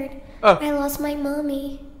scared. Oh. I lost my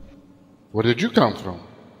mommy. Where did you come from?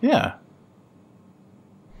 Yeah.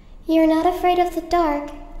 You're not afraid of the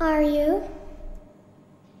dark, are you?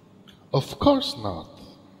 Of course not.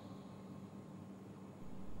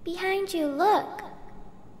 Behind you, look.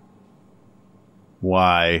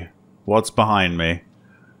 Why? What's behind me?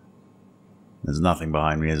 There's nothing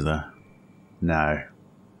behind me, is there? No.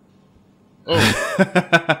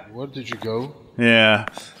 Oh. Where did you go? Yeah.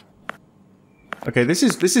 Okay, this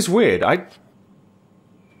is weird.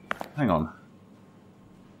 Hang on.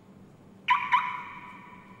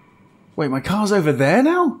 Wait, my car's over there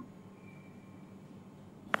now?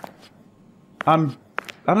 I'm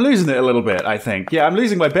losing it a little bit, I think. Yeah, I'm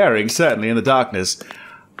losing my bearings, certainly, in the darkness.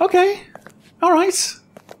 Okay. Alright.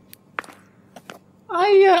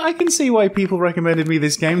 I can see why people recommended me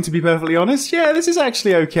this game, to be perfectly honest. Yeah, this is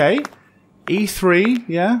actually okay. E3,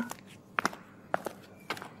 yeah.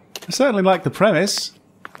 I certainly like the premise.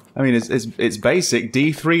 I mean, it's basic.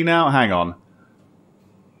 D3 now? Hang on.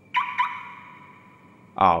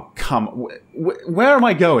 Oh, come... Where am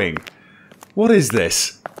I going? What is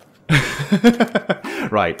this?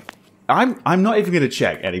 Right. I'm not even going to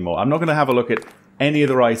check anymore. I'm not going to have a look at any of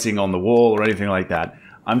the writing on the wall or anything like that.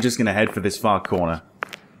 I'm just going to head for this far corner.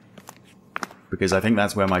 Because I think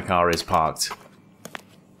that's where my car is parked.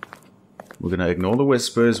 We're going to ignore the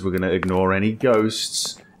whispers. We're going to ignore any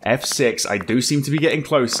ghosts. F6. I do seem to be getting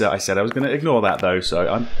closer. I said I was going to ignore that, though, so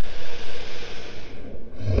I'm...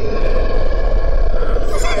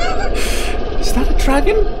 Is that a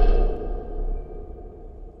dragon?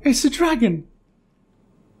 It's a dragon.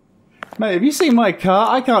 Mate, have you seen my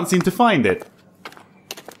car? I can't seem to find it.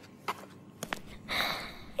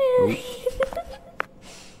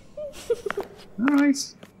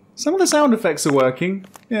 Alright. Some of the sound effects are working.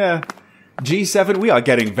 Yeah. G7, we are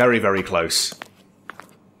getting very, very close.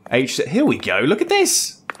 H7, here we go, look at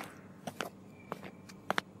this!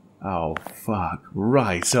 Oh, fuck.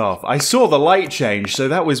 Right off. I saw the light change, so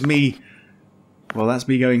that was me... Well, that's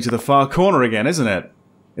me going to the far corner again, isn't it?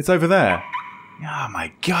 It's over there. Oh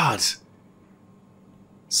my god.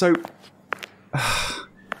 So...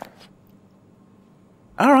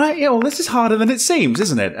 Alright, yeah, well this is harder than it seems,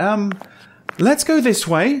 isn't it? Let's go this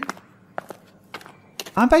way.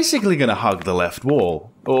 I'm basically going to hug the left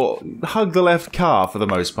wall. Or hug the left car for the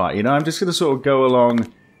most part, you know? I'm just going to sort of go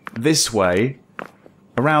along this way,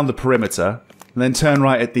 around the perimeter, and then turn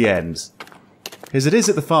right at the end. Because it is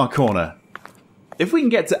at the far corner. If we can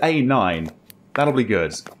get to A9, that'll be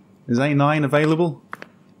good. Is A9 available?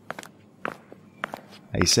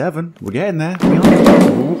 A7, we're getting there. We are.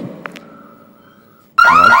 Ooh.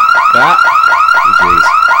 Like that. Oh, jeez.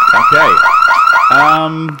 Okay.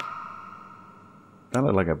 That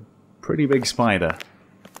looked like a pretty big spider.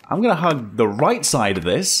 I'm going to hug the right side of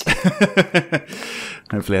this.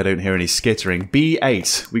 Hopefully I don't hear any skittering.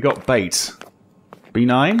 B8. We got bait.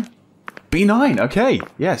 B9? B9, okay.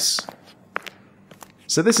 Yes.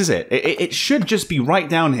 So this is it. It should just be right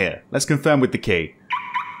down here. Let's confirm with the key.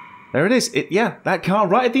 There it is. Yeah, that car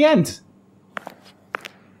right at the end.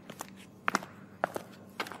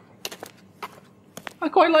 I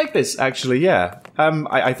quite like this, actually, yeah.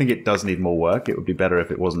 I think it does need more work. It would be better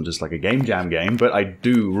if it wasn't just like a game jam game, but I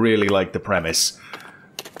do really like the premise.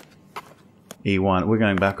 E1, we're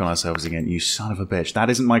going back on ourselves again, you son of a bitch.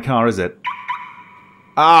 That isn't my car, is it?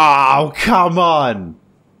 Oh, come on!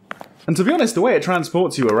 And to be honest, the way it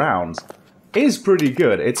transports you around is pretty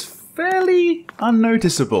good. It's fairly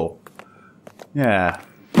unnoticeable. Yeah.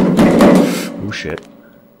 Oh, shit.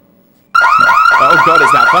 Oh, God,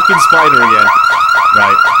 it's that fucking spider again.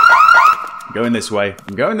 Right. I'm going this way.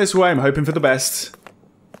 I'm going this way. I'm hoping for the best.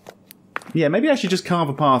 Yeah, maybe I should just carve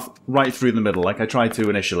a path right through the middle like I tried to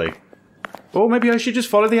initially. Or maybe I should just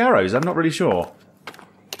follow the arrows. I'm not really sure.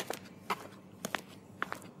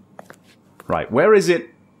 Right, where is it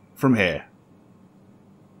from here?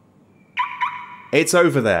 It's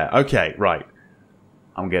over there. Okay, right.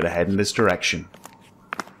 I'm going to head in this direction.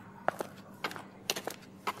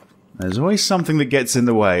 There's always something that gets in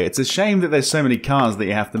the way. It's a shame that there's so many cars that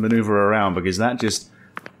you have to maneuver around, because that just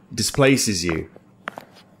displaces you.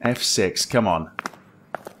 F6, come on.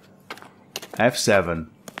 F7.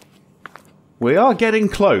 We are getting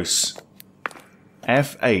close.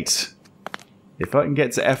 F8. If I can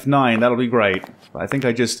get to F9, that'll be great. But I think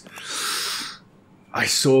I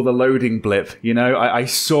saw the loading blip, you know? I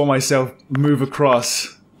saw myself move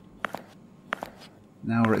across.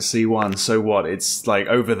 Now we're at C1, so what? It's like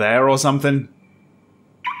over there or something?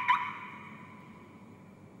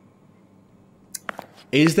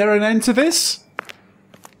 Is there an end to this?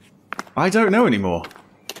 I don't know anymore.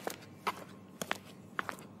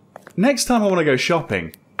 Next time I want to go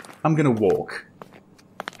shopping, I'm going to walk.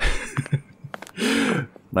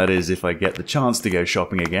 That is, if I get the chance to go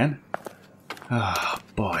shopping again. Ah,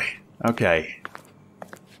 boy. Okay.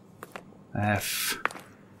 F.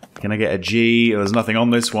 Can I get a G? There's nothing on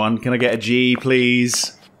this one. Can I get a G,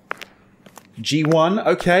 please? G1.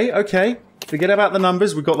 Okay, okay. Forget about the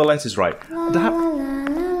numbers. We've got the letters right.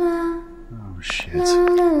 Oh, shit.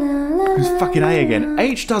 It's fucking A again.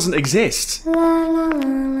 H doesn't exist. Okay.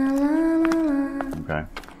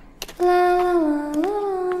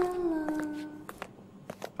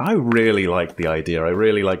 I really like the idea. I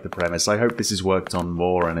really like the premise. I hope this is worked on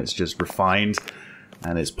more and it's just refined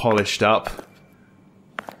and it's polished up.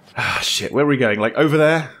 Ah, shit. Where are we going? Like, over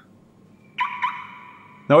there?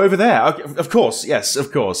 No, over there. Okay, of course. Yes,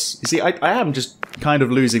 of course. You see, I am just kind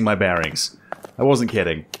of losing my bearings. I wasn't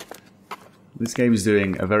kidding. This game is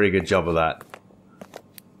doing a very good job of that.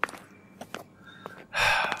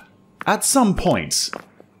 At some point,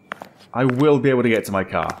 I will be able to get to my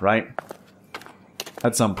car, right?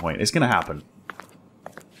 At some point. It's going to happen.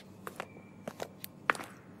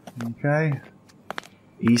 Okay.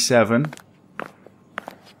 E7.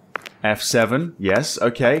 F7. Yes,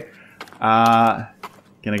 okay.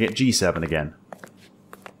 Can I get G7 again?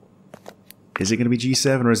 Is it going to be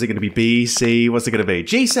G7 or is it going to be B, C? What's it going to be?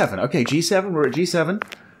 G7. Okay, G7. We're at G7.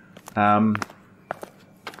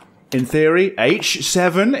 In theory,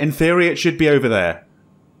 H7. In theory, it should be over there.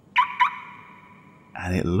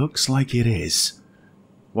 And it looks like it is.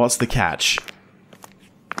 What's the catch?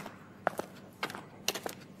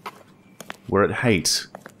 We're at hate.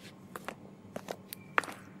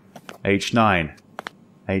 H9.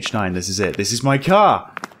 H9, this is it. This is my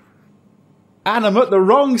car! And I'm at the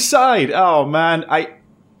wrong side! Oh, man.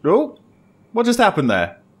 Oh, what just happened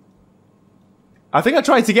there? I think I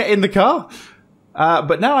tried to get in the car,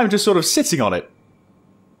 but now I'm just sort of sitting on it.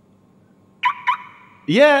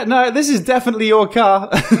 Yeah, no, this is definitely your car.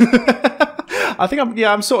 I think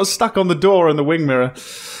I'm sort of stuck on the door and the wing mirror.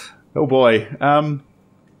 Oh boy. I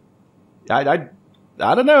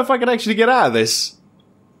don't know if I can actually get out of this.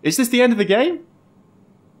 Is this the end of the game?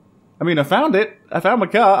 I mean, I found it. I found my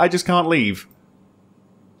car. I just can't leave.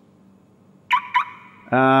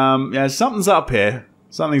 Yeah, something's up here.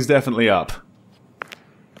 Something's definitely up.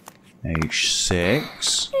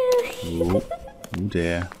 H6. Ooh. Oh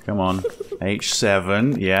dear. Come on.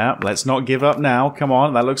 H7. Yeah, let's not give up now. Come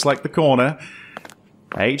on, that looks like the corner.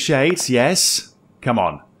 H8. Yes. Come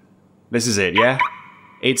on. This is it, yeah?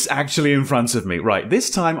 It's actually in front of me. Right, this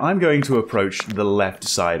time I'm going to approach the left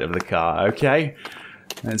side of the car, okay?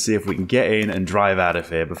 Let's see if we can get in and drive out of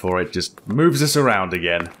here before it just moves us around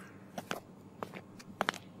again.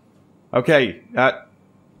 Okay,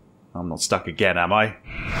 I'm not stuck again, am I?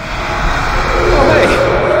 Oh, hey!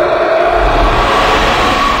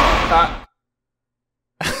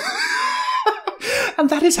 And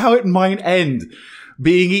that is how it might end.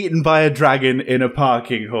 Being eaten by a dragon in a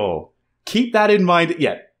parking hall. Keep that in mind.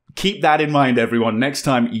 Yeah, keep that in mind, everyone, next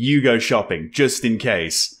time you go shopping, just in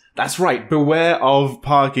case. That's right, beware of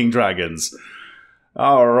parking dragons.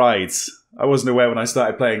 Alright. I wasn't aware when I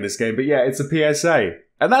started playing this game, but yeah, it's a PSA.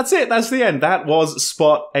 And that's it, that's the end. That was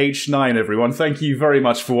Spot H9, everyone. Thank you very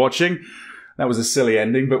much for watching. That was a silly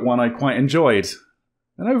ending, but one I quite enjoyed.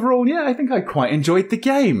 And overall, yeah, I think I quite enjoyed the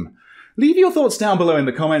game. Leave your thoughts down below in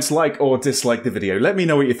the comments, like or dislike the video. Let me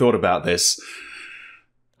know what you thought about this.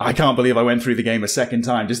 I can't believe I went through the game a second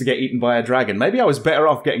time just to get eaten by a dragon. Maybe I was better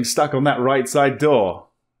off getting stuck on that right side door.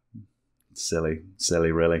 Silly.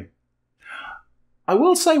 Silly, really. I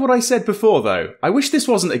will say what I said before, though. I wish this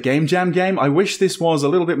wasn't a Game Jam game. I wish this was a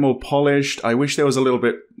little bit more polished. I wish there was a little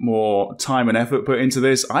bit more time and effort put into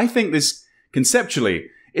this. I think this, conceptually,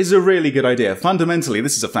 is a really good idea. Fundamentally,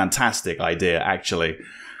 this is a fantastic idea, actually.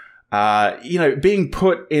 You know, being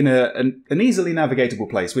put in an easily navigatable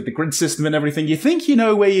place with the grid system and everything, you think you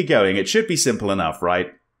know where you're going. It should be simple enough,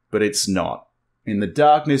 right? But it's not. In the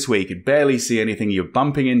darkness where you could barely see anything, you're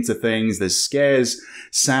bumping into things, there's scares,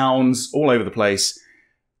 sounds all over the place.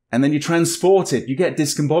 and then you transport it, you get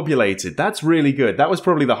discombobulated. That's really good. That was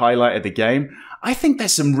probably the highlight of the game. I think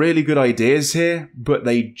there's some really good ideas here, but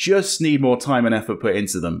they just need more time and effort put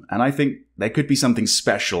into them. And I think there could be something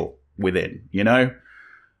special within, you know?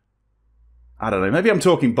 I don't know, maybe I'm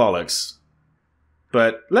talking bollocks.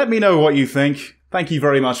 But let me know what you think. Thank you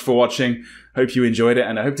very much for watching. Hope you enjoyed it,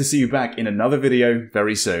 and I hope to see you back in another video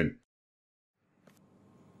very soon.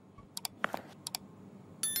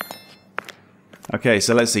 Okay,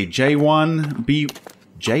 so let's see. J1, B...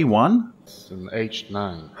 J1? It's an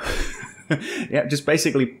H9. Yeah, just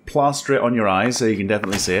basically plaster it on your eyes so you can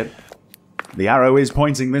definitely see it. The arrow is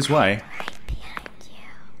pointing this way.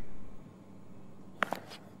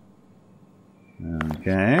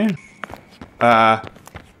 Okay. Oh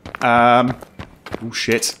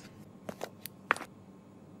shit.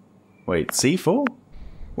 Wait, C4?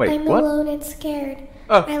 Wait, I'm what? alone and scared.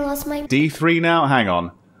 Oh. I lost my... D3 now? Hang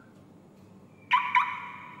on.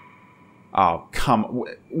 Oh, come...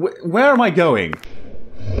 where am I going?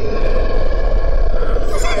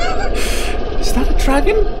 Is that a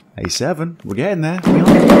dragon? A7. We're getting there.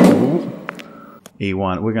 Ooh.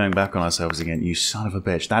 E1. We're going back on ourselves again. You son of a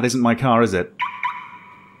bitch. That isn't my car, is it?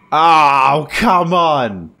 Oh, come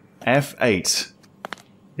on! F8.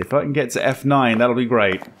 If I can get to F9, that'll be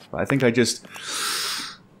great. But I think I just...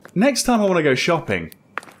 Next time I want to go shopping,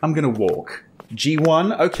 I'm going to walk.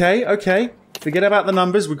 G1. Okay, okay. Forget about the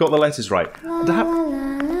numbers. We've got the letters right.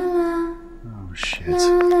 Oh,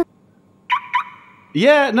 shit.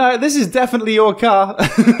 Yeah, no, this is definitely your car.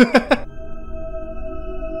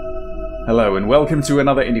 Hello and welcome to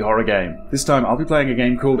another indie horror game. This time I'll be playing a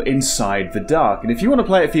game called Inside the Dark, and if you want to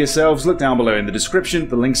play it for yourselves, look down below in the description.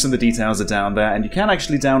 The links and the details are down there, and you can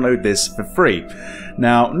actually download this for free.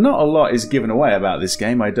 Now, not a lot is given away about this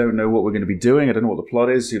game. I don't know what we're going to be doing, I don't know what the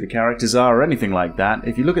plot is, who the characters are, or anything like that.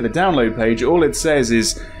 If you look at the download page, all it says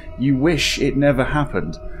is, you wish it never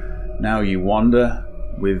happened. Now you wander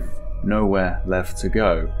with nowhere left to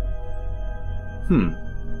go.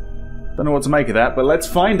 Don't know what to make of that, but let's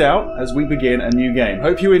find out as we begin a new game.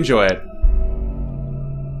 Hope you enjoy it.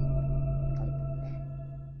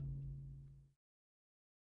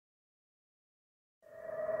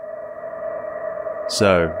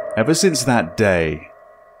 So, ever since that day,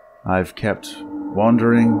 I've kept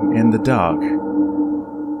wandering in the dark.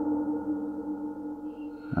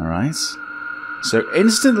 Alright. So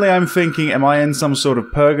instantly I'm thinking, am I in some sort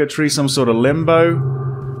of purgatory, some sort of limbo?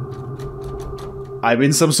 I'm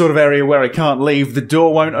in some sort of area where I can't leave, the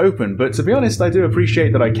door won't open, but to be honest, I do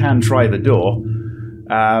appreciate that I can try the door.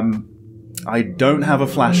 I don't have a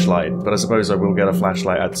flashlight, but I suppose I will get a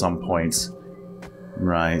flashlight at some point.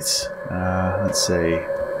 Right, let's see.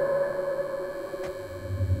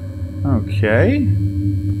 Okay.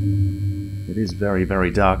 It is very,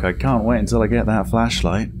 very dark. I can't wait until I get that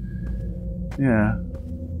flashlight. Yeah.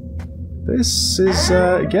 This is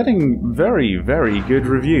getting very, very good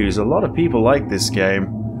reviews. A lot of people like this game.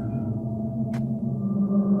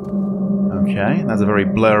 Okay, that's a very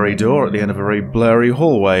blurry door at the end of a very blurry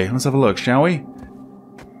hallway. Let's have a look, shall we?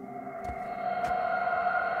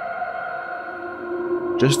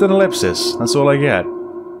 Just an ellipsis. That's all I get.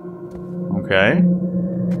 Okay.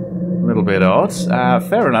 A little bit odd.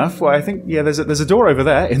 Fair enough. Well, I think, yeah, there's a door over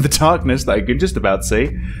there in the darkness that I can just about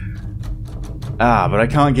see. Ah, but I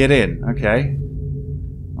can't get in. Okay.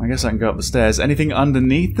 I guess I can go up the stairs. Anything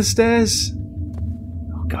underneath the stairs?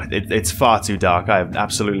 Oh god, it's far too dark. I have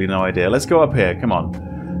absolutely no idea. Let's go up here. Come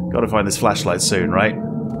on. Gotta find this flashlight soon, right?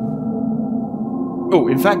 Oh,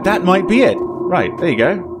 in fact, that might be it. Right, there you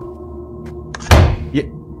go. Yeah.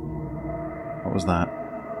 What was that?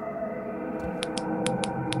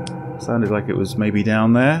 Sounded like it was maybe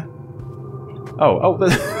down there. Oh,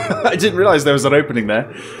 I didn't realize there was an opening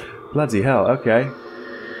there. Bloody hell, okay.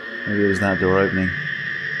 Maybe it was that door opening.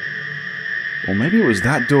 Or maybe it was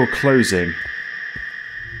that door closing.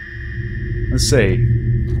 Let's see.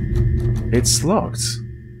 It's locked.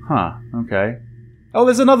 Huh, okay. Oh,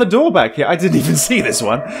 there's another door back here. I didn't even see this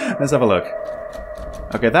one. Let's have a look.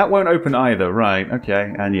 Okay, that won't open either. Right,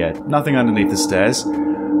 okay. And yeah, nothing underneath the stairs.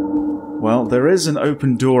 Well, there is an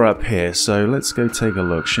open door up here, so let's go take a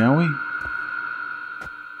look, shall we?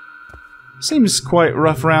 Seems quite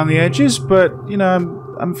rough around the edges, but, you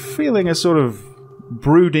know, I'm feeling a sort of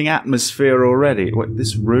brooding atmosphere already. What,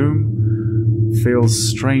 this room feels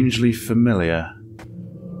strangely familiar.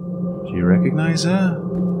 Do you recognize her?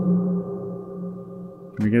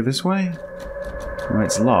 Can we go this way? Oh,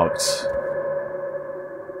 it's locked.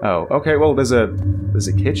 Oh, okay, well, there's a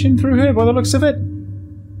kitchen through here by the looks of it.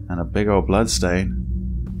 And a big old bloodstain.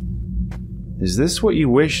 Is this what you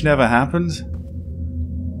wish never happened?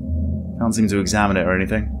 Can't seem to examine it or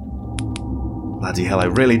anything. Bloody hell, I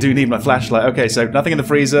really do need my flashlight. Okay, so nothing in the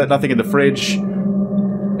freezer, nothing in the fridge.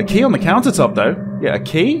 A key on the countertop, though. Yeah, a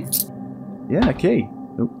key? Yeah, a key.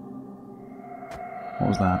 Oh. What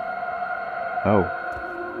was that? Oh.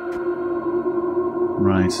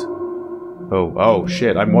 Right. Oh,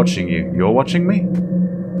 shit, I'm watching you. You're watching me?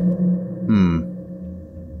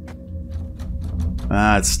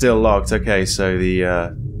 Ah, it's still locked. Okay, so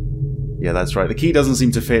the, yeah, that's right. The key doesn't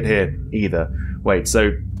seem to fit here either. Wait,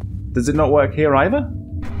 so does it not work here either?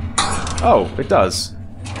 Oh, it does.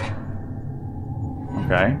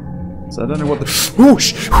 Okay. So I don't know what the...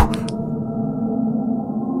 Whoosh!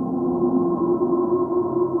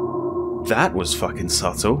 That was fucking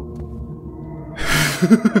subtle.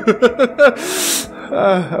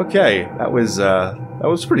 Okay, that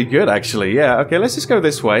was pretty good actually. Yeah, okay, let's just go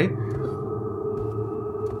this way.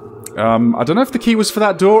 I don't know if the key was for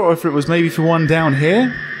that door or if it was maybe for one down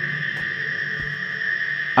here.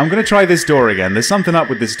 I'm gonna try this door again. There's something up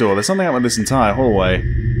with this door. There's something up with this entire hallway.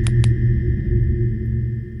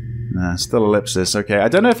 Nah, still ellipsis. Okay, I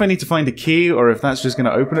don't know if I need to find a key or if that's just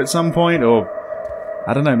gonna open at some point or...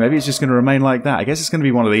 I don't know, maybe it's just gonna remain like that. I guess it's gonna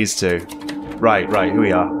be one of these two. Right, here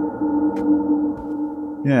we are.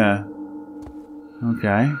 Yeah.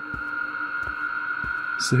 Okay.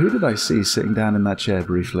 So who did I see sitting down in that chair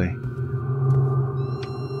briefly?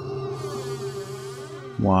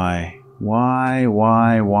 Why? Why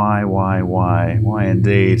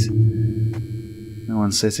indeed? No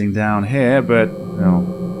one's sitting down here, but...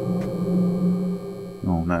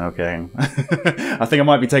 Oh, no, okay. I think I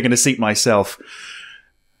might be taking a seat myself.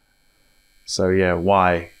 So yeah,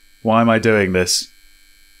 why? Why am I doing this?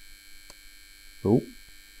 Oh.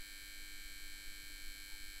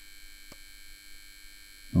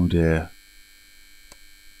 Oh dear.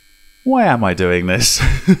 Why am I doing this?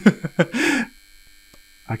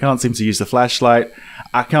 I can't seem to use the flashlight.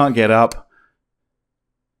 I can't get up.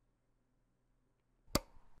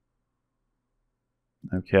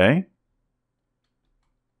 Okay.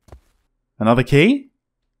 Another key?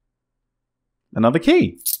 Another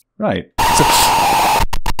key. Right. So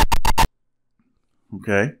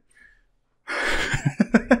okay.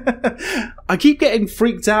 I keep getting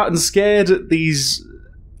freaked out and scared at these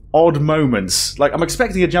odd moments. Like, I'm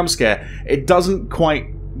expecting a jump scare. It doesn't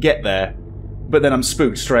quite get there. But then I'm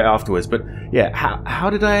spooked straight afterwards. But yeah, how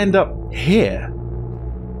did I end up here?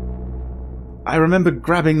 I remember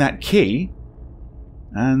grabbing that key.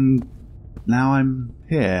 And now I'm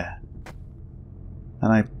here.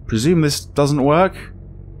 And I presume this doesn't work?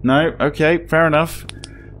 No? Okay, fair enough.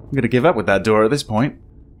 I'm gonna give up with that door at this point.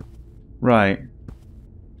 Right.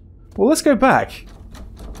 Well, let's go back.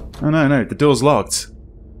 Oh no, the door's locked.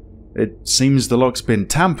 It seems the lock's been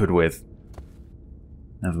tampered with.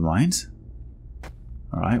 Never mind.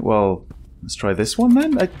 Alright, well, let's try this one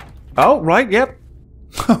then. Oh, right, yep.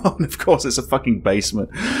 And of course it's a fucking basement.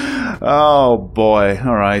 Oh boy,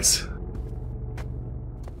 alright.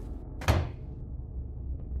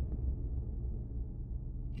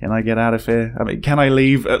 Can I get out of here? I mean, can I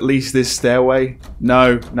leave at least this stairway?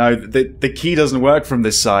 No, the key doesn't work from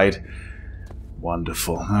this side.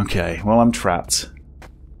 Wonderful. Okay, well, I'm trapped.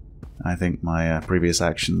 I think my previous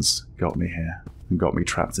actions got me here and got me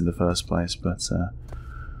trapped in the first place, but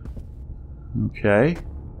okay.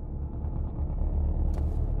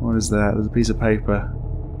 What is that? There's a piece of paper.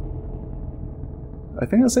 I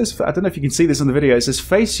think that says, I don't know if you can see this on the video, it says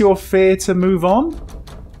face your fear to move on,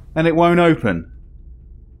 and it won't open.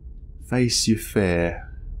 Face your fear.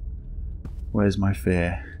 Where's my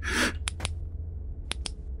fear?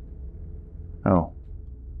 Oh.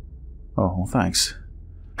 Oh, well, thanks.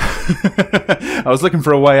 I was looking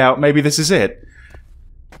for a way out. Maybe this is it.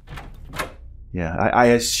 Yeah, I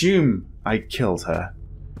assume I killed her.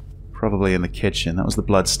 Probably in the kitchen. That was the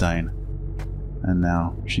bloodstain. And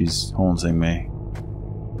now she's haunting me.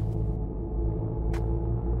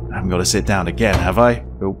 I haven't got to sit down again, have I?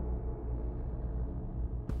 Oh.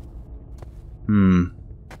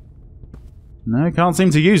 No, can't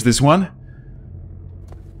seem to use this one.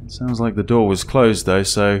 It sounds like the door was closed though,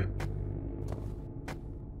 so...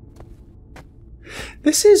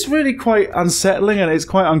 This is really quite unsettling and it's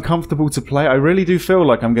quite uncomfortable to play. I really do feel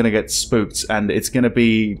like I'm going to get spooked and it's going to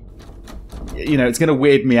be... You know, it's going to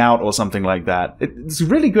weird me out or something like that. It's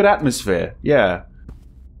really good atmosphere, yeah.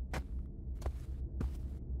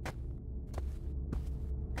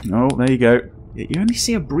 Oh, there you go. You only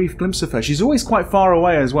see a brief glimpse of her. She's always quite far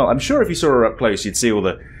away as well. I'm sure if you saw her up close, you'd see all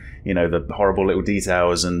the, you know, the horrible little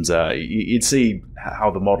details and you'd see how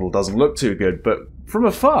the model doesn't look too good. But from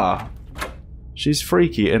afar, she's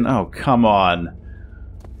freaky and oh, come on.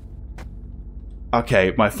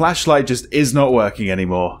 Okay, my flashlight just is not working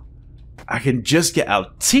anymore. I can just get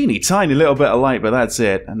a teeny tiny little bit of light, but that's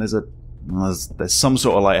it. And there's some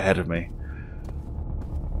sort of light ahead of me.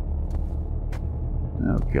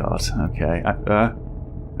 Oh god, okay.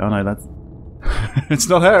 Oh no, that's... it's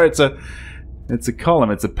not her, it's a column,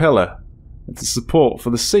 it's a pillar. It's a support for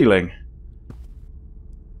the ceiling.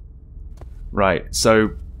 Right,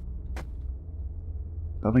 so...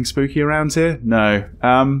 Nothing spooky around here? No.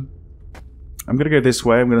 I'm gonna go this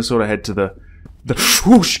way, I'm gonna sort of head to the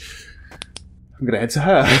whoosh! I'm gonna head to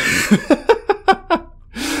her.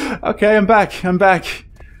 Okay, I'm back.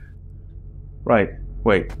 Right,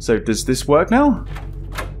 wait, so does this work now?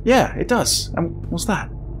 Yeah, it does. What's that?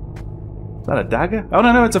 Is that a dagger? Oh,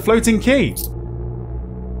 no, it's a floating key.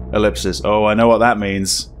 Ellipsis. Oh, I know what that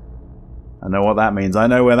means. I know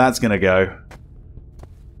where that's gonna go.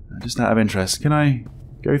 Just out of interest, can I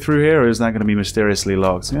go through here, or is that gonna be mysteriously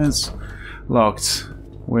locked? Yeah, it's locked.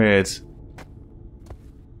 Weird.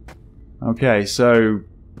 Okay, so...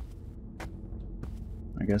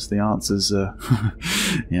 I guess the answers are...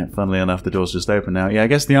 yeah, funnily enough, the door's just open now. Yeah, I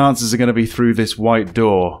guess the answers are going to be through this white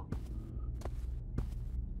door.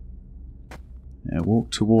 Yeah,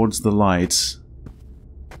 walk towards the lights.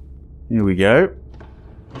 Here we go.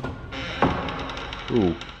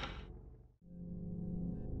 Ooh.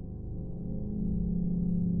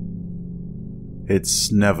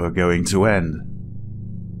 It's never going to end.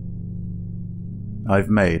 I've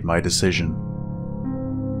made my decision.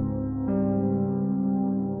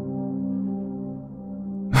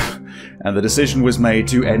 And the decision was made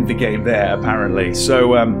to end the game there, apparently.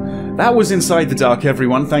 So, that was Inside the Dark,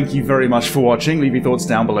 everyone. Thank you very much for watching. Leave your thoughts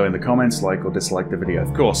down below in the comments, like or dislike the video,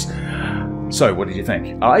 of course. So, what did you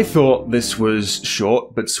think? I thought this was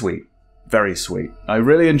short, but sweet. Very sweet. I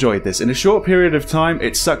really enjoyed this. In a short period of time,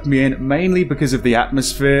 it sucked me in, mainly because of the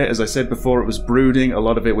atmosphere. As I said before, it was brooding. A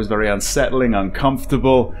lot of it was very unsettling,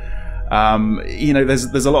 uncomfortable. You know,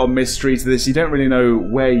 there's a lot of mystery to this. You don't really know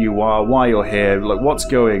where you are, why you're here, like what's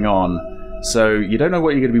going on. So you don't know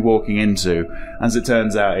what you're going to be walking into. As it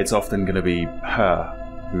turns out, it's often going to be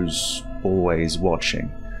her who's always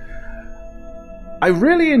watching. I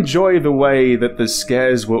really enjoy the way that the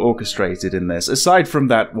scares were orchestrated in this. Aside from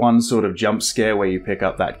that one sort of jump scare where you pick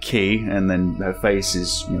up that key and then her face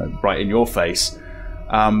is, you know, right in your face.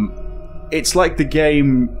 It's like the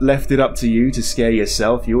game left it up to you to scare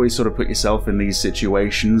yourself. You always sort of put yourself in these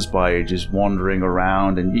situations by just wandering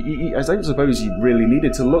around, and I don't suppose you really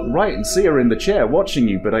needed to look right and see her in the chair watching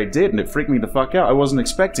you, but I did, and it freaked me the fuck out. I wasn't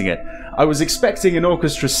expecting it. I was expecting an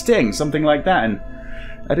orchestra sting, something like that, and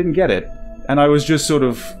I didn't get it. And I was just sort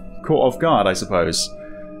of caught off guard, I suppose.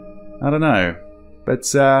 I don't know. But,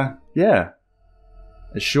 yeah.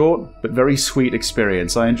 A short, but very sweet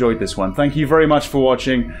experience. I enjoyed this one. Thank you very much for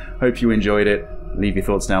watching. Hope you enjoyed it. Leave your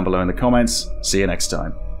thoughts down below in the comments. See you next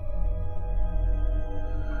time.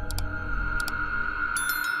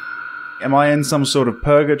 Am I in some sort of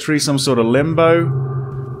purgatory, some sort of limbo?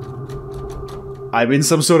 I'm in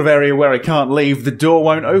some sort of area where I can't leave. The door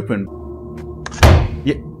won't open.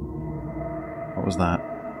 Yeah. What was that?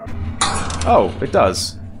 Oh, it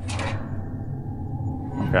does.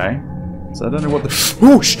 Okay. So I don't know what the...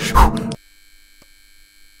 Whoosh!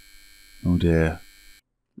 Oh dear.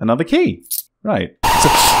 Another key. Right. So...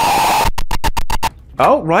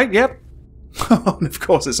 Oh, right, yep. And of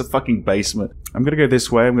course it's a fucking basement. I'm gonna go this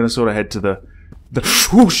way. I'm gonna sort of head to the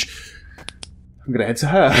whoosh! I'm gonna head to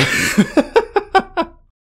her.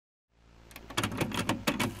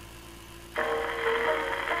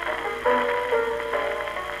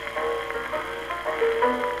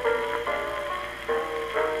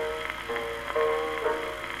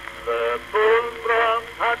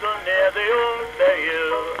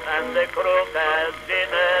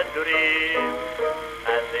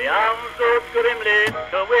 Grimly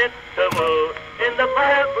to wit to move in the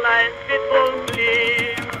fireflies fitful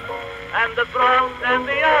gleam, and the frogs and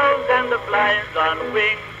the owls and the flies on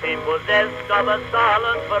wing seem possessed of a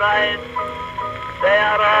solemn fright. They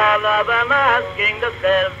are all of them asking the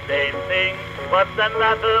self-same thing: what's the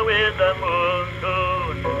matter with the moon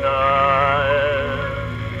tonight?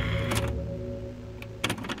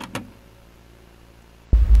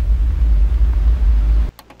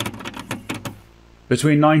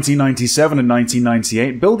 Between 1997 and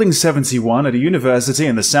 1998, Building 71 at a university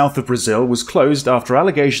in the south of Brazil was closed after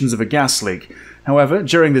allegations of a gas leak. However,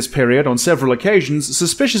 during this period, on several occasions,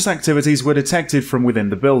 suspicious activities were detected from within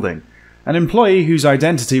the building. An employee whose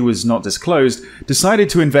identity was not disclosed decided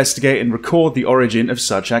to investigate and record the origin of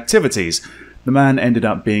such activities. The man ended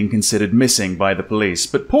up being considered missing by the police,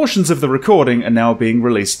 but portions of the recording are now being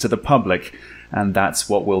released to the public. and that's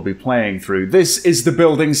what we'll be playing through. This is the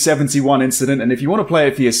Building 71 incident, and if you want to play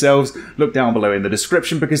it for yourselves, look down below in the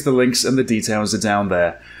description because the links and the details are down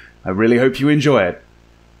there. I really hope you enjoy it.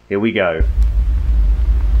 Here we go.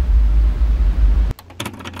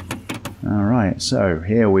 Alright, so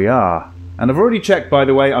here we are. And I've already checked, by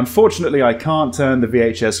the way. Unfortunately, I can't turn the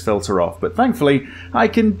VHS filter off, but thankfully, I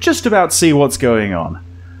can just about see what's going on.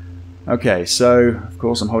 Okay, so, of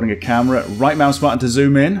course, I'm holding a camera. Right mouse button to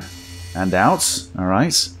zoom in and out.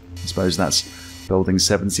 Alright, I suppose that's Building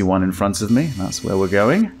 71 in front of me. That's where we're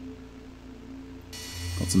going.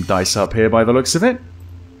 Got some dice up here by the looks of it,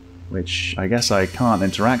 which I guess I can't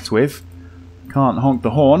interact with. Can't honk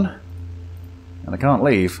the horn. And I can't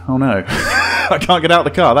leave. Oh no. I can't get out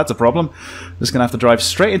of the car. That's a problem. Just going to have to drive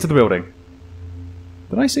straight into the building.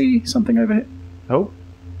 Did I see something over here? Oh.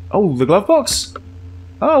 Oh, the glove box?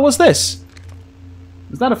 Oh, what's this?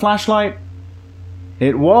 Is that a flashlight?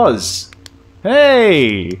 It was.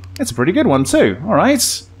 Hey! It's a pretty good one too.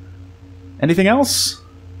 Alright. Anything else?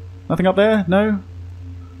 Nothing up there? No?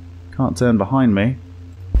 Can't turn behind me.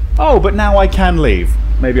 Oh, but now I can leave.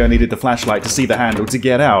 Maybe I needed the flashlight to see the handle to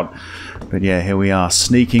get out. But yeah, here we are,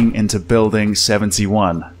 sneaking into Building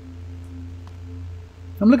 71.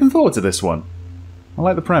 I'm looking forward to this one. I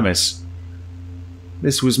like the premise.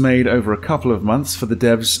 This was made over a couple of months for the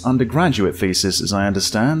dev's undergraduate thesis, as I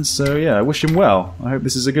understand. So yeah, I wish him well. I hope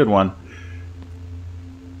this is a good one.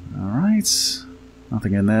 Alright.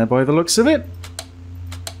 Nothing in there by the looks of it.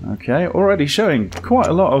 Okay, already showing quite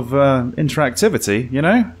a lot of interactivity, you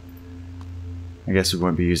know? I guess we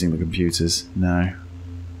won't be using the computers. No.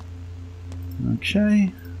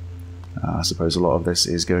 Okay. I suppose a lot of this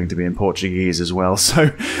is going to be in Portuguese as well, so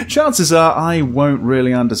chances are I won't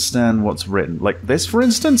really understand what's written. Like this, for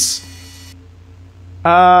instance?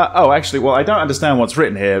 Oh, actually, well, I don't understand what's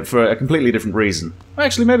written here for a completely different reason.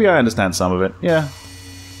 Actually, maybe I understand some of it. Yeah.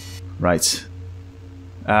 Right.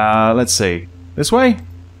 Let's see. This way?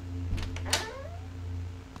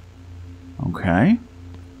 Okay.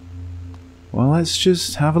 Well, let's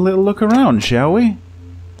just have a little look around, shall we?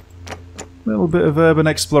 A little bit of urban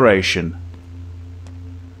exploration.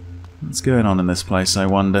 What's going on in this place, I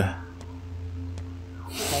wonder?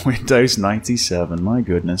 Windows 97, my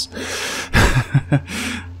goodness.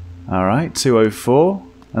 Alright, 204.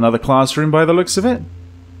 Another classroom by the looks of it.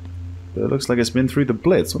 But it looks like it's been through the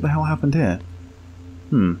Blitz. What the hell happened here?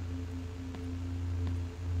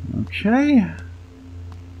 Okay.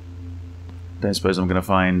 Don't suppose I'm going to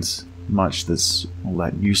find much that's all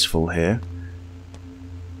that useful here.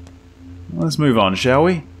 Well, let's move on, shall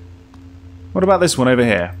we? What about this one over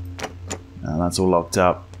here? Oh, that's all locked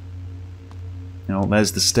up. Oh,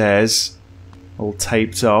 there's the stairs. All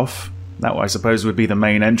taped off. That, I suppose, would be the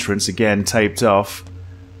main entrance. Again, taped off.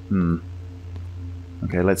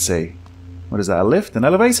 Okay, let's see. What is that, a lift? An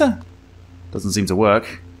elevator? Doesn't seem to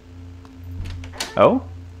work. Oh?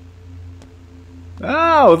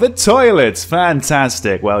 Oh, the toilets!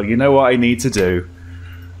 Fantastic. Well, you know what I need to do.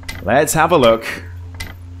 Let's have a look.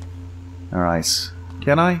 Alright.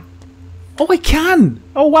 Can I? Oh, I can!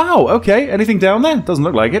 Oh, wow. Okay. Anything down there? Doesn't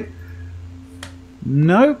look like it.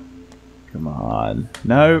 No. Come on.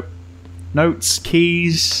 No. Notes,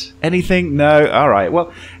 keys, anything? No. Alright.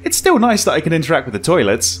 Well, it's still nice that I can interact with the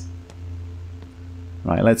toilets.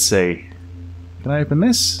 Right, let's see. Can I open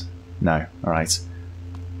this? No. Alright.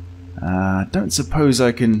 Don't suppose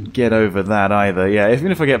I can get over that either. Yeah,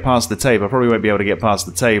 even if I get past the tape, I probably won't be able to get past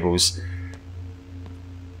the tables.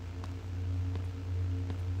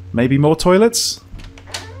 Maybe more toilets?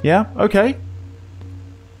 Yeah, okay.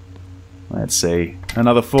 Let's see.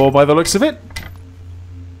 Another 4 by the looks of it.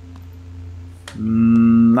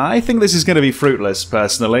 I think this is going to be fruitless,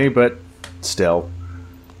 personally, but still.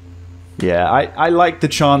 Yeah, I like the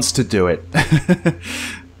chance to do it.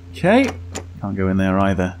 Okay. Can't go in there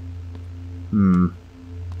either.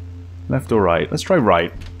 Left or right? Let's try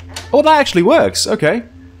right. Oh, that actually works. Okay.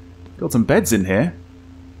 Got some beds in here.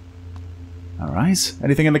 Alright.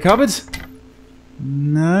 Anything in the cupboard?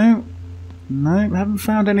 No. No, haven't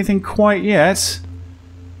found anything quite yet.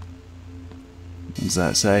 What does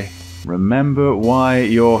that say? Remember why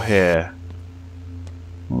you're here.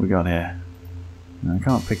 What we got here? No, I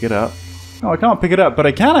can't pick it up. Oh, I can't pick it up, but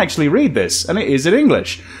I can actually read this, and it is in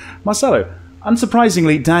English. Marcelo,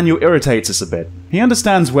 unsurprisingly, Daniel irritates us a bit. He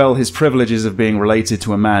understands well his privileges of being related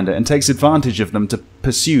to Amanda and takes advantage of them to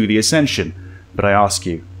pursue the ascension. But I ask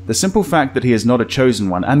you, the simple fact that he is not a chosen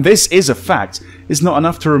one, and this is a fact, is not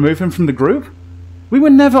enough to remove him from the group? We were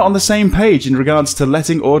never on the same page in regards to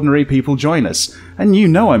letting ordinary people join us, and you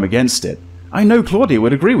know I'm against it. I know Claudia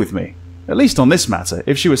would agree with me, at least on this matter,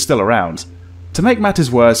 if she was still around. To make matters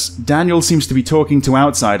worse, Daniel seems to be talking to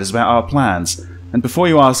outsiders about our plans, and before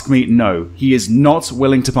you ask me, no, he is not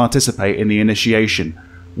willing to participate in the initiation.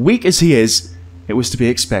 Weak as he is, it was to be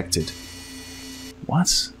expected.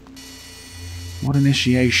 What? What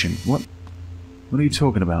initiation? What are you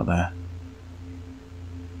talking about there?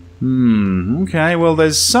 Okay, well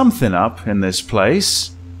there's something up in this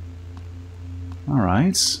place.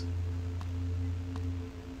 Alright.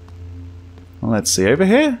 Well, let's see, over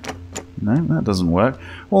here? No, that doesn't work.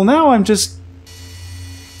 Well, now I'm just...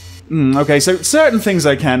 okay, so certain things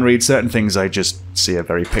I can read, certain things I just see a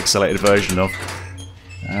very pixelated version of.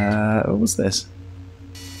 What was this?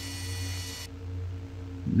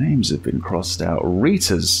 Names have been crossed out.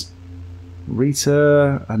 Rita's.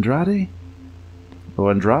 Rita Andrade?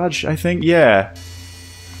 Or Andrade, I think? Yeah.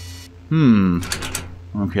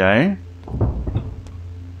 Okay.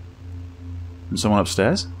 Someone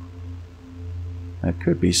upstairs? There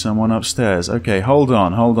could be someone upstairs. Okay, hold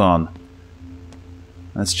on.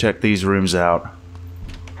 Let's check these rooms out.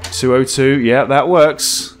 202, yeah, that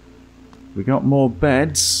works. We got more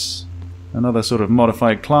beds. Another sort of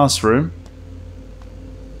modified classroom.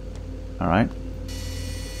 Alright.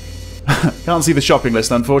 Can't see the shopping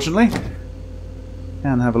list, unfortunately.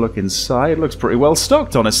 Can have a look inside. It looks pretty well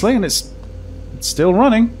stocked, honestly, and it's still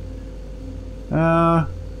running.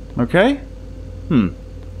 Okay.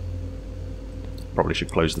 Probably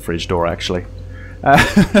should close the fridge door, actually.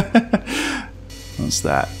 What's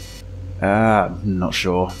that? Not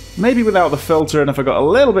sure. Maybe without the filter, and if I got a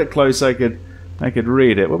little bit close, I could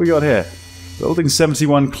read it. What we got here? Building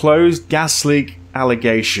 71 closed, gas leak,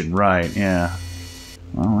 allegation. Right, yeah.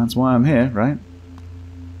 Well, that's why I'm here, right?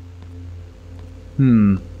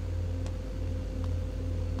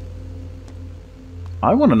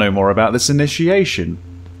 I want to know more about this initiation.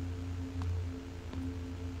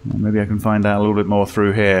 Well, maybe I can find out a little bit more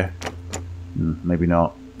through here. Maybe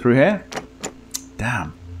not. Through here?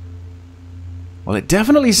 Damn. Well, it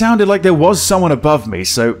definitely sounded like there was someone above me,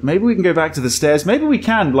 so maybe we can go back to the stairs. Maybe we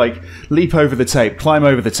can, like, leap over the tape, climb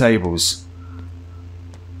over the tables.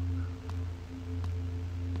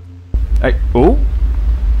 Hey, oh?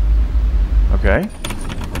 Okay.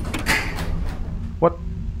 What?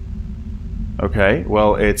 Okay,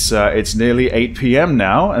 well, it's nearly 8 PM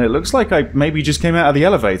now, and it looks like I maybe just came out of the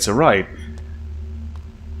elevator, right?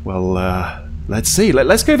 Well, let's see.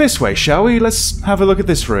 Let's go this way, shall we? Let's have a look at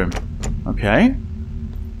this room. Okay.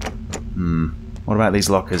 What about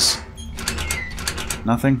these lockers?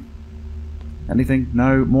 Nothing? Anything?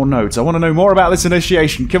 No? More notes. I want to know more about this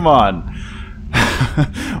initiation. Come on.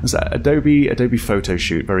 What's that? Adobe photo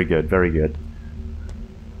shoot. Very good. Very good.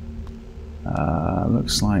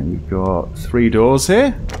 Looks like we've got 3 doors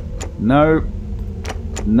here. No.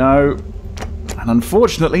 No. And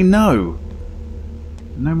unfortunately, no.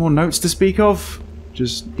 No more notes to speak of.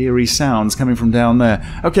 Just eerie sounds coming from down there.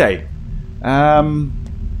 Okay.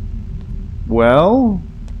 Well,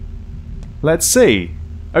 let's see.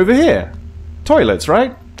 Over here. Toilets,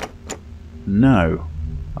 right? No.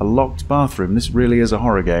 A locked bathroom. This really is a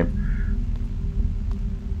horror game.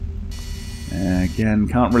 Again,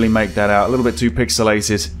 can't really make that out. A little bit too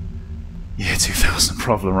pixelated. Yeah, 2000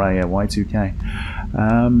 problem right here. Y2K.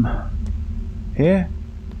 Here?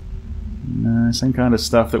 No, same kind of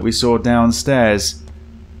stuff that we saw downstairs.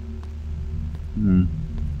 Oh,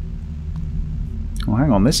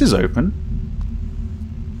 hang on. This is open.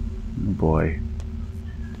 Oh, boy.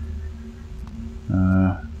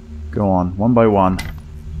 Go on. One by one.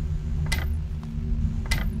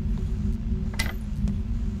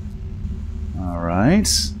 Alright.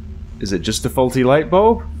 Is it just a faulty light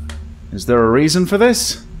bulb? Is there a reason for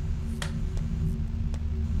this?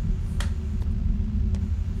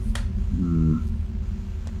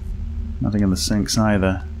 Nothing in the sinks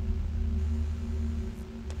either.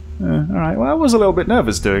 Alright, well I was a little bit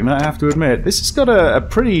nervous doing that, I have to admit. This has got a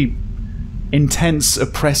pretty intense,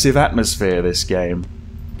 oppressive atmosphere, this game.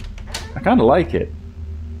 I kind of like it.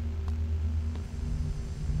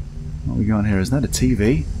 What we got here? Is that a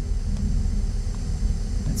TV?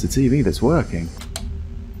 It's a TV that's working.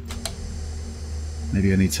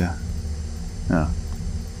 Maybe I need to... Oh.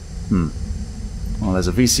 Well, there's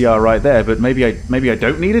a VCR right there, but maybe I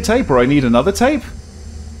don't need a tape, or I need another tape?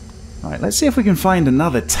 Alright, let's see if we can find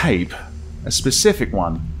another tape. A specific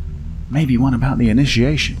one. Maybe one about the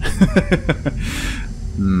initiation.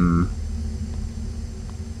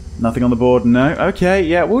 Nothing on the board? No? Okay,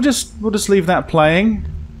 yeah, we'll just leave that playing.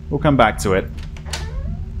 We'll come back to it.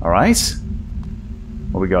 Alright.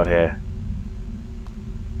 What we got here?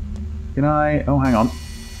 Can I... Oh, hang on.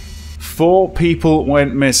 4 people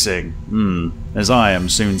went missing. As I am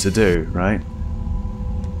soon to do, right?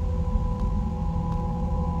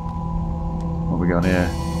 got here?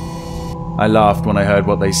 I laughed when I heard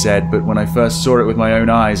what they said, but when I first saw it with my own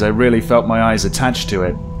eyes, I really felt my eyes attached to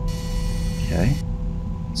it. Okay.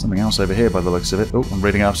 Something else over here by the looks of it. Oh, I'm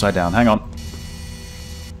reading it upside down. Hang on.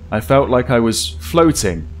 I felt like I was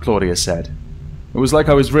floating, Claudia said. It was like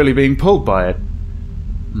I was really being pulled by it.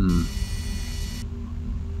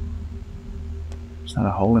 Is that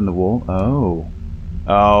a hole in the wall? Oh.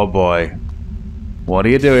 Oh boy. What are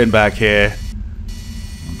you doing back here?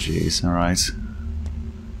 Oh jeez, alright.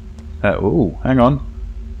 Oh, hang on.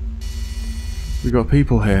 We got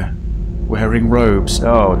people here. Wearing robes.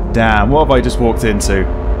 Oh damn, what have I just walked into?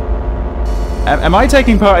 Am I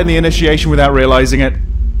taking part in the initiation without realizing it?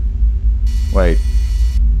 Wait.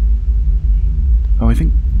 Oh, I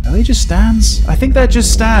think... Are they just stands? I think they're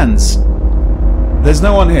just stands. There's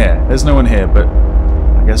no one here. There's no one here, but...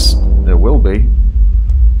 I guess there will be.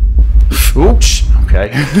 Oops.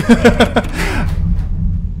 Okay.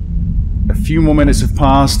 A few more minutes have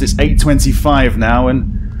passed. It's 8:25 now,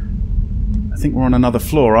 and... I think we're on another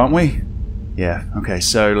floor, aren't we? Yeah. Okay,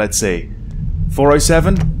 so let's see.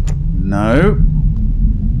 407? No.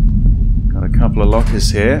 Got a couple of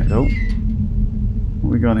lockers here. Oh.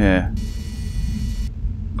 What we got here?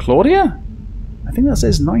 Claudia? I think that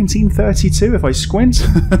says 1932 if I squint.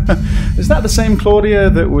 Is that the same Claudia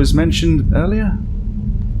that was mentioned earlier?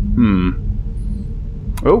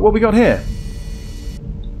 Oh, what we got here?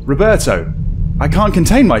 Roberto. I can't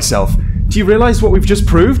contain myself. Do you realize what we've just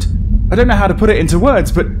proved? I don't know how to put it into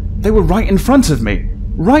words, but they were right in front of me.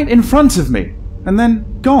 Right in front of me. And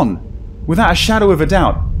then gone. Without a shadow of a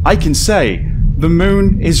doubt. I can say, the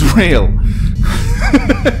moon is real.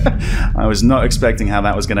 I was not expecting how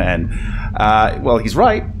that was going to end. Well, he's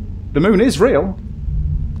right. The moon is real.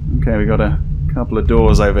 Okay, we got a couple of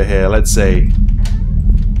doors over here. Let's see.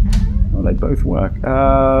 Oh, they both work.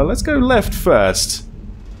 Let's go left first.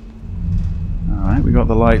 Alright, we got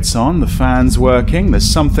the lights on. The fan's working. There's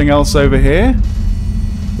something else over here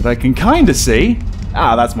that I can kind of see.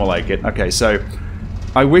 Ah, that's more like it. Okay, so...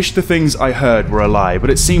 I wish the things I heard were a lie, but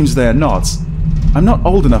it seems they're not. I'm not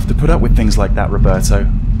old enough to put up with things like that,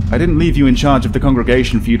 Roberto. I didn't leave you in charge of the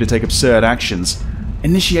congregation for you to take absurd actions.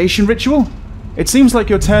 Initiation ritual? It seems like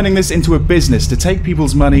you're turning this into a business to take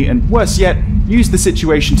people's money and, worse yet, use the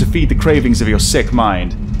situation to feed the cravings of your sick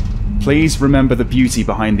mind. Please remember the beauty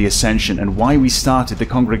behind the Ascension and why we started the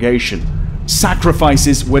congregation.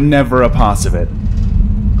 Sacrifices were never a part of it.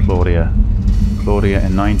 Claudia. Claudia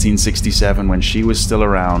in 1967 when she was still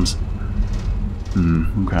around.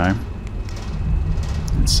 Okay.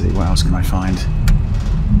 Let's see, what else can I find?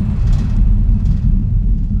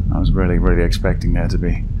 I was really expecting there to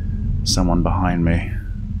be someone behind me.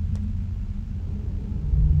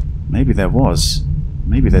 Maybe there was.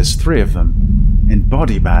 Maybe there's 3 of them. In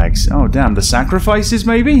body bags. Oh damn, the sacrifices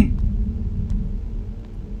maybe?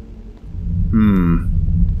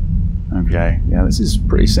 Okay, yeah, this is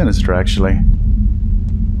pretty sinister actually.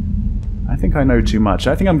 I think I know too much.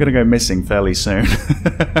 I think I'm gonna go missing fairly soon.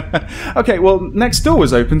 Okay, well, next door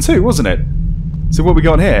was open too, wasn't it? So what we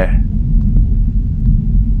got here?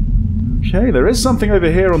 Okay, there is something over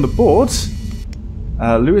here on the board.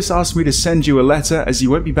 Lewis asked me to send you a letter as you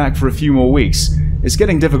won't be back for a few more weeks. It's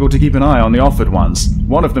getting difficult to keep an eye on the offered ones.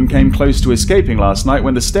 One of them came close to escaping last night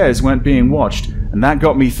when the stairs weren't being watched, and that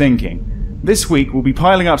got me thinking. This week we'll be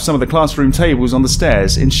piling up some of the classroom tables on the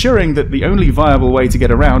stairs, ensuring that the only viable way to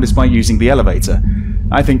get around is by using the elevator.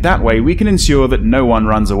 I think that way we can ensure that no one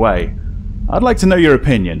runs away. I'd like to know your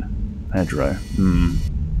opinion. Pedro.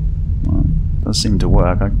 Well, it does seem to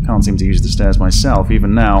work. I can't seem to use the stairs myself,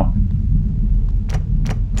 even now.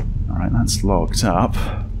 Alright, that's locked up.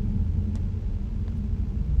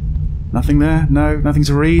 Nothing there? No? Nothing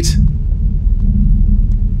to read?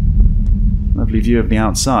 Lovely view of the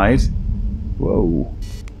outside. Whoa.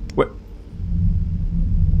 What?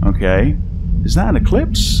 Okay. Is that an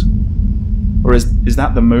eclipse? Or is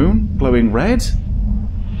that the moon glowing red?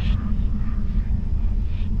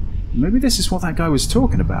 Maybe this is what that guy was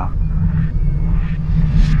talking about.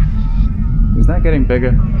 Is that getting bigger?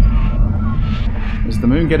 Is the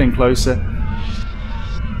moon getting closer?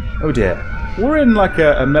 Oh dear. We're in like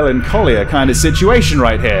a melancholia kind of situation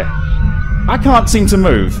right here. I can't seem to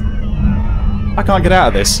move. I can't get out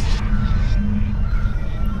of this.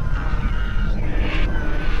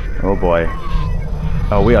 Oh boy.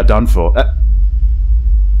 Oh, we are done for.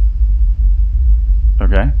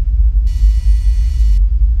 Okay.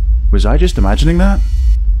 Was I just imagining that?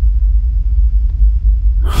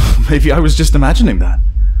 Maybe I was just imagining that.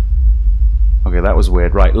 Okay, that was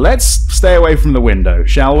weird. Right, let's stay away from the window,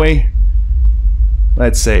 shall we?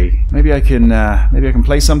 Let's see. Maybe I can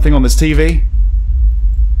play something on this TV.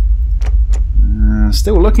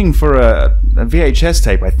 Still looking for a VHS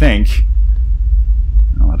tape, I think.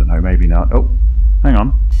 Oh, I don't know, maybe not. Oh, hang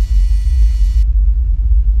on.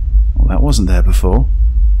 Well, that wasn't there before.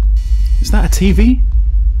 Is that a TV?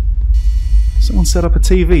 Someone set up a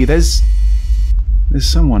TV. There's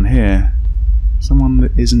someone here. Someone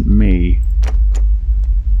that isn't me.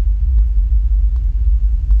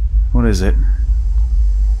 What is it?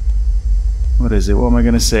 What is it? What am I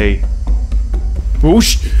going to see?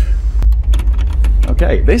 Whoosh!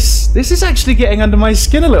 Okay, this is actually getting under my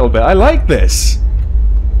skin a little bit. I like this.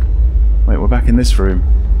 Wait, we're back in this room.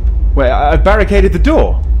 Wait, I've barricaded the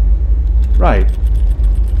door. Right.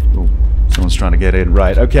 Oh, someone's trying to get in.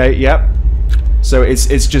 Right, okay, yep. So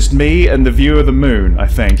it's just me and the view of the moon, I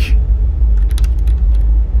think.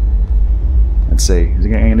 Let's see. Is it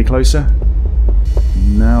getting any closer?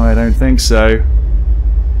 No, I don't think so.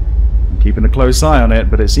 I'm keeping a close eye on it,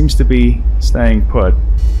 but it seems to be staying put.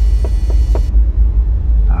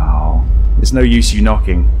 Oh, there's no use you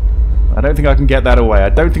knocking. I don't think I can get that away. I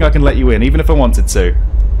don't think I can let you in, even if I wanted to.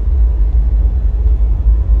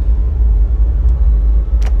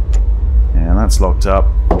 Yeah, that's locked up.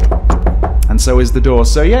 And so is the door.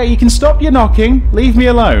 So yeah, you can stop your knocking. Leave me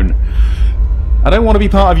alone. I don't want to be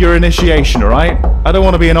part of your initiation, alright? I don't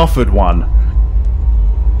want to be an offered one.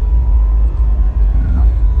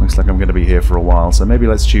 Looks like I'm going to be here for a while, so maybe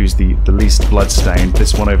let's choose the least bloodstained,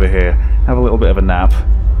 this one over here. Have a little bit of a nap.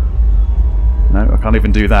 No, I can't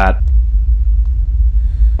even do that.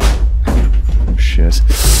 Oh, shit.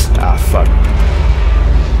 Ah, fuck.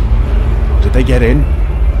 Did they get in?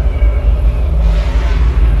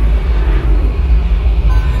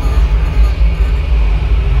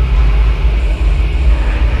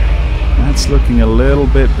 That's looking a little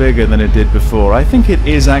bit bigger than it did before. I think it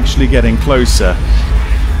is actually getting closer.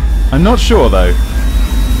 I'm not sure, though.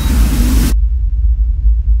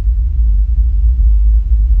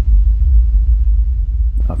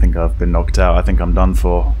 I think I've been knocked out. I think I'm done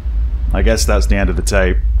for. I guess that's the end of the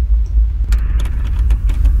tape.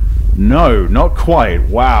 No, not quite.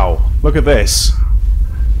 Wow. Look at this.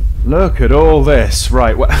 Look at all this.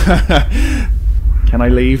 Right. Can I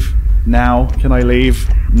leave? Now? Can I leave?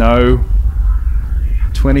 No.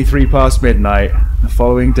 23 past midnight. The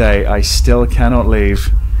following day, I still cannot leave.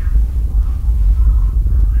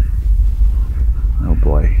 Oh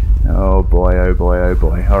boy. Oh boy, oh boy, oh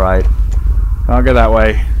boy. Alright. Can't go that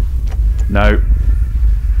way. No.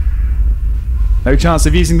 No chance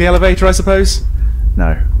of using the elevator, I suppose?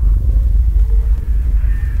 No.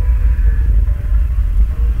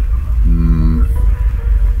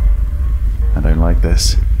 I don't like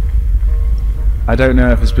this. I don't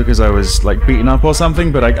know if it's because I was like beaten up or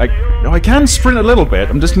something, but I can sprint a little bit.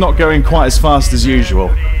 I'm just not going quite as fast as usual.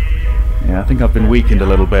 Yeah, I think I've been weakened a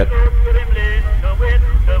little bit.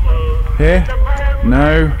 Here?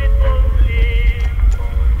 No.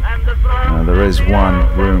 There is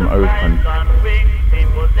one room open.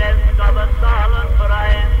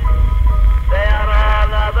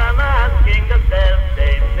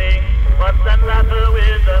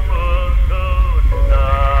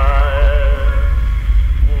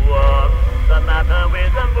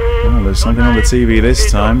 Oh, there's something on the TV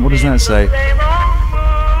this time. What does that say?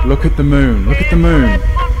 Look at the moon. Look at the moon.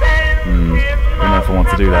 Don't know if I want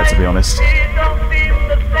to do that, to be honest.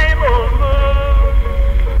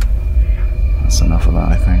 That's enough of that,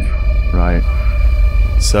 I think. Right.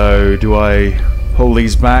 So, do I pull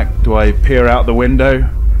these back? Do I peer out the window?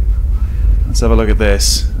 Let's have a look at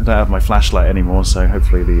this. I don't have my flashlight anymore, so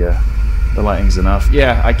hopefully the lighting's enough.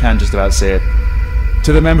 Yeah, I can just about see it.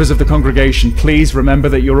 To the members of the congregation, please remember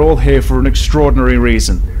that you're all here for an extraordinary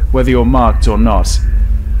reason, whether you're marked or not.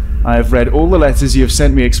 I have read all the letters you have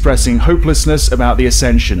sent me expressing hopelessness about the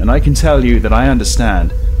Ascension, and I can tell you that I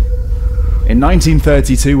understand. In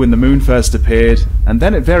 1932, when the moon first appeared, and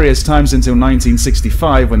then at various times until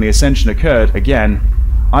 1965, when the Ascension occurred again,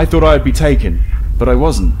 I thought I would be taken, but I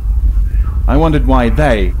wasn't. I wondered why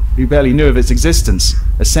they, who barely knew of its existence,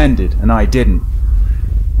 ascended, and I didn't.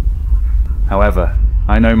 However,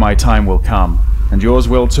 I know my time will come, and yours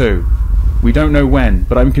will too. We don't know when,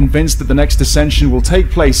 but I'm convinced that the next ascension will take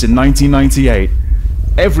place in 1998.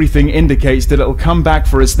 Everything indicates that it'll come back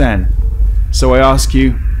for us then. So I ask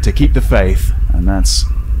you to keep the faith. And that's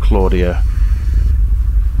Claudia.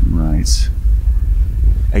 Right.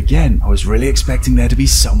 Again, I was really expecting there to be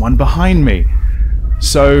someone behind me.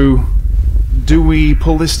 So, do we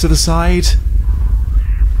pull this to the side?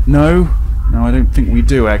 No? No, I don't think we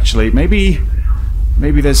do, actually. Maybe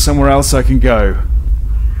there's somewhere else I can go.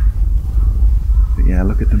 But yeah,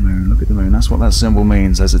 look at the moon, look at the moon. That's what that symbol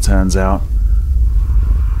means, as it turns out.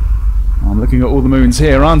 I'm looking at all the moons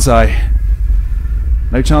here, aren't I?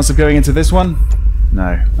 No chance of going into this one?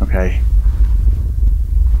 No. Okay.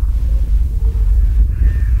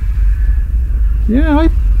 Yeah,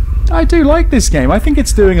 I do like this game. I think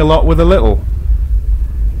it's doing a lot with a little.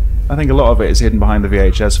 I think a lot of it is hidden behind the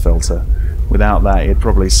VHS filter. Without that, you'd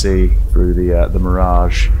probably see through the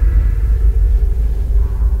mirage.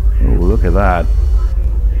 Oh, look at that.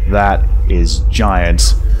 That is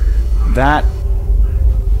giant. That's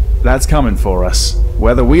coming for us,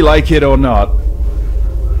 whether we like it or not.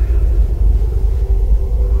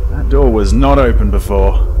 That door was not open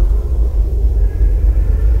before.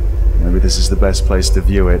 Maybe this is the best place to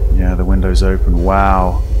view it. Yeah, the window's open.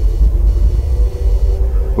 Wow.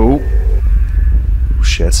 Ooh. Oh,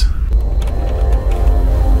 shit.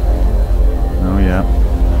 Oh, yeah.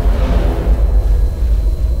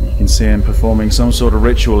 You can see him performing some sort of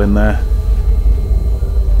ritual in there.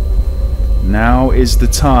 Now is the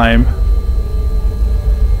time.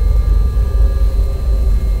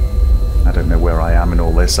 I don't know where I am in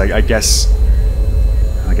all this. I guess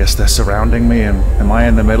they're surrounding me. Am I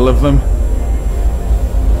in the middle of them?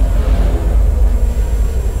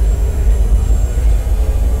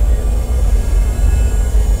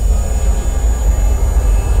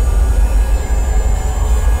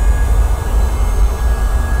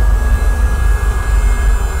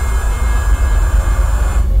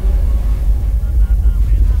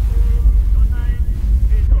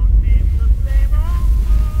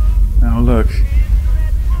 Oh, look.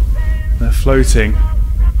 They're floating.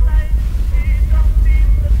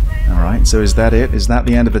 Alright, so is that it? Is that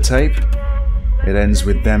the end of the tape? It ends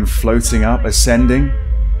with them floating up, ascending,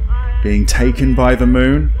 being taken by the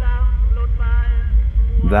moon.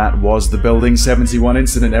 That was the Building 71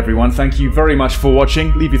 incident, everyone. Thank you very much for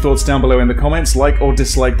watching. Leave your thoughts down below in the comments. Like or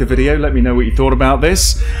dislike the video. Let me know what you thought about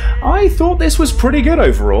this. I thought this was pretty good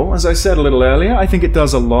overall. As I said a little earlier, I think it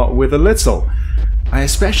does a lot with a little. I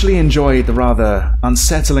especially enjoyed the rather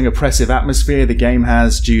unsettling, oppressive atmosphere the game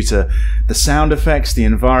has due to the sound effects, the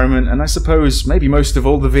environment, and I suppose maybe most of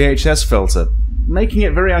all the VHS filter, making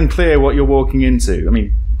it very unclear what you're walking into. I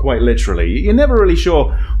mean, quite literally. You're never really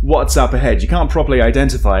sure what's up ahead. You can't properly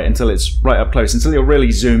identify it until it's right up close, until you're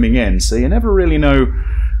really zooming in, so you never really know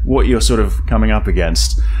what you're sort of coming up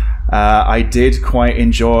against. I did quite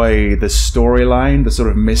enjoy the storyline, the sort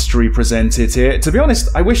of mystery presented here. To be honest,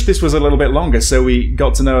 I wish this was a little bit longer so we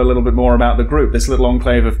got to know a little bit more about the group, this little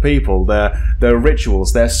enclave of people, their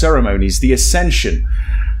rituals, their ceremonies, the ascension.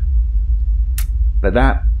 But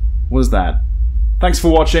that was that. Thanks for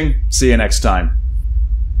watching. See you next time.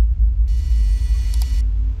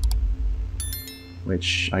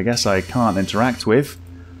 Which I guess I can't interact with.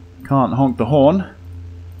 Can't honk the horn.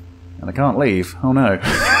 And I can't leave. Oh no.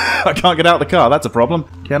 I can't get out of the car, that's a problem.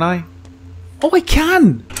 Can I? Oh, I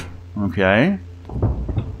can! Okay.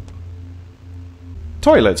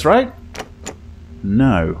 Toilets, right?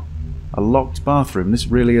 No. A locked bathroom. This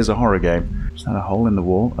really is a horror game. Is that a hole in the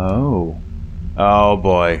wall? Oh. Oh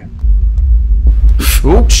boy.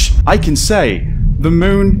 Oops! I can say, the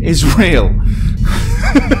moon is real.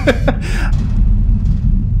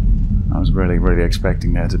 I was really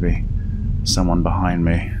expecting there to be someone behind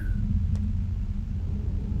me.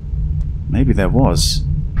 Maybe there was.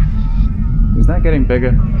 Is that getting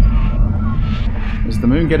bigger? Is the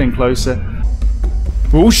moon getting closer?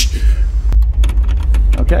 Whoosh!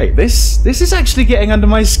 Okay, this is actually getting under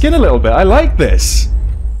my skin a little bit. I like this.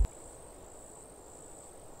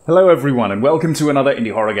 Hello everyone and welcome to another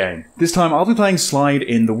indie horror game. This time I'll be playing Slide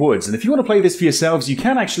in the Woods, and if you want to play this for yourselves, you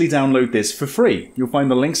can actually download this for free. You'll find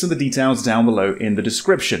the links and the details down below in the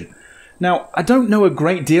description. Now, I don't know a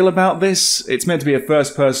great deal about this. It's meant to be a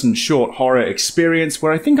first-person short horror experience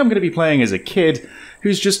where I think I'm going to be playing as a kid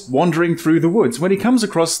who's just wandering through the woods when he comes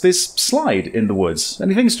across this slide in the woods.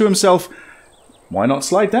 And he thinks to himself, why not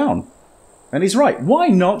slide down? And he's right, why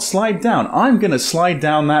not slide down? I'm going to slide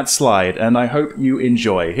down that slide, and I hope you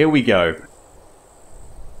enjoy. Here we go.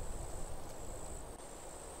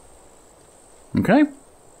 Okay,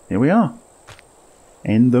 here we are.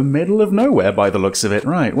 In the middle of nowhere, by the looks of it.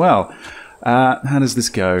 Right, well, how does this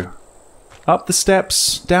go? Up the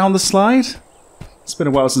steps, down the slide? It's been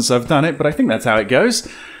a while since I've done it, but I think that's how it goes.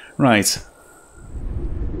 Right.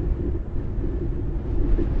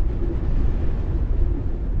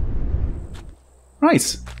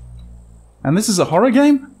 Right. And this is a horror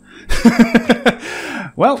game?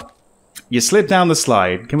 Well, you slid down the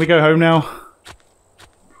slide. Can we go home now?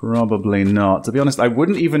 Probably not. To be honest, I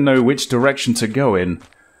wouldn't even know which direction to go in.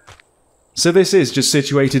 So this is just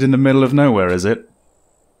situated in the middle of nowhere, is it?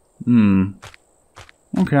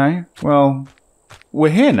 Okay, well, we're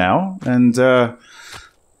here now, and it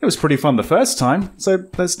was pretty fun the first time, so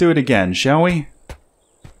let's do it again, shall we?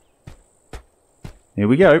 Here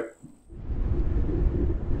we go.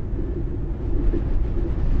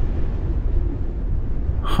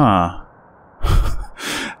 Huh.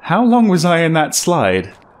 How long was I in that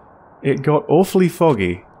slide? It got awfully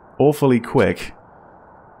foggy. Awfully quick.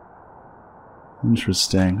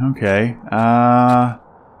 Interesting. Okay.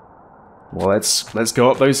 Well, let's go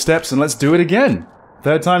up those steps and let's do it again.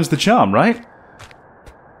 Third time's the charm, right?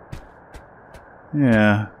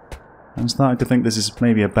 Yeah. I'm starting to think this is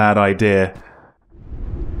maybe a bad idea.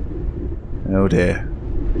 Oh dear.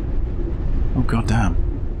 Oh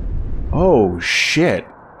goddamn. Oh shit.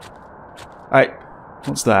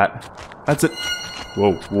 What's that? That's it.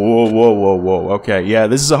 Whoa, whoa, whoa, whoa, whoa. Okay, yeah,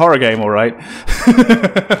 this is a horror game, alright.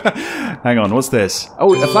 Hang on, what's this?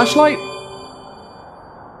 Oh, a flashlight?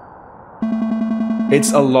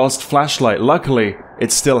 It's a lost flashlight. Luckily,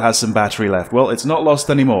 it still has some battery left. Well, it's not lost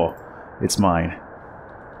anymore. It's mine.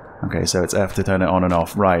 Okay, so it's F to turn it on and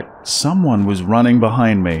off. Right. Someone was running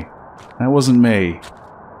behind me. That wasn't me.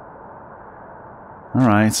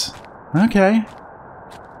 Alright. Okay.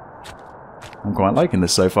 I'm quite liking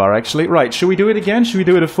this so far, actually. Right, should we do it again? Should we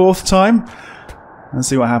do it a fourth time? Let's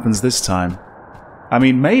see what happens this time. I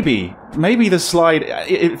mean, maybe the slide...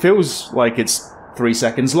 It feels like it's 3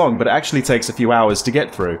 seconds long, but it actually takes a few hours to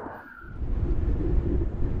get through.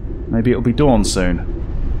 Maybe it'll be dawn soon.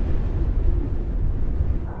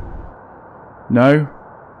 No?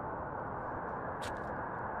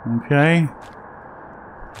 Okay.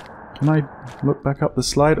 Can I look back up the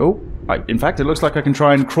slide? Oh, in fact, it looks like I can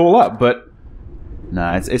try and crawl up, but...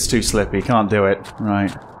 Nah, it's too slippy. Can't do it.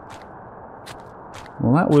 Right.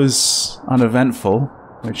 Well, that was uneventful,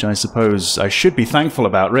 which I suppose I should be thankful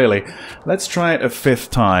about, really. Let's try it a fifth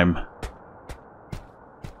time.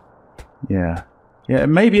 Yeah. Yeah,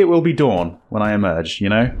 maybe it will be dawn when I emerge, you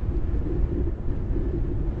know?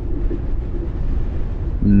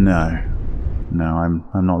 No. No, I'm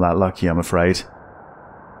not that lucky, I'm afraid.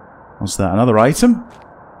 What's that? Another item?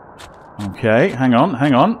 Okay, hang on,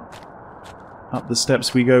 hang on. Up the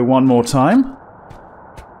steps we go one more time.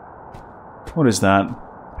 What is that?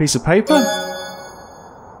 Piece of paper?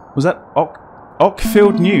 Was that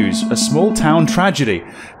Oakfield News? A small town tragedy.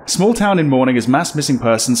 Small town in mourning as mass missing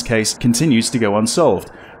persons case continues to go unsolved.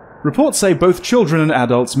 Reports say both children and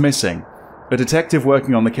adults missing. A detective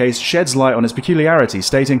working on the case sheds light on its peculiarity,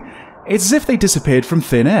 stating, "It's as if they disappeared from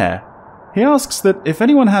thin air." He asks that if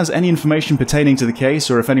anyone has any information pertaining to the case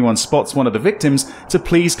or if anyone spots one of the victims, to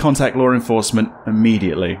please contact law enforcement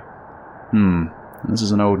immediately. This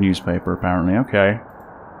is an old newspaper, apparently. Okay.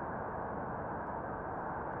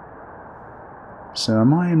 So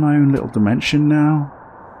am I in my own little dimension now?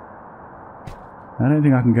 I don't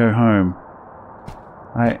think I can go home.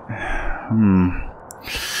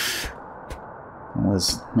 Well,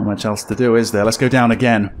 there's not much else to do, is there? Let's go down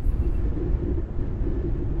again.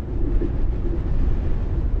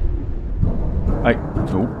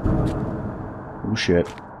 Oh shit.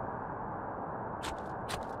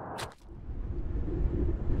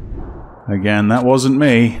 Again, that wasn't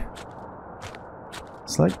me.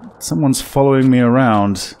 It's like someone's following me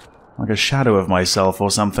around, like a shadow of myself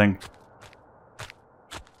or something.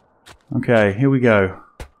 Okay, here we go.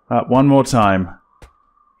 Up one more time.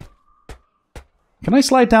 Can I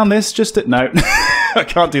slide down this just to... No, I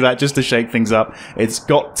can't do that just to shake things up. It's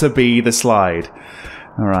got to be the slide.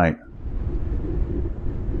 Alright.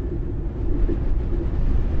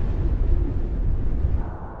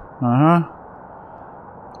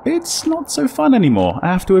 It's not so fun anymore, I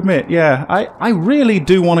have to admit. Yeah, I really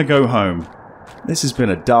do want to go home. This has been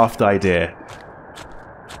a daft idea.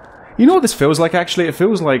 You know what this feels like, actually? It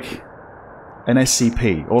feels like an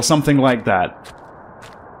SCP, or something like that.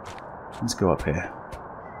 Let's go up here.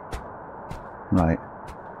 Right.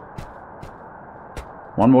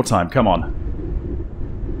 One more time, come on.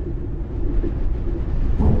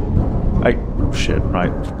 Oh shit,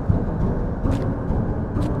 right.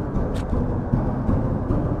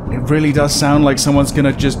 It really does sound like someone's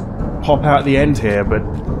gonna just pop out at the end here, but...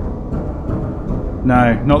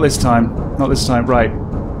 No, not this time. Not this time, right.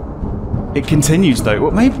 It continues, though.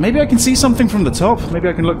 Well, maybe I can see something from the top. Maybe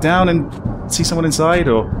I can look down and see someone inside,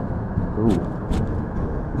 or... Ooh.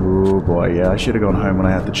 Ooh, boy, yeah, I should have gone home when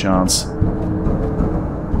I had the chance.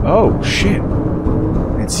 Oh, shit.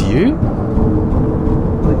 It's you?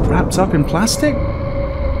 Like, wrapped up in plastic?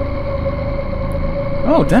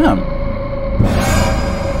 Oh, damn.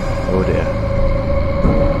 Oh dear.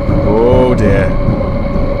 Oh dear.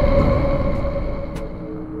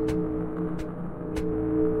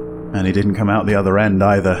 And he didn't come out the other end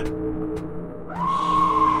either.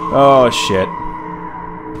 Oh shit.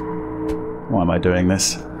 Why am I doing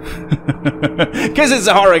this? Because it's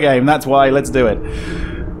a horror game, that's why. Let's do it.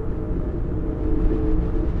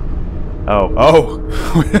 Oh.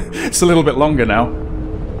 It's a little bit longer now.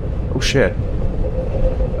 Oh, shit.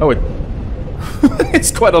 Oh,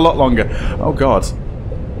 it's quite a lot longer. Oh, God.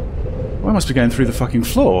 Well, I must be going through the fucking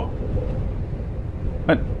floor.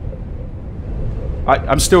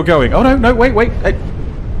 I'm still going. Oh, no, wait.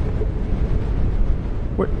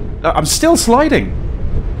 I'm still sliding.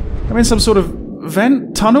 I'm in some sort of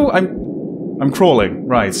vent? Tunnel? I'm crawling.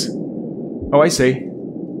 Right. Oh, I see.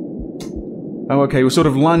 Oh, okay, we're sort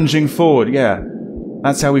of lunging forward. Yeah.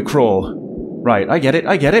 That's how we crawl. Right, I get it.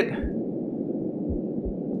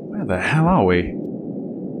 Where the hell are we?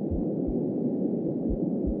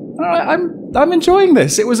 I'm enjoying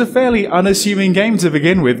this. It was a fairly unassuming game to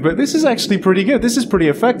begin with, but this is actually pretty good. This is pretty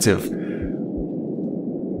effective.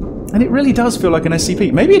 And it really does feel like an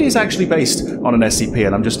SCP. Maybe it is actually based on an SCP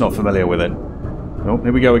and I'm just not familiar with it. Oh,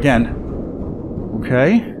 here we go again.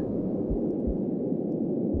 Okay.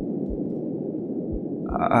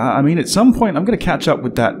 I mean, at some point I'm going to catch up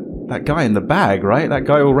with that guy in the bag, right? That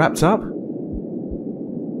guy all wrapped up? I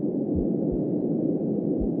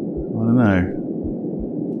don't know.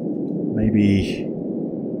 Maybe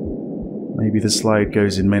the slide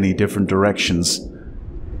goes in many different directions.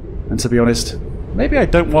 And to be honest, maybe I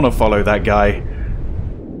don't want to follow that guy.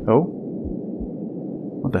 Oh?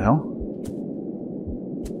 What the hell?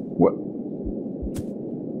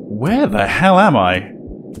 Where the hell am I?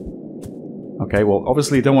 Okay, well,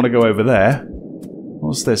 obviously don't want to go over there.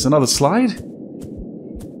 What's this? Another slide?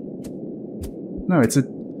 No, it's a...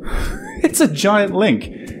 it's a giant link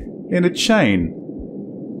in a chain.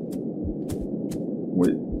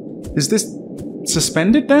 Is this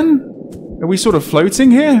suspended then? Are we sort of floating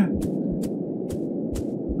here?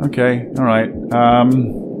 Okay, alright.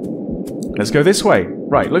 Let's go this way.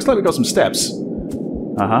 Right, looks like we've got some steps.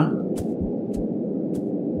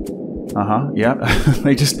 Yeah.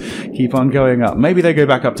 They just keep on going up. Maybe they go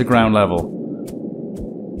back up to ground level.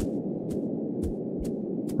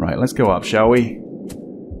 Right, let's go up, shall we?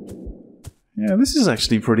 Yeah, this is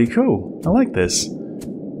actually pretty cool. I like this.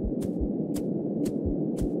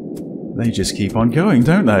 They just keep on going,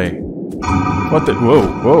 don't they? What the... Whoa.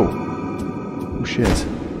 Oh, shit.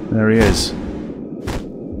 There he is.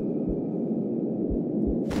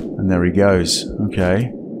 And there he goes.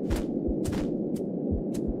 Okay.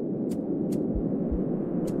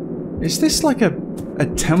 Is this like a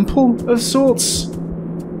temple of sorts?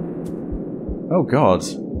 Oh, God.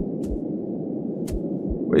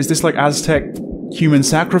 Is this like Aztec human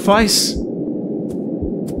sacrifice?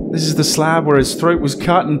 This is the slab where his throat was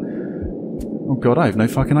cut and... Oh god, I have no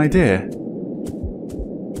fucking idea.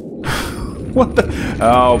 What the...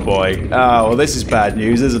 Oh boy. Oh, well this is bad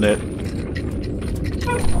news, isn't it?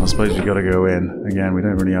 I suppose we gotta go in. Again, we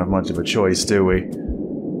don't really have much of a choice, do we?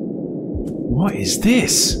 What is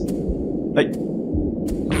this? Hey.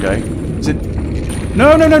 Okay. Is it...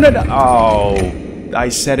 No! Oh! I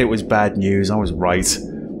said it was bad news. I was right.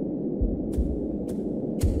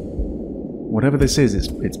 Whatever this is, it's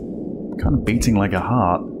kind of beating like a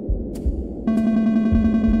heart.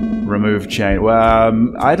 Remove chain.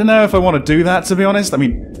 Well, I don't know if I want to do that, to be honest. I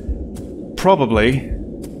mean, probably.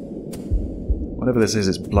 Whatever this is,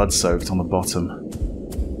 it's blood-soaked on the bottom.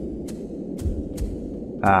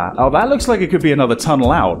 Ah, oh, that looks like it could be another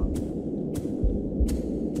tunnel out.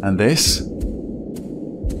 And this?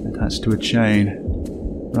 Attached to a chain.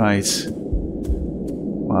 Right.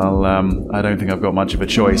 Well, I don't think I've got much of a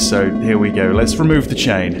choice, so here we go. Let's remove the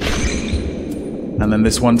chain. And then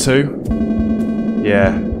this one too?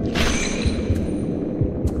 Yeah.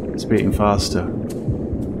 It's beating faster.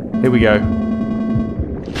 Here we go.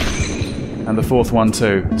 And the fourth one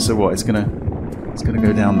too. So what, it's gonna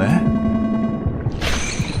go down there?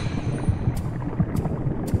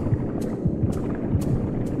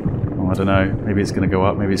 Oh, I don't know. Maybe it's gonna go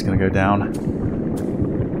up, maybe it's gonna go down.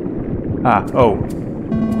 Ah, oh.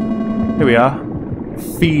 Here we are.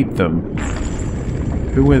 Feed them.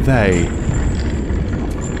 Who are they?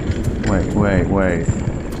 Wait.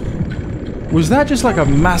 Was that just like a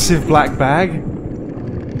massive black bag?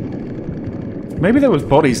 Maybe there was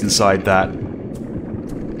bodies inside that.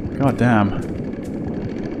 God damn.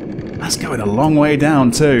 That's going a long way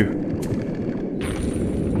down too.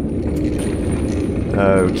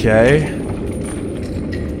 Okay.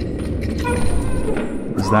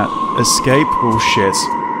 Is that escape? Oh shit.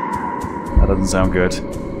 That doesn't sound good.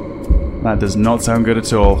 That does not sound good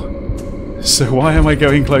at all. So why am I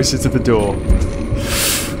going closer to the door?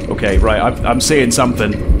 Okay, right, I'm seeing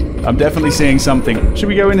something. I'm definitely seeing something. Should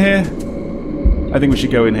we go in here? I think we should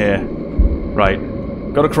go in here. Right.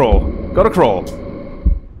 Gotta crawl.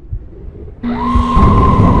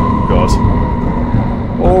 God.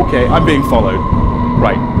 Okay, I'm being followed.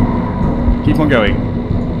 Right. Keep on going.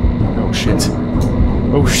 Oh shit.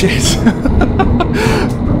 Oh shit.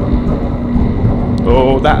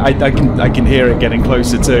 Oh, that I can hear it getting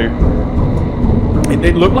closer too.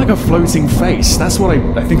 It looked like a floating face. That's what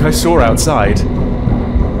I think I saw outside.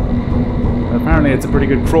 Apparently it's a pretty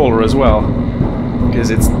good crawler as well, because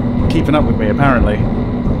it's keeping up with me apparently.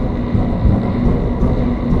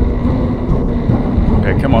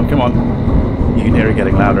 Okay, come on, come on. You can hear it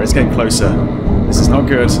getting louder. It's getting closer. This is not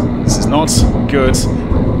good. This is not good.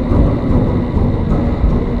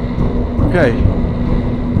 Okay.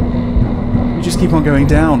 We just keep on going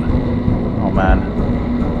down. Oh man.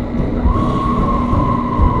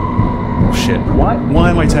 Oh shit. Why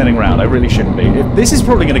am I turning around? I really shouldn't be. This is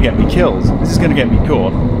probably going to get me killed. This is going to get me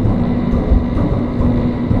caught.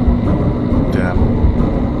 Damn.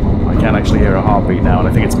 I can actually hear a heartbeat now, and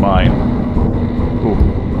I think it's mine. Ooh.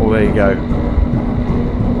 Oh, there you go.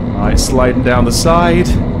 Alright, sliding down the side.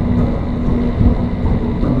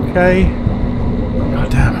 Okay. God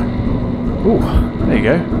damn. Ooh, there you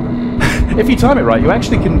go. If you time it right, you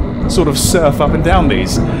actually can sort of surf up and down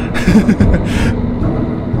these. Oh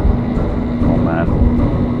man.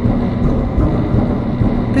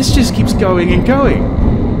 This just keeps going and going.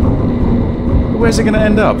 Where's it going to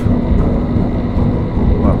end up?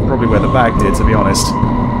 Well, probably where the bag did, to be honest.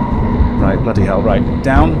 Right, bloody hell, right.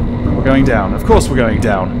 Down. We're going down. Of course we're going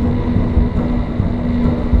down.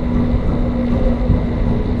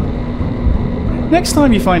 Next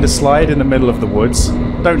time you find a slide in the middle of the woods,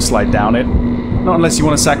 don't slide down it. Not unless you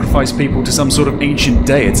want to sacrifice people to some sort of ancient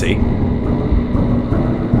deity.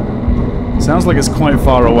 Sounds like it's quite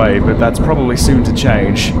far away, but that's probably soon to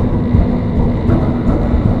change.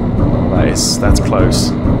 That's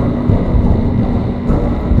close.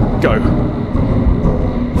 Go.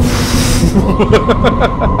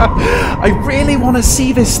 I really want to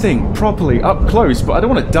see this thing properly up close, but I don't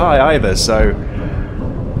want to die either, so...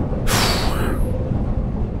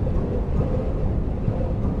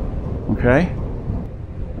 Okay.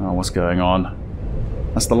 Oh, what's going on?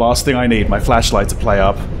 That's the last thing I need, my flashlight to play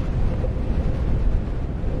up.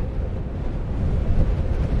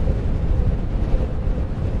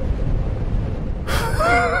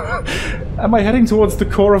 Am I heading towards the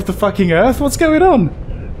core of the fucking Earth? What's going on?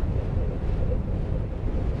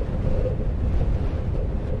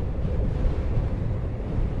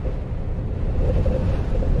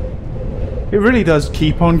 It really does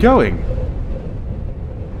keep on going.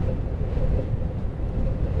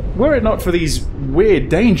 Were it not for these weird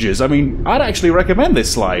dangers, I mean, I'd actually recommend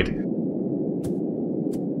this slide.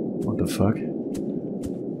 What the fuck?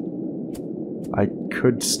 I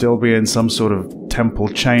could still be in some sort of temple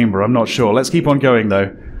chamber, I'm not sure. Let's keep on going,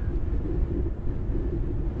 though.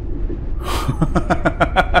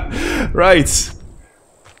 Right.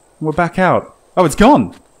 We're back out. Oh, it's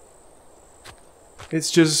gone!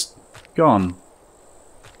 It's just gone.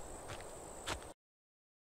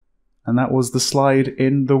 And that was the slide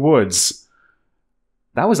in the woods.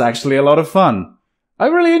 That was actually a lot of fun. I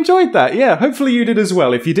really enjoyed that, yeah, hopefully you did as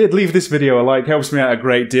well. If you did, leave this video a like, helps me out a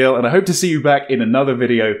great deal, and I hope to see you back in another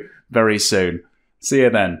video very soon. See you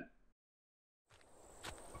then.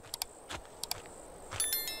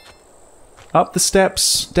 Up the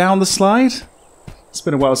steps, down the slide. It's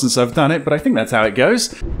been a while since I've done it, but I think that's how it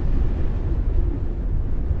goes.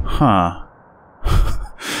 Huh.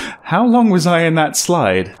 How long was I in that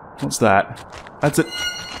slide? What's that? That's it.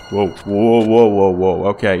 Whoa, whoa, whoa, whoa, whoa.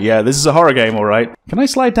 Okay, yeah, this is a horror game, alright. Can I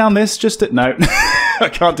slide down this just to... No. I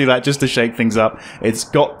can't do that just to shake things up. It's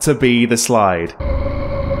got to be the slide.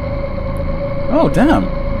 Oh,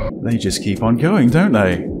 damn. They just keep on going, don't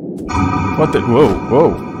they? What the... Whoa,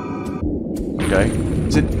 whoa. Okay.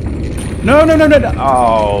 Is it... No, no, no, no, no!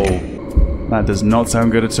 Oh. That does not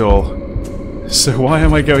sound good at all. So why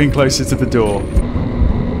am I going closer to the door?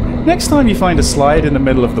 Next time you find a slide in the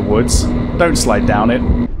middle of the woods, don't slide down it.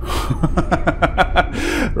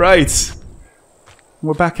 Right.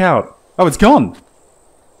 We're back out. Oh, it's gone!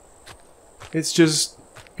 It's just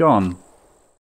gone.